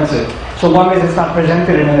as offensive, so long as it's not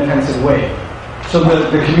presented in an offensive way. So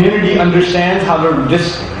the community understands how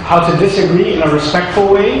to disagree in a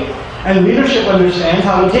respectful way, and leadership understands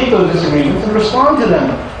how to take those disagreements and respond to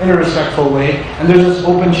them in a respectful way, and there's this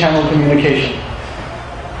open channel communication.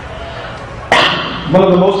 One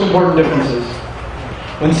of the most important differences,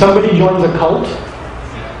 when somebody joins a cult,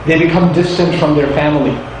 they become distant from their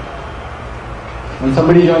family. When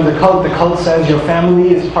somebody joins the cult says your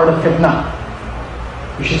family is part of fitna.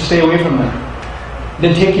 You should stay away from them.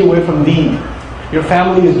 They take you away from deen. Your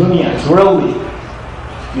family is dunya, it's worldly.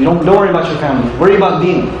 You don't worry about your family, worry about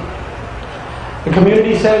deen. The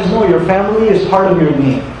community says, no, your family is part of your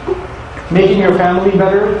deen. Making your family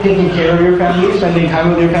better, taking care of your family, spending time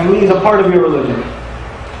with your family is a part of your religion.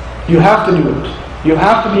 You have to do it. You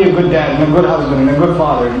have to be a good dad and a good husband and a good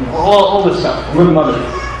father and all this stuff, a good mother.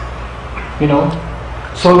 You know?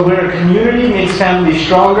 So where a community makes families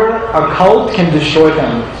stronger, a cult can destroy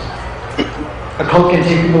families. A cult can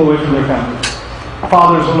take people away from their families.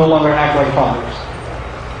 Fathers will no longer act like fathers.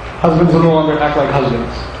 Husbands will no longer act like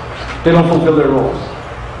husbands. They don't fulfill their roles.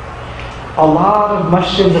 A lot of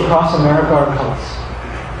masjids across America are cults.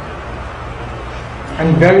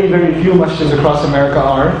 And very, very few masjids across America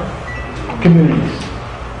are communities.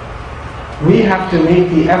 We have to make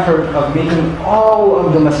the effort of making all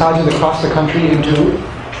of the masajid across the country into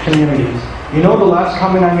communities. You know the last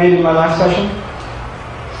comment I made in my last session?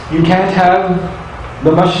 You can't have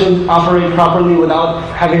the masjid operate properly without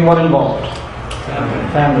having what involved?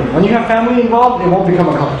 Family. When you have family involved, it won't become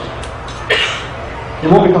a cult. It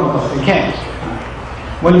won't become a cult. It can't.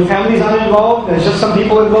 When your family is uninvolved, there's just some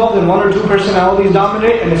people involved and one or two personalities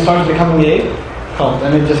dominate and it starts becoming a cult.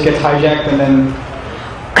 And it just gets hijacked and then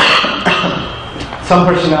some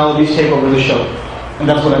personalities take over the show. And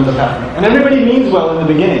that's what ends up happening. And everybody means well in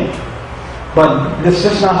the beginning. But that's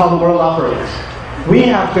just not how the world operates. We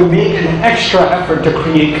have to make an extra effort to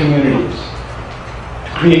create communities.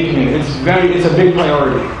 It's a big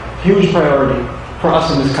priority, huge priority for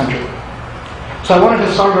us in this country. So I wanted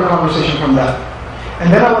to start our conversation from that.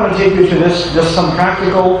 And then I want to take you to this, just some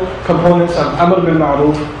practical components of Amr bil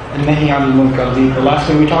Ma'ruf and Nahi anil Munkar, the last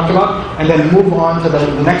thing we talked about, and then move on to the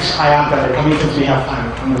next ayat that are coming since we have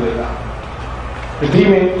time. Alhamdulillah. The 3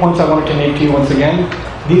 main points I wanted to make to you once again.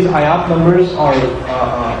 These ayat numbers are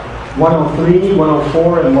 103,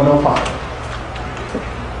 104, and 105.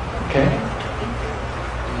 Okay?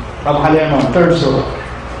 Al-Imran, 3rd surah.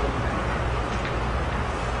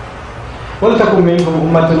 وَلْتَكُنْ مِنْكُمْ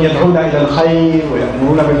أُمَّةٌ يَدْعُونَ إِلَى الْخَيْرِ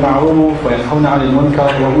وَيَأْمُرُونَ بِالْمَعْرُوفِ وَيَنْهَوْنَ عَنِ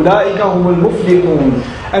الْمُنْكَرِ وَأُولَٰئِكَ هُمُ الْمُفْلِحُونَ.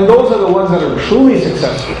 And those are the ones that are truly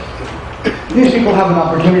successful. These people have an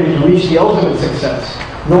opportunity to reach the ultimate success.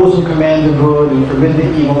 Those who command the good and forbid the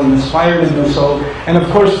evil and inspire to do so. And of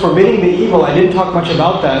course, forbidding the evil, I didn't talk much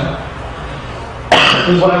about that,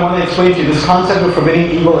 is what I want to explain to you. This concept of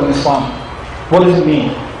forbidding evil in Islam. What does it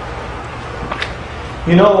mean?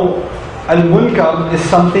 You know, al-munkar is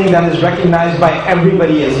something that is recognized by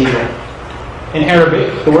everybody as evil. In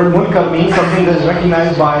Arabic, the word munkar means something that is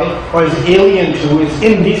recognized by, or is alien to, is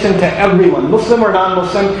indecent to everyone. Muslim or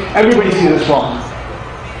non-Muslim, everybody sees this wrong.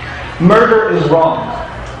 Murder is wrong.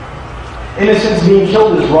 Innocents being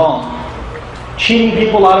killed is wrong. Cheating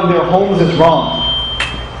people out of their homes is wrong.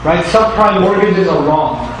 Right? Subprime mortgages are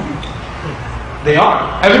wrong. They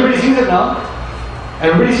are. Everybody sees it now.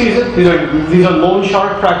 Everybody sees it. These are loan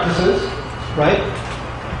shark practices. Right?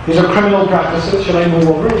 These are criminal practices. Should I move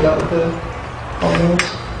over? Is that what the problem is?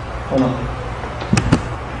 Hold on.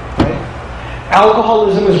 Right?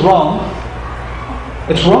 Alcoholism is wrong.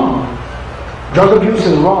 It's wrong. Drug abuse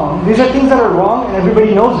is wrong. These are things that are wrong and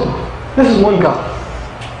everybody knows it. This is munkar.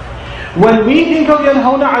 When we think of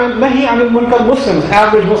yanhawna al nahi anil munkar, Muslims,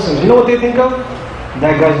 average Muslims, you know what they think of?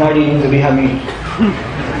 That guy's not eating zabiha meat.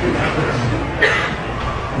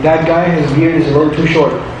 That guy, his beard is a little too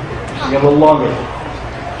short. It's a little longer.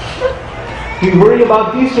 We worry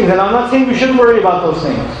about these things, and I'm not saying we shouldn't worry about those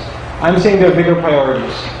things. I'm saying they're bigger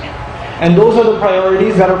priorities. And those are the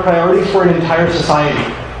priorities that are priorities for an entire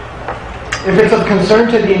society. If it's of concern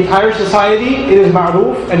to the entire society, it is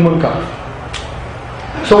ma'roof and munkar.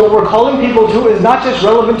 So what we're calling people to is not just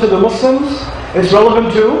relevant to the Muslims, it's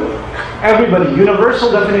relevant to everybody.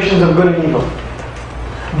 Universal definitions of good and evil.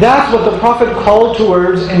 That's what the Prophet called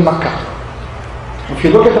towards in Makkah. If you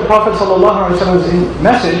look at the Prophet ﷺ's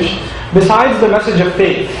message, besides the message of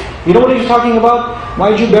faith, you know what he's talking about? Why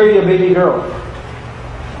did you bury a baby girl?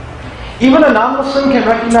 Even a non-Muslim can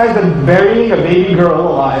recognize that burying a baby girl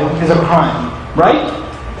alive is a crime, right?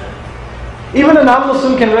 Even a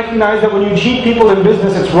non-Muslim can recognize that when you cheat people in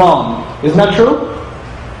business, it's wrong. Isn't that true?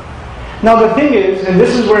 Now the thing is, and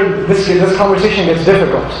this is where this conversation gets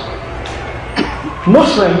difficult.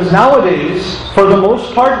 Muslims nowadays, for the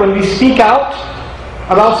most part, when we speak out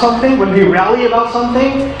about something, when we rally about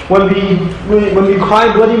something, when we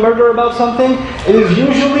cry bloody murder about something, it is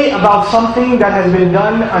usually about something that has been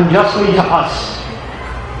done unjustly to us.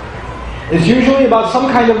 It's usually about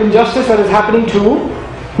some kind of injustice that is happening to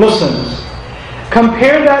Muslims.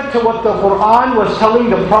 Compare that to what the Qur'an was telling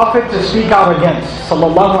the Prophet to speak out against,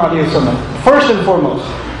 sallallahu alaihi wasallam. First and foremost,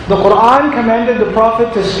 the Qur'an commanded the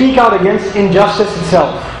Prophet to speak out against injustice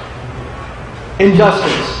itself.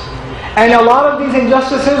 Injustice. And a lot of these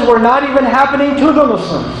injustices were not even happening to the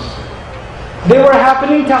Muslims. They were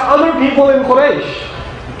happening to other people in Quraysh.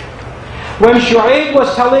 When Shu'aib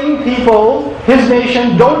was telling people, his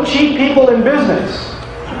nation, don't cheat people in business,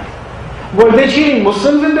 were they cheating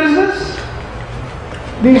Muslims in business?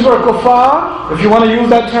 These were kuffar, if you want to use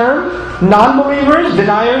that term, non-believers,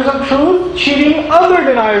 deniers of truth, cheating other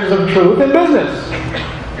deniers of truth in business.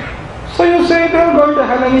 So you say they're going to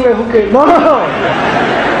hell anyway, who cares? No.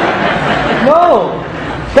 No.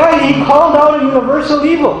 That he called out a universal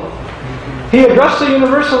evil. He addressed a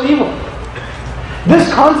universal evil.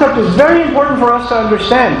 This concept is very important for us to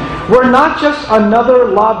understand. We're not just another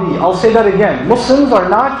lobby. I'll say that again. Muslims are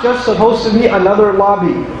not just supposed to be another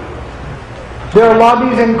lobby. There are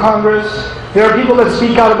lobbies in Congress. There are people that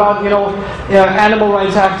speak out about, animal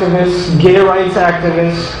rights activists, gay rights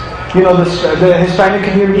activists. The Hispanic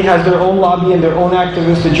community has their own lobby and their own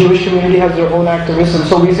activists. The Jewish community has their own activists. And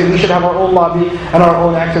so we say we should have our own lobby and our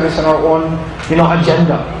own activists and our own,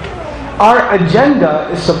 agenda. Our agenda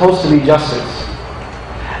is supposed to be justice.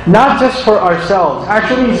 Not just for ourselves.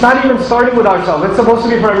 Actually, it's not even starting with ourselves. It's supposed to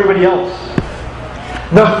be for everybody else.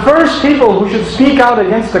 The first people who should speak out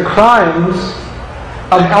against the crimes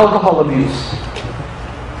of alcohol abuse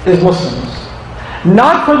is Muslims.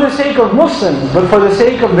 Not for the sake of Muslims, but for the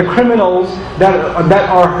sake of the criminals that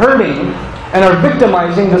are hurting and are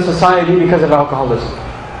victimizing the society because of alcoholism.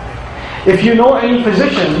 If you know any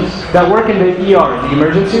physicians that work in the ER, the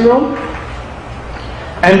emergency room,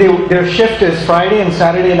 and their shift is Friday and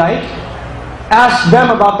Saturday night, ask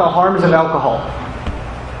them about the harms of alcohol.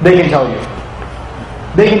 They can tell you.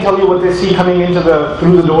 They can tell you what they see coming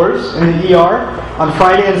through the doors in the ER on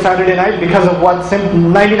Friday and Saturday night because of what?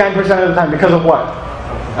 99% of the time, because of what?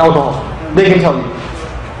 Alcohol. They can tell you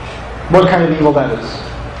what kind of evil that is.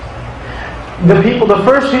 The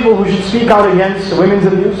first people who should speak out against women's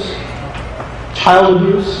abuse, child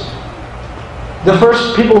abuse, the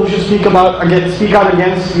first people who should speak out against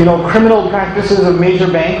criminal practices of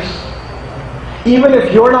major banks, even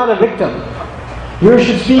if you're not a victim, you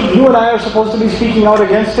and I are supposed to be speaking out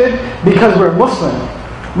against it because we're Muslim.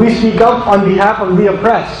 We speak up on behalf of the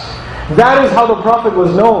oppressed. That is how the Prophet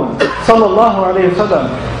was known, sallallahu alaihi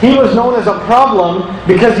wasallam. He was known as a problem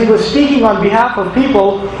because he was speaking on behalf of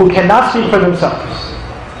people who cannot speak for themselves.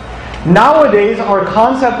 Nowadays, our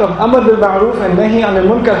concept of amr bil ma'ruf and nahi anil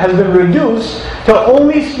munkar has been reduced to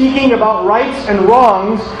only speaking about rights and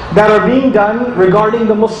wrongs that are being done regarding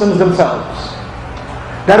the Muslims themselves.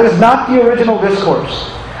 That is not the original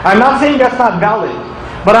discourse. I'm not saying that's not valid,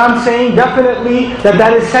 but I'm saying definitely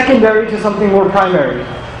that is secondary to something more primary.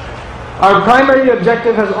 Our primary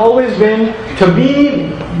objective has always been to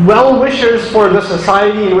be well-wishers for the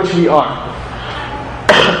society in which we are.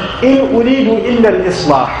 إِنْ أُرِيدُ إِلَّا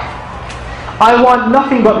الْإِصْلَاحِ. I want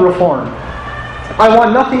nothing but reform. I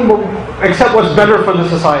want nothing except what's better for the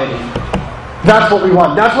society. That's what we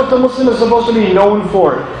want. That's what the Muslim is supposed to be known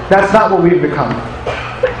for. That's not what we've become.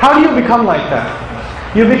 How do you become like that?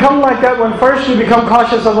 You become like that when first you become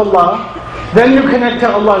cautious of Allah, then you connect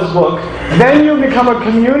to Allah's book, then you become a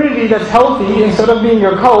community that's healthy instead of being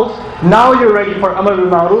your cult. Now you're ready for amr bil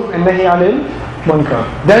ma'ruf and nahi anil munkar.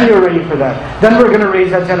 Then you're ready for that. Then we're going to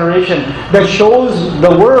raise that generation that shows the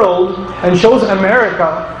world and shows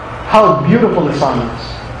America how beautiful Islam is.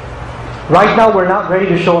 Right now we're not ready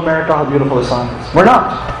to show America how beautiful Islam is. We're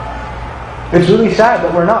not. It's really sad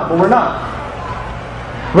that we're not, but we're not.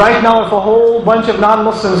 Right now, if a whole bunch of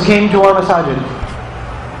non-Muslims came to our masajid,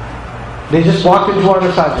 they just walked into our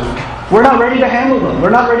masajid, we're not ready to handle them.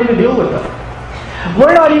 We're not ready to deal with them.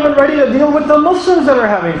 We're not even ready to deal with the Muslims that are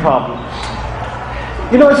having problems.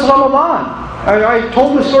 It's Ramadan. I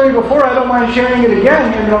told the story before, I don't mind sharing it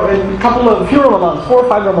again. A few Ramadans, 4 or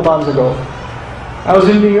 5 Ramadans ago, I was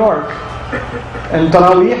in New York, and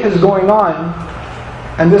Taraweeh is going on,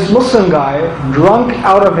 and this Muslim guy, drunk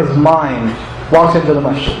out of his mind, walks into the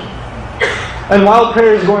masjid. And while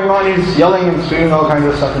prayer is going on, he's yelling and screaming all kinds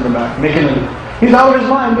of stuff in the back. He's out of his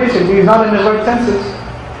mind, basically. He's not in his right senses.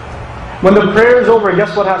 When the prayer is over,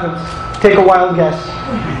 guess what happens? Take a wild guess.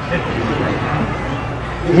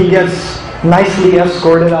 He gets nicely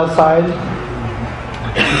escorted outside.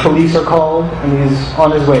 The police are called, and he's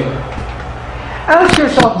on his way. Ask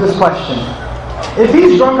yourself this question. If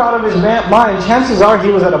he's drunk out of his mind, chances are he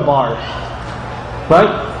was at a bar.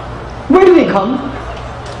 Right? Where did he come?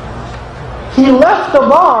 He left the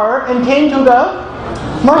bar and came to the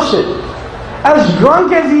masjid. As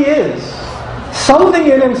drunk as he is, something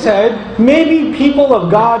in him said, maybe people of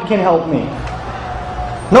God can help me.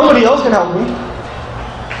 Nobody else can help me.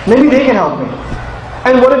 Maybe they can help me.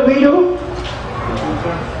 And what did we do?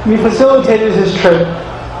 We facilitated his trip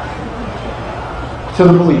to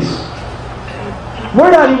the police. We're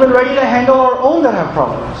not even ready to handle our own that have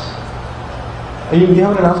problems. Do you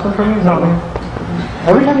have an announcement for me? No.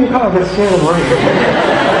 Every time you come, I get scared and worried.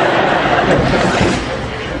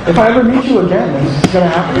 If I ever meet you again, this is going to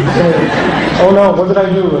happen. Say, oh no, what did I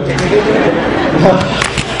do?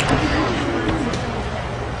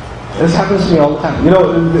 This happens to me all the time. You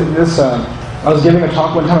know, I was giving a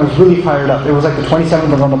talk one time, I was really fired up. It was like the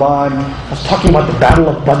 27th of Ramadan. I was talking about the Battle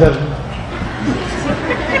of Badr.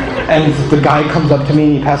 And the guy comes up to me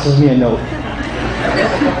and he passes me a note.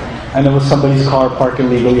 And it was somebody's car parked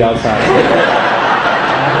illegally outside.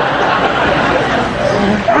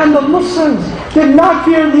 And the Muslims did not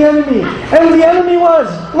fear the enemy. And the enemy was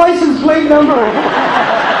license plate number.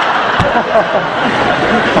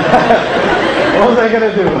 What was I going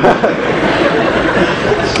to do?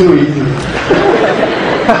 It's too easy.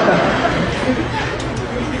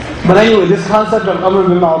 But anyway, this concept of Amr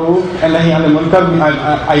bil Ma'roof and Nahi anil Munkar,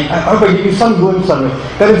 I hope I give you some glimpse of it.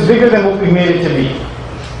 That it's bigger than what we made it to be.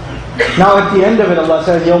 Now at the end of it, Allah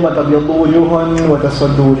says, يَوْمَ تَبْيَضُّ وُجُوهٌ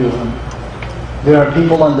وَتَسْوَدُّ وُجُوهٌ. There are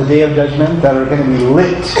people on the Day of Judgment that are going to be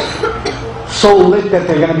lit. So lit that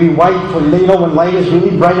they're going to be white. You know, when light is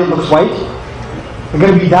really bright, it looks white. They're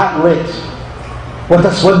going to be that lit.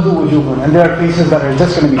 وَتَسْوَدُّ وُجُوهٌ. And there are faces that are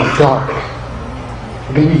just going to be dark.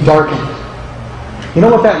 They're going to be darkened. You know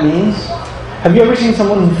what that means? Have you ever seen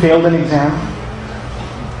someone who failed an exam?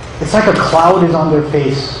 It's like a cloud is on their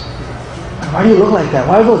face. Why do you look like that?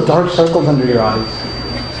 Why are those dark circles under your eyes?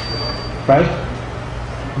 Right?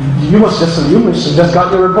 You must have just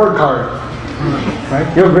got your report card. Right?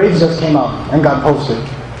 Your grades just came out and got posted.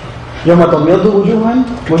 يَوْمَ تَبْيَضُّ وُجُوهٌ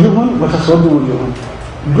وَتَسْوَدُّ وُجُوهٌ.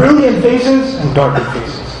 Brilliant faces and darkened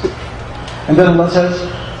faces. And then Allah says,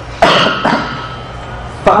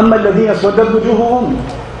 فَأَمَّا الَّذِينَ اسْوَدَّتْ وُجُوهُهُمْ.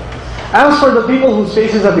 As for the people whose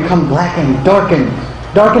faces have become blackened,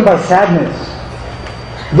 darkened by sadness,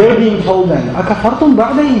 they're being told then, أَكَفَرْتُمْ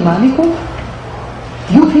بَعْدَ إِيمَانِكُمْ.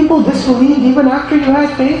 You people disbelieved even after you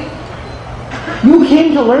had faith? You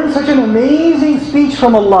came to learn such an amazing speech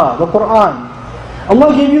from Allah, the Qur'an.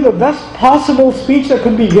 Allah gave you the best possible speech that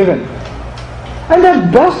could be given. And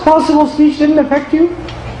that best possible speech didn't affect you?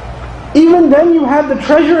 Even then you had the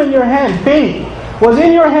treasure in your hand, faith was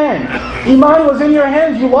in your hand, Iman was in your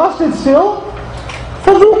hands, you lost it still?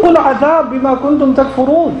 فَذُوقُوا الْعَذَابِ بِمَا كُنْتُمْ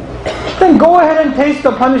تَكْفُرُونَ. Then go ahead and taste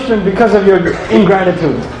the punishment because of your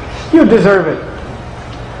ingratitude. You deserve it.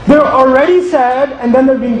 They're already sad and then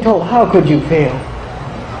they're being told, how could you fail?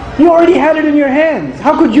 You already had it in your hands.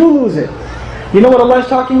 How could you lose it? You know what Allah is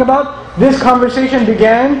talking about? This conversation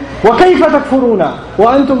began, وَكَيْفَ تَكْفُرُونَ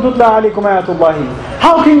وَأَنْتُمْ تُتْلَى عَلَيْكُمْ آيَاتُ اللَّهِ.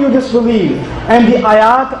 How can you disbelieve? And the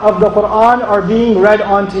ayat of the Qur'an are being read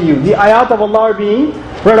onto you. The ayat of Allah are being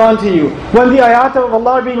read onto you. When the ayat of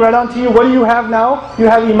Allah are being read onto you, what do you have now? You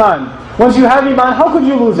have Iman. Once you have Iman, how could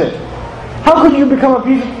you lose it? How could you become a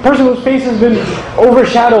person whose face has been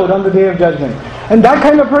overshadowed on the Day of Judgment? And that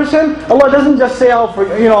kind of person, Allah doesn't just say, I'll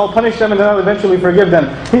punish them and then I'll eventually forgive them.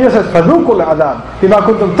 He just says, فَذُوقُوا الْعَذَابِ بِمَا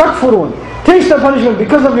كُنْتُمْ تَكْفُرُونَ. Taste the punishment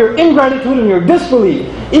because of your ingratitude and your disbelief.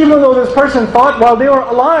 Even though this person thought while they were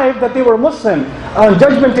alive that they were Muslim, on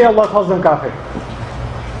Judgment Day Allah calls them kafir.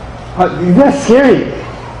 That's scary.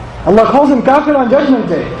 Allah calls him kafir on Judgment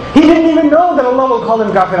Day. He didn't even know that Allah will call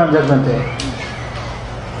him kafir on Judgment Day.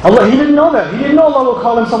 He didn't know that. He didn't know Allah will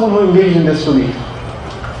call him someone who engaged in disbelief.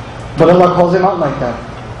 But Allah calls him out like that.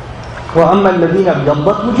 وَأَمَّا الَّذِينَ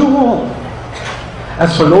ابْيَضَّتْ وُجُوهُهُمْ.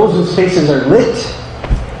 As for those whose faces are lit,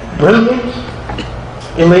 brilliant,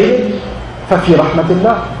 elated, فَفِي رَحْمَةِ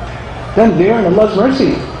اللَّهِ. Then they are in Allah's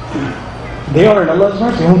mercy. They are in Allah's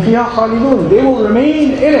mercy. هُمْ فِيهَا خَالِدُونَ. They will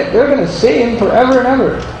remain in it. They're going to stay in forever and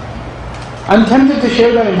ever. I'm tempted to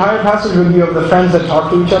share that entire passage with you of the friends that talk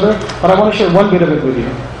to each other, but I want to share one bit of it with you.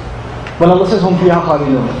 When Allah says, هُمْ فِيهَا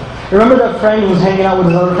خَالِدُونَ. Remember that friend who was hanging out with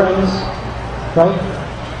his other friends? Right?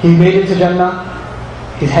 He made it to Jannah.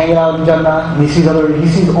 He's hanging out in Jannah. And he sees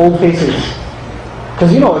old faces.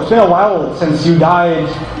 Because it's been a while since you died.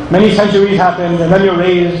 Many centuries happened, and then you're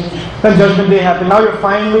raised. Then Judgment Day happened. Now you're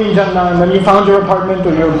finally in Jannah, and then you found your apartment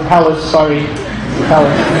or your palace. And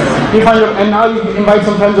now you invite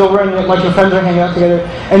some friends over, and like your friends are hanging out together,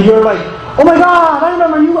 and you're like, oh my God, I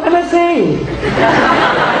remember you, MSA.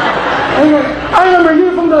 I remember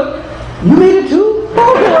you from you made it too?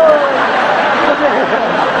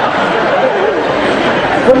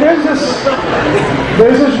 But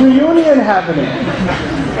there's this reunion happening.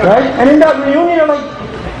 Right? And in that reunion, you're like,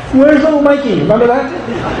 where's little Mikey? Remember that?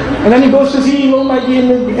 And then he goes to see little Mikey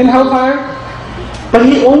in hellfire. But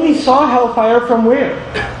he only saw hellfire from where?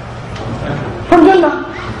 From Jannah.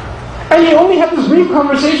 And he only had this brief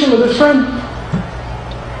conversation with his friend.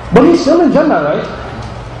 But he's still in Jannah, right?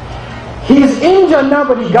 He's in Jannah,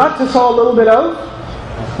 but he got to saw a little bit of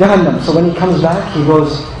Jahannam. So when he comes back, he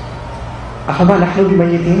goes, أَفَمَا نَحْنُ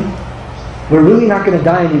بِمَيِّتِينَ? We're really not going to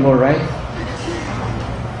die anymore, right?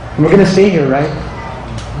 We're going to stay here, right?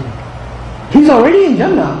 He's already in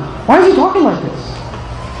Jannah. Why is he talking like this?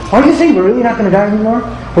 Why is he saying we're really not going to die anymore?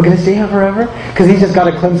 We're going to stay here forever? Because he's just got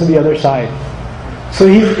a glimpse of the other side. So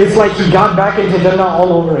it's like he got back into Jannah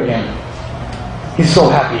all over again. He's so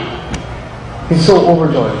happy. He's so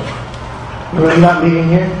overjoyed. We're not leaving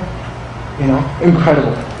here? You know,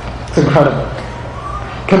 incredible. It's incredible.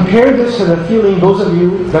 Compare this to the feeling, those of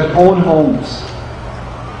you that own homes.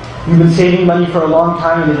 You've been saving money for a long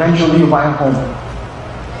time and eventually you buy a home.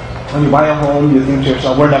 When you buy a home, you think to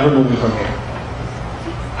yourself, we're never moving from here.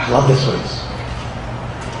 I love this place.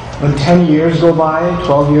 When 10 years go by,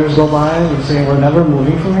 12 years go by, you say, we're never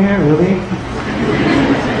moving from here, really?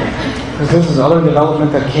 Because this is other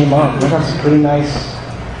development that came up. They got some pretty nice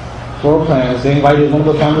floor plans. They invited, one of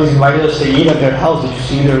the families invited us to eat at their house. Did you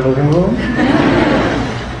see their living room?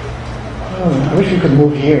 I wish we could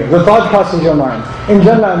move here. The thought crosses your mind. In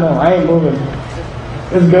Jannah, no, I ain't moving.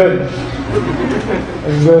 It's good.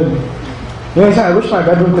 It's good. You know, I wish my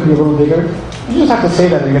bedroom could be a little bigger. You just have to say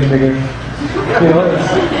that and get bigger. You know,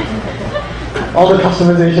 all the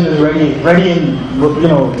customization is ready and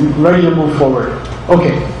ready to move forward.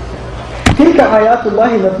 Okay. تلك آيات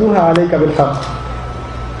الله نتلوها عليك بالحق.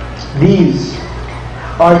 These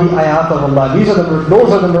are the ayat of Allah.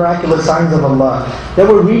 Those are the miraculous signs of Allah that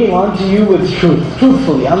we're reading onto you with truth.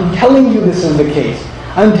 Truthfully, I'm telling you this is the case.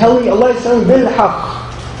 I'm telling you, Allah is saying bil-haq.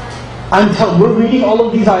 We're reading all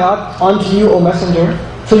of these ayat onto you, O Messenger,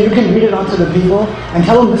 so you can read it onto the people and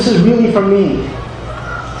tell them this is really from me.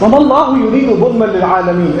 وَمَا اللَّهُ يُرِيدُ ظُلْمًا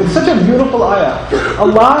لِلْعَالَمِينَ. It's such a beautiful ayah.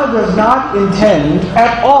 Allah does not intend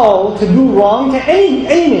at all to do wrong to any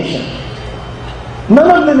nation. None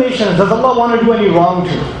of the nations does Allah want to do any wrong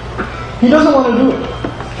to. He doesn't want to do it.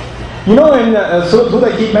 You know, in Surah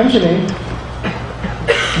I keep mentioning,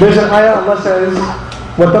 there's an ayah Allah says,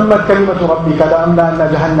 وَتَمَّتْ كَلِمَةُ رَبِّكَ لَأَمْلَأَنَّ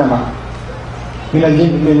جَهَنَّمَ مِنَ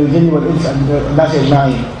الْجِنِّ وَالْإِنسِ النَّاسِ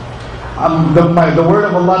أَجْمَعِينَ. The word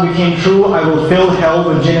of Allah became true, I will fill hell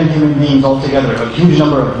with jinn and human beings altogether, a huge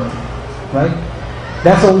number of them. Right?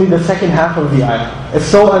 That's only the second half of the ayah. It's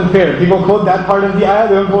so unfair. People quote that part of the ayah,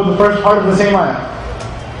 they don't quote the first part of the same ayah.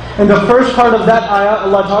 In the first part of that ayah,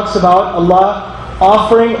 Allah talks about Allah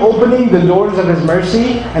opening the doors of His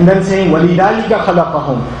mercy, and then saying, وَلِذَلِكَ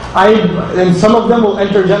خَلَقَهُمْ. And some of them will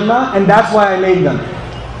enter Jannah, and that's why I made them.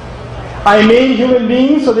 I made human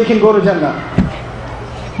beings so they can go to Jannah.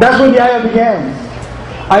 That's when the ayah began.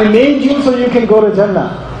 I made you so you can go to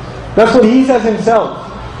Jannah. That's what He says Himself.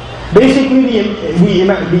 Basically,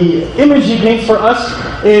 the image He paints for us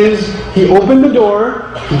is He opened the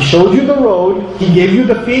door, He showed you the road, He gave you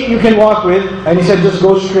the feet you can walk with, and He said, just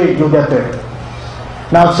go straight, you'll get there.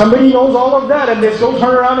 Now, if somebody knows all of that and they still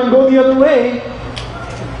turn around and go the other way,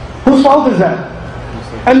 whose fault is that?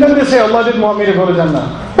 And then they say, Allah didn't want me to go to Jannah.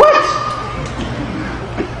 What?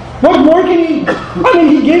 What more can He...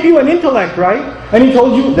 He gave you an intellect, right? And He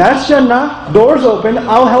told you, that's Jannah, doors open,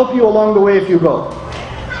 I'll help you along the way if you go.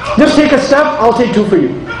 Just take a step, I'll take two for you.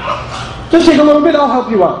 Just take a little bit, I'll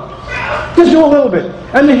help you out. Just do a little bit.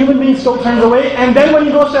 And the human being still turns away, and then when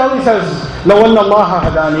he goes to hell, he says, لَوَنَّ اللَّهَ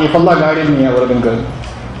هَدَانِي. If Allah guided me, I would have been good.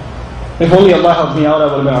 If only Allah helped me out, I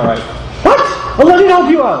would have been alright. What? Allah didn't help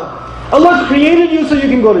you out. Allah created you so you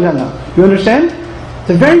can go to Jannah. You understand? It's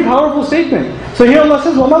a very powerful statement. So here Allah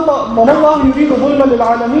says, وَمَا اللَّهُ يُرِيدُ ظُلْمًا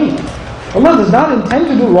لِلْعَالَمِينَ. Allah does not intend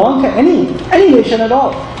to do wrong to any nation at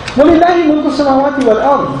all. وَلِلَّهِ مُلْكُ السَّمَاوَاتِ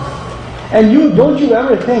وَالْأَرْضِ. And don't you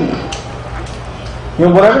ever think,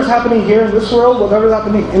 whatever's happening here in this world, whatever's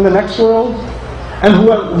happening in the next world, and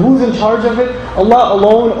who's in charge of it, Allah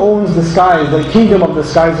alone owns the skies, the kingdom of the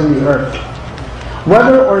skies and the earth.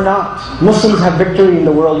 Whether or not Muslims have victory in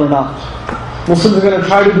the world or not, Muslims are going to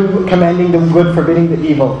try to do commanding the good, forbidding the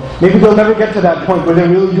evil. Maybe they'll never get to that point where they're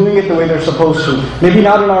really doing it the way they're supposed to. Maybe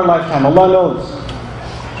not in our lifetime, Allah knows.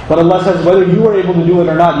 But Allah says, whether you are able to do it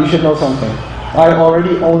or not, you should know something. I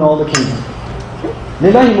already own all the kingdom.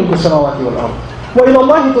 لِلَّهِ مُلْكُ السَّمَاوَاتِ وَالْأَرْضِ وَإِلَى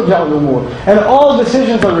اللَّهِ تُرْجَعُ الْأُمُورُ. And all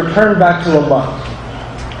decisions are returned back to Allah.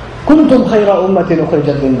 كُنْتُمْ خَيْرَ أُمَّةٍ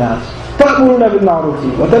أُخْرِجَتْ لِلنَّاسِ تَأْمُرُونَ بِالْمَعْرُوفِ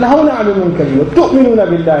وَتَنْهَوْنَ عَنِ الْمُنكَرِ وَتُؤْمِنُونَ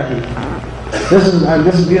بِاللَّهِ.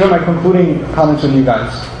 These are my concluding comments with you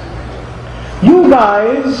guys. You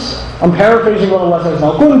guys, I'm paraphrasing what Allah says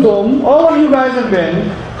now, kuntum, all of you guys have been,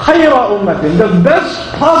 khayra ummatin, the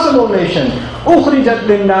best possible nation, ukhrijat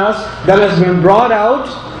linnas, that has been brought out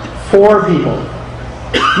for people.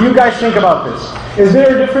 You guys think about this. Is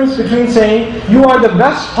there a difference between saying, you are the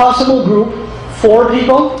best possible group for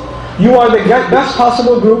people, you are the best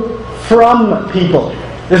possible group from people?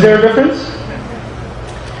 Is there a difference?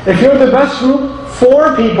 If you're the best group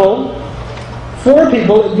for people,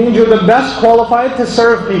 it means you're the best qualified to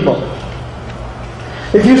serve people.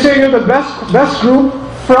 If you say you're the best group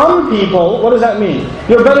from people, what does that mean?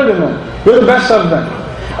 You're better than them. You're the best of them.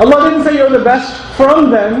 Allah didn't say you're the best from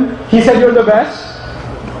them. He said you're the best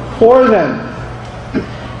for them.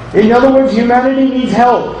 In other words, humanity needs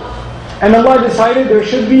help. And Allah decided there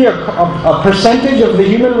should be a percentage of the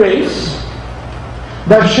human race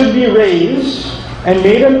that should be raised and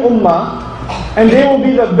made an ummah, and they will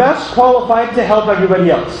be the best qualified to help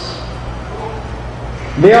everybody else.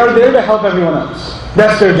 They are there to help everyone else.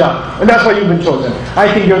 That's their job. And that's why you've been chosen.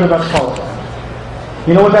 I think you're the best qualified.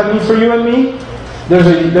 You know what that means for you and me?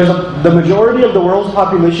 The majority of the world's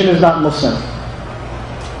population is not Muslim.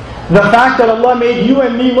 The fact that Allah made you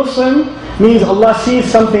and me Muslim means Allah sees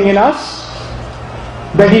something in us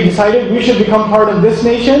that He decided we should become part of this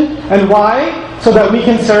nation. And why? So that we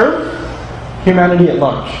can serve humanity at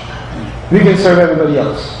large. We can serve everybody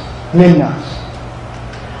else. Linnas.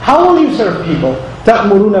 How will you serve people?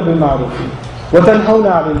 تَأْمُرُونَ بِالْمَعْرُوفِ وَتَنْهَوْنَ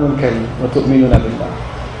عَنِ الْمُنْكَرِ وَتُؤْمِنُونَ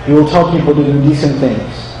بِاللَّهِ. You will tell people to do decent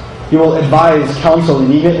things. You will advise, counsel,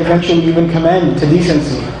 and eventually even commend to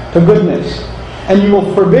decency, to goodness. And you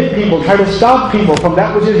will forbid people, try to stop people from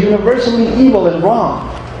that which is universally evil and wrong,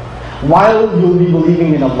 while you will be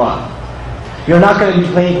believing in Allah. You're not going to be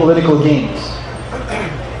playing political games.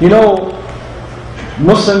 You know,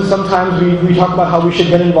 Muslims, sometimes we talk about how we should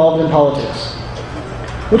get involved in politics,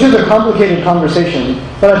 which is a complicated conversation,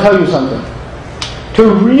 but I'll tell you something. To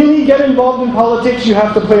really get involved in politics, you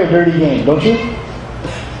have to play a dirty game, don't you?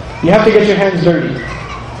 You have to get your hands dirty.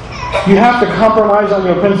 You have to compromise on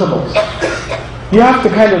your principles. You have to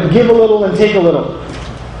kind of give a little and take a little.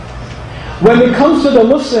 When it comes to the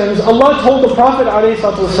Muslims, Allah told the Prophet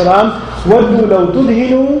ﷺ, وَدُّوا لَوْ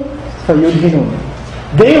تُدْهِنُوا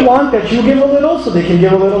فَيُدْهِنُونَ. They want that you give a little so they can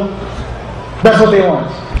give a little. That's what they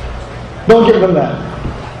want. Don't give them that.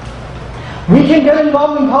 We can get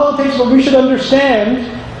involved in politics, but we should understand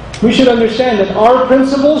that our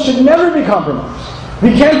principles should never be compromised.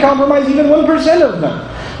 We can't compromise even 1% of them.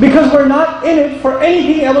 Because we're not in it for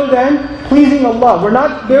anything other than pleasing Allah. We're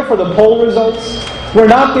not there for the poll results. We're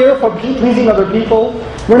not there for pleasing other people.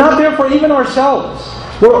 We're not there for even ourselves.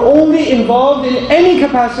 We're only involved in any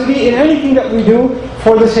capacity, in anything that we do,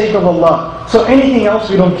 for the sake of Allah. So anything else,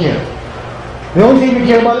 we don't care. The only thing we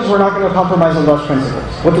care about is we're not going to compromise Allah's principles.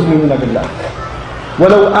 وَتُؤْمِنُونَ بِاللَّهِ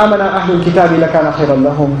وَلَوْ آمَنَ أَهْلُ الْكِتَابِ لَكَانَ خَيْرًا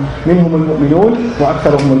لَهُمْ مِنْهُمُ الْمُؤْمِنُونَ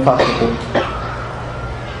وَأَكْثَرُهُمُ الْفَاسِقُونَ.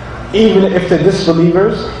 Even if the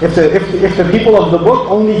disbelievers, if the people of the book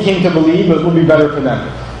only came to believe, it would be better for them.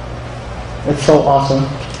 It's so awesome.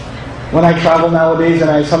 When I travel nowadays and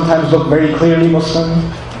I sometimes look very clearly Muslim,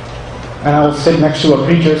 and I will sit next to a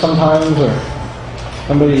preacher sometimes, or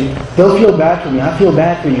somebody, they'll feel bad for me. I feel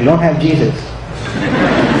bad for you. You don't have Jesus.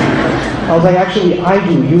 I was like, actually, I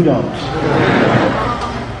do. You don't.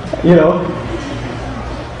 You know?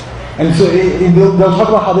 And so they'll talk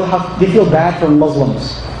about how they feel bad for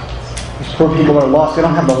Muslims. These poor people are lost. They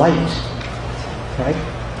don't have the light. Right?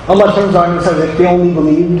 Allah turns around and says, if they only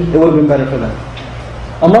believed, it would have been better for them.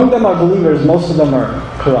 Among them are believers, most of them are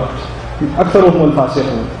corrupt. أَكْثَرُهُمُ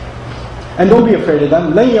الْفَاسِقُونَ. And don't be afraid of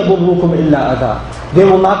them. لَنْ يَضُرُّكُمْ إِلَّا أَذَى. They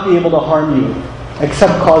will not be able to harm you,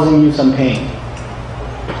 except causing you some pain.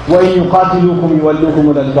 وَإِنْ يُقَاتِلُوكُمْ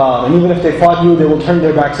يُوَلُّوكُمُ الْأَدْبَارَ. And even if they fought you, they will turn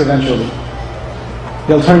their backs eventually.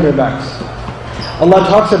 They'll turn their backs. Allah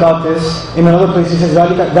talks about this in another place. He says,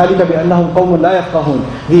 ذَلِكَ بِأَنَّهُمْ قَوْمٌ لَا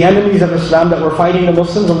يَفْقَهُونَ. The enemies of Islam that were fighting the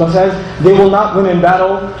Muslims, Allah says, they will not win in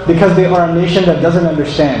battle because they are a nation that doesn't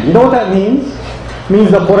understand. You know what that means? It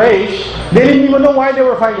means the Quraysh, they didn't even know why they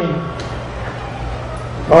were fighting.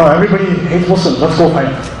 Oh, everybody hates Muslims, let's go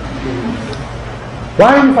fight.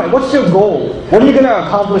 Why are you fighting? What's your goal? What are you going to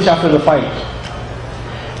accomplish after the fight?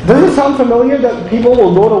 Does it sound familiar that people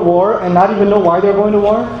will go to war and not even know why they're going to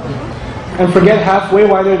war? And forget halfway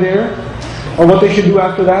why they're there? Or what they should do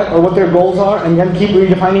after that? Or what their goals are? And then keep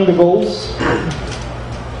redefining the goals?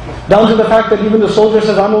 Down to the fact that even the soldier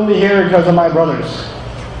says, I'm only here because of my brothers,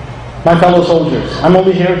 my fellow soldiers. I'm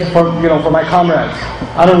only here for my comrades.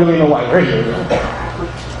 I don't really know why we're here.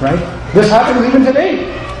 Right? This happens even today.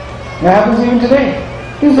 It happens even today.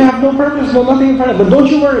 Because they have no purpose, no nothing in front of it. But don't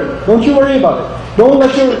you worry. Don't you worry about it. Don't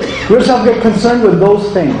let yourself get concerned with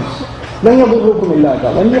those things. لن يضركم إلا أذى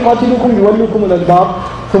وإن يقاتلوكم يولوكم الأدبار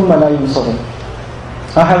ثم لا ينصرون.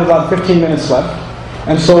 I have about 15 minutes left,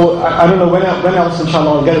 and so I don't know when else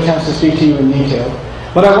inshallah I'll get a chance to speak to you in detail.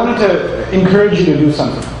 But I wanted to encourage you to do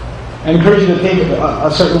something. I encourage you to think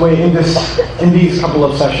a certain way in these couple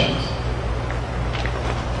of sessions.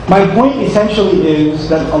 My point essentially is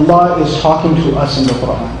that Allah is talking to us in the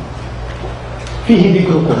Qur'an. فِيهِ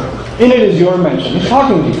ذِكْرُكُمْ. In it is your mention. He's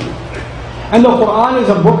talking to you. And the Qur'an is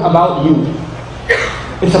a book about you.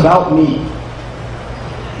 It's about me.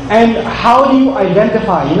 And how do you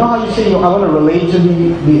identify? You know how you say, I want to relate to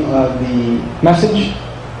the message?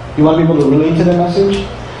 You want to be able to relate to the message?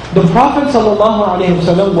 The Prophet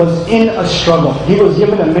ﷺ was in a struggle. He was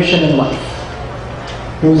given a mission in life.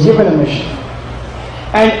 He was given a mission.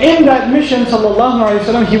 And in that mission,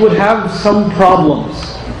 ﷺ, he would have some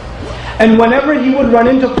problems. And whenever he would run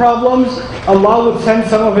into problems, Allah would send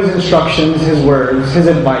some of His instructions, His words, His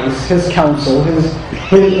advice, His counsel, His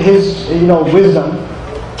wisdom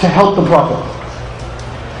to help the Prophet.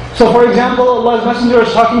 So for example, Allah's Messenger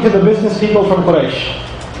is talking to the business people from Quraysh.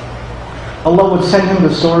 Allah would send him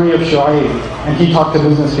the story of Shu'aib, and he talked to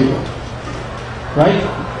business people. Right?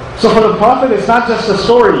 So for the Prophet, it's not just a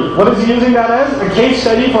story. What is he using that as? A case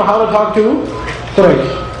study for how to talk to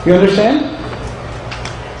Quraysh. You understand?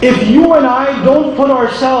 If you and I don't put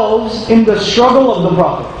ourselves in the struggle of the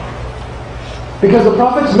Prophet, because the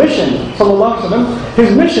Prophet's mission, sallallahu alaihi wasallam,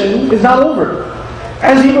 his mission is not over.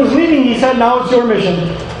 As he was leaving, he said, now it's your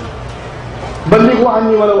mission. بَلِّغُوا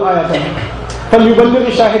عَنِّي وَلَوْ آيَةً فَلْيُبَلِّغِ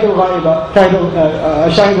الشَّاهِدُ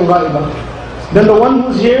الْغَائِبَ. Then the one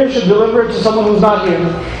who's here should deliver it to someone who's not here.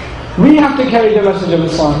 We have to carry the message of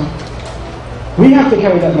Islam. We have to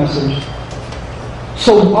carry that message.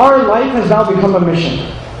 So our life has now become a mission.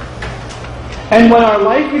 And when our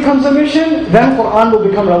life becomes a mission, then Qur'an will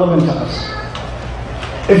become relevant to us.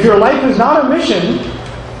 If your life is not a mission,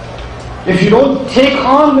 if you don't take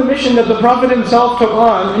on the mission that the Prophet himself took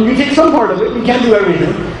on, and you take some part of it, you can't do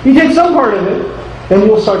everything, you take some part of it, then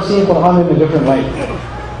you'll start seeing Qur'an in a different light.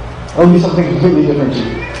 It'll be something completely different to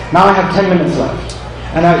you. Now I have 10 minutes left.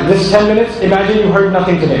 And this 10 minutes, imagine you heard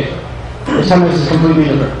nothing today. This 10 minutes is completely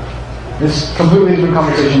different. This is a completely different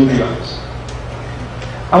conversation with you guys.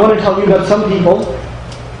 I want to tell you that some people,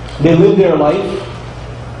 they live their life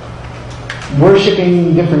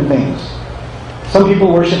worshipping different things. Some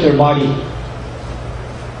people worship their body.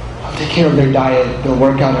 They'll take care of their diet. They'll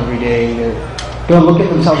work out every day. They'll look at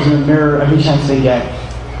themselves in the mirror every chance they get.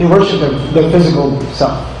 They worship their physical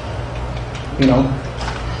self. You know?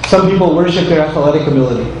 Some people worship their athletic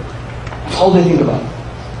ability. That's all they think about.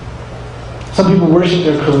 Some people worship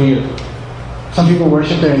their career. Some people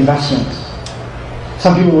worship their investments.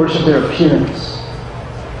 Some people worship their appearance.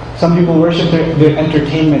 Some people worship their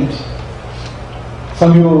entertainment.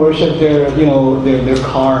 Some people worship their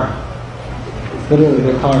car. Literally,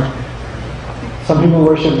 their car. Some people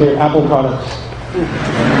worship their Apple products.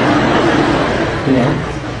 You know?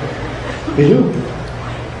 They do.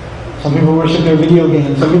 Some people worship their video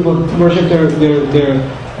games. Some people worship their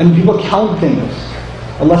and people count things.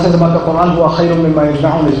 Allah says about the Qur'an, هُوَ خَيْرٌ مِمَّا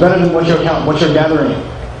يَجْمَعُونَ. It's better than what you're gathering.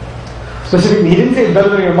 Specifically, He didn't say it's better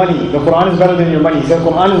than your money. The Qur'an is better than your money. He said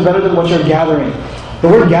Qur'an is better than what you're gathering. The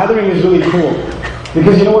word gathering is really cool.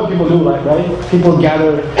 Because you know what people do, right? People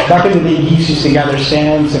gather, back in the day, geeks used to gather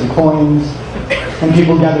stamps and coins. And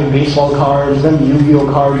people gathered baseball cards, then Yu-Gi-Oh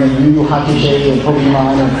cards, and Yu-Yu Hakusei and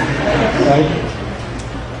Pokemon, and, right?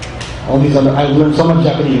 All these other, I've learned so much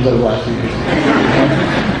Japanese over the last few years.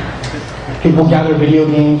 People gather video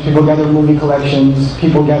games, people gather movie collections,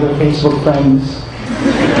 people gather Facebook friends.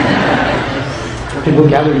 People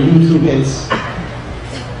gather YouTube hits.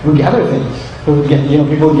 We gather things.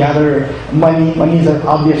 People gather money. Money is an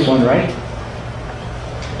obvious one, right?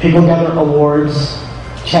 People gather awards,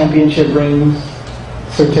 championship rings,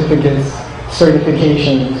 certificates,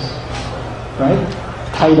 certifications, right?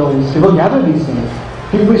 Titles. People gather these things.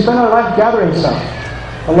 We spend our life gathering stuff.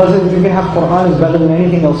 Allah says you can have Qur'an is better than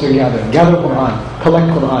anything else you're gathering. Gather Qur'an.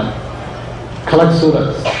 Collect Qur'an. Collect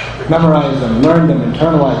surahs. Memorize them. Learn them.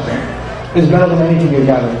 Internalize them. It's better than anything you're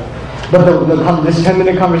gathering. But this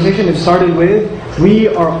 10-minute conversation, it started with,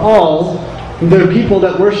 there are people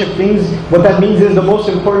that worship things. What that means is the most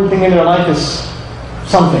important thing in their life is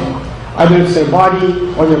something. Either it's their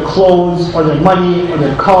body, or their clothes, or their money, or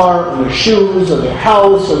their car, or their shoes, or their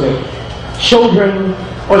house, or their children,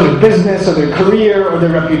 or their business, or their career, or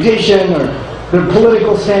their reputation, or their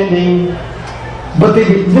political standing. But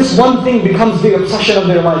this one thing becomes the obsession of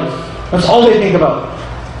their life. That's all they think about.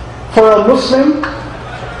 For a Muslim,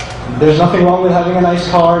 there's nothing wrong with having a nice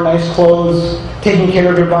car, nice clothes, taking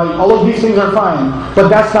care of your body. All of these things are fine, but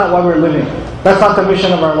that's not why we're living. That's not the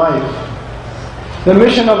mission of our life. The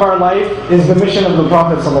mission of our life is the mission of the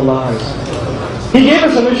Prophet ﷺ. He gave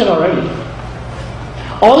us a mission already.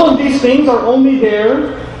 All of these things are only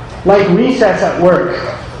there like recess at work.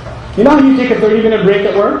 You know how you take a 30-minute break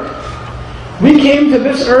at work? We came to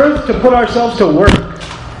this earth to put ourselves to work.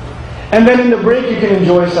 And then in the break you can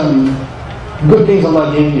enjoy some good things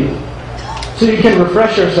Allah gave you. So you can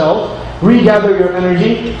refresh yourself, regather your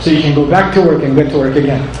energy, so you can go back to work and get to work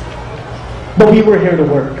again. But we were here to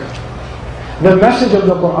work. The message of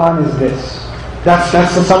the Qur'an is this. That's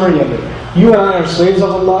the summary of it. You and I are slaves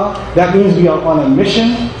of Allah. That means we are on a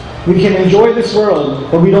mission. We can enjoy this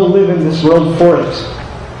world, but we don't live in this world for it.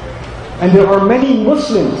 And there are many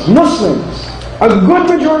Muslims, a good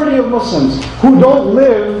majority of Muslims, who don't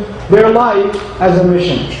live their life as a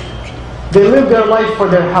mission. They live their life for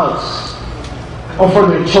their house, or for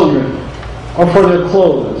their children, or for their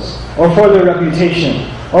clothes, or for their reputation,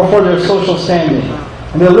 or for their social standing.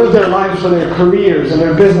 And they live their lives for their careers and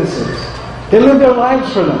their businesses. They live their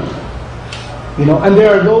lives for them. And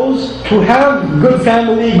there are those who have good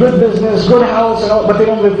family, good business, good house, and all, but they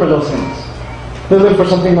don't live for those things. They live for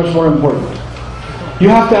something much more important. You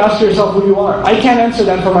have to ask yourself who you are. I can't answer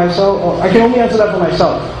that for myself. I can only answer that for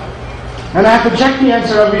myself. And I have to check the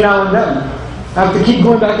answer every now and then. I have to keep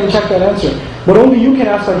going back and check that answer. But only you can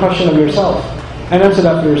ask that question of yourself and answer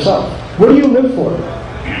that for yourself. What do you live for?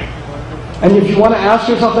 And if you want to ask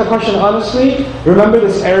yourself that question honestly, remember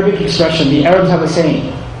this Arabic expression. The Arabs have a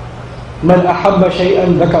saying. مَنْ أَحَبَّ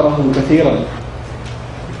شَيْئًا ذَكَرَهُ كَثِيرًا.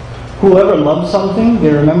 Whoever loves something, they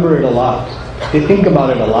remember it a lot. They think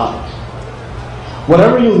about it a lot.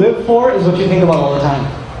 Whatever you live for is what you think about all the time.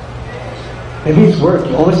 Maybe it's work,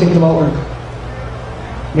 you're always thinking about work.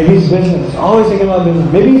 Maybe it's business, always thinking about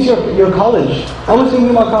business. Maybe it's your college, always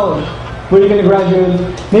thinking about college. Where are you going to graduate?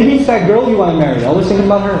 Maybe it's that girl you want to marry, always thinking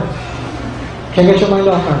about her. Can't get your mind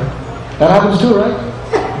off her. That happens too, right?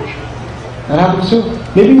 That happens too.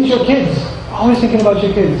 Maybe it's your kids, always thinking about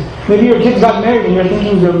your kids. Maybe your kids got married and you're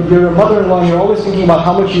thinking, your mother-in-law, and you're always thinking about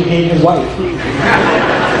how much you hate his wife.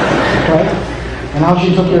 Right? And how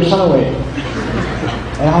she took your son away.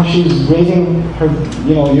 And how she's raising her,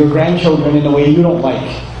 your grandchildren in a way you don't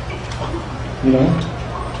like.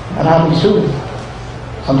 That happens too.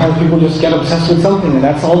 Sometimes people just get obsessed with something and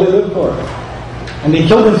that's all they live for. And they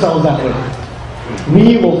kill themselves that way.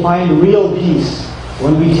 We will find real peace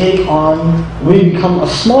when we become a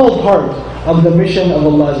small part of the mission of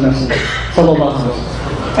Allah's Messenger, sallallahu alaihi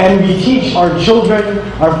wasallam. And we teach our children,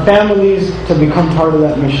 our families to become part of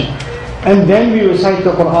that mission. And then we recite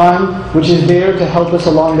the Qur'an, which is there to help us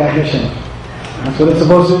along that mission. That's what it's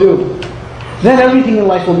supposed to do. Then everything in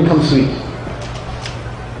life will become sweet.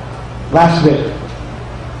 Last bit.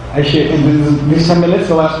 I share in these 10 minutes,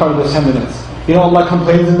 the last part of this 10 minutes. Allah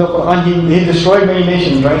complains in the Qur'an, He destroyed many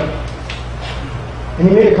nations, right? And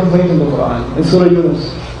He made a complaint in the Qur'an, in Surah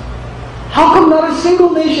Yunus. How come not a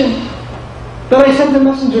single nation that I sent the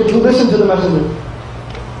messenger to listen to the messenger?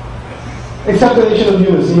 Except the nation of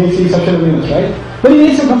Yunus. He makes the exception of Yunus, right? But He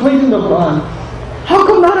makes a complaint in the Qur'an. How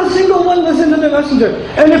come not a single one listened to the messenger?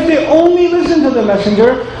 And if they only listened to the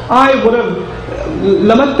messenger, I would have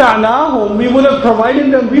لَمَتَّعْنَاهُمْ, we would have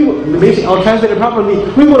provided them, basically, I'll translate it properly,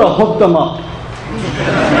 we would have hooked them up.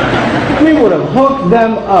 We would have hooked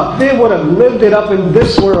them up. They would have lived it up in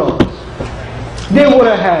this world. They would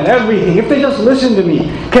have had everything if they just listened to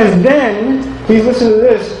me. Because then, please listen to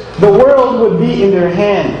this, the world would be in their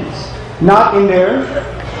hands, not in their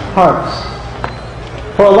hearts.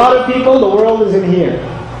 For a lot of people, the world is in here,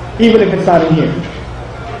 even if it's not in here.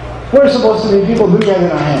 We're supposed to be people who get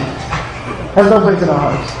in our hands. Has no place in our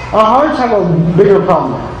hearts. Our hearts have a bigger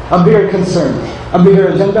problem, a bigger concern, a bigger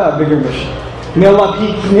agenda, a bigger mission. May Allah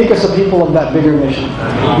make us a people of that bigger mission.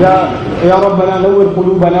 Ya Rabbana nawwir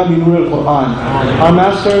qulubana bi nur al-Qur'an. Our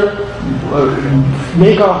Master,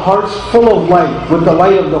 make our hearts full of light with the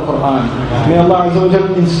light of the Qur'an. May Allah Azza wa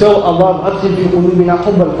Jalla instill a love, adkhil fi qulubina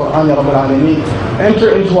hubb al-Qur'an ya Rabbal Alameen.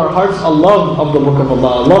 Enter into our hearts a love of the Book of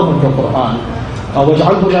Allah, a love of the Qur'an.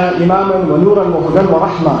 وَاجْعَلْهُ لَنَا إِمَامًا وَنُورًا وَهُدًى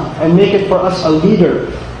وَرَحْمَةً. And make it for us a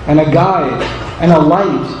leader, and a guide, and a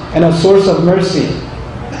light, and a source of mercy.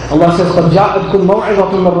 Allah says, قَدْ جَاءَتْكُمْ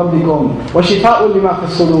مَوْعِظَةٌ مِّن رَبِّكُمْ وَشِفَاءٌ لِمَا فِي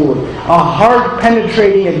الصُّدُورِ. A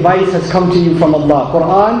heart-penetrating advice has come to you from Allah.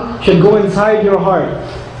 Qur'an should go inside your heart,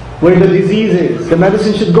 where the disease is. The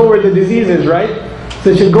medicine should go where the disease is, right? So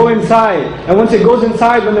it should go inside. And once it goes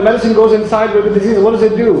inside, when the medicine goes inside where the disease is, what does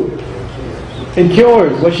it do? It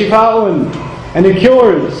cures. وَشِفَاءٌ. And it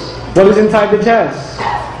cures what is inside the chest.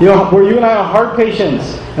 You know, where you and I are heart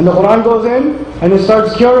patients, and the Qur'an goes in, and it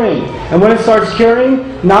starts curing. And when it starts curing,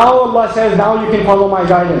 now Allah says, now you can follow my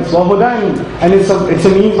guidance. وَهُدًى, and it's a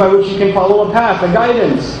means by which you can follow a path, a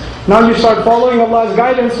guidance. Now you start following Allah's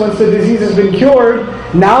guidance once the disease has been cured.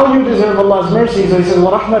 Now you deserve Allah's mercy. So He says,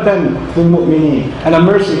 وَرَحْمَةً لِلْمُؤْمِنِينَ, and a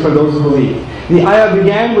mercy for those who believe. The ayah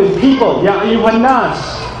began with people. Ya ayyuhan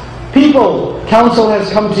nas. People, counsel has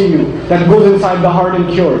come to you that goes inside the heart and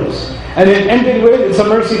cures. And it ended with, it's a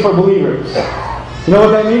mercy for believers. You know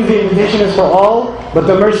what that means? The invitation is for all, but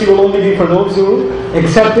the mercy will only be for those who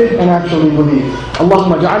accept it and actually believe.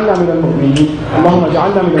 Allahumma ja'alna min al-mu'mineen. Allahumma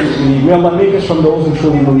ja'alna min al-mu'mineen. May Allah make us from those who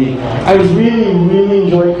truly believe. I really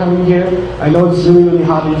enjoy coming here. I know it's really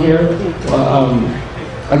hot in here.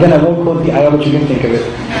 Again, I won't quote the ayah, but you can think of it.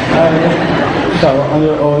 On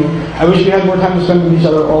your own. I wish we had more time to spend with each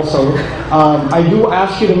other also. I do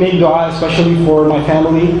ask you to make dua, especially for my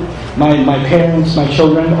family, my parents, my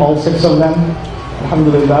children, all 6 of them.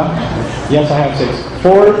 Alhamdulillah. Yes, I have 6.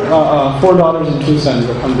 4 daughters and 2 sons,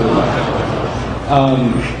 alhamdulillah.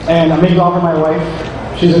 And I make dua for my wife.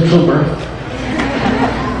 She's a trooper.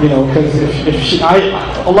 You know, because if she,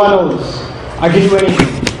 Allah knows, I can do anything.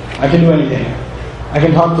 I can do anything. I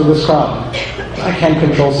can talk to this crowd. I can't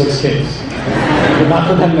control 6 kids. But not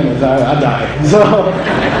for 10 minutes, I die.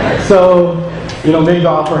 So, you know, make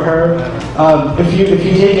dua for her. If you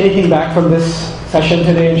take anything back from this session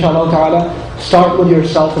today, inshallah ta'ala, start with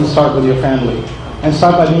yourself and start with your family. And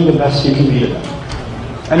start by being the best you can be to them.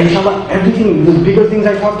 And inshallah, everything, the bigger things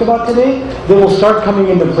I talked about today, they will start coming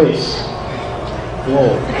into place.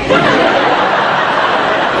 Whoa.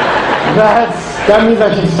 That means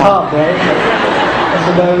I should stop, right? That's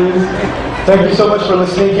what that means. Thank you so much for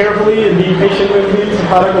listening carefully and being patient with me.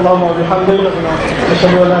 Subhanakallahumma wa bihamdika.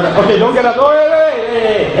 Okay, don't get up. Oh,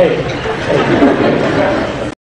 hey.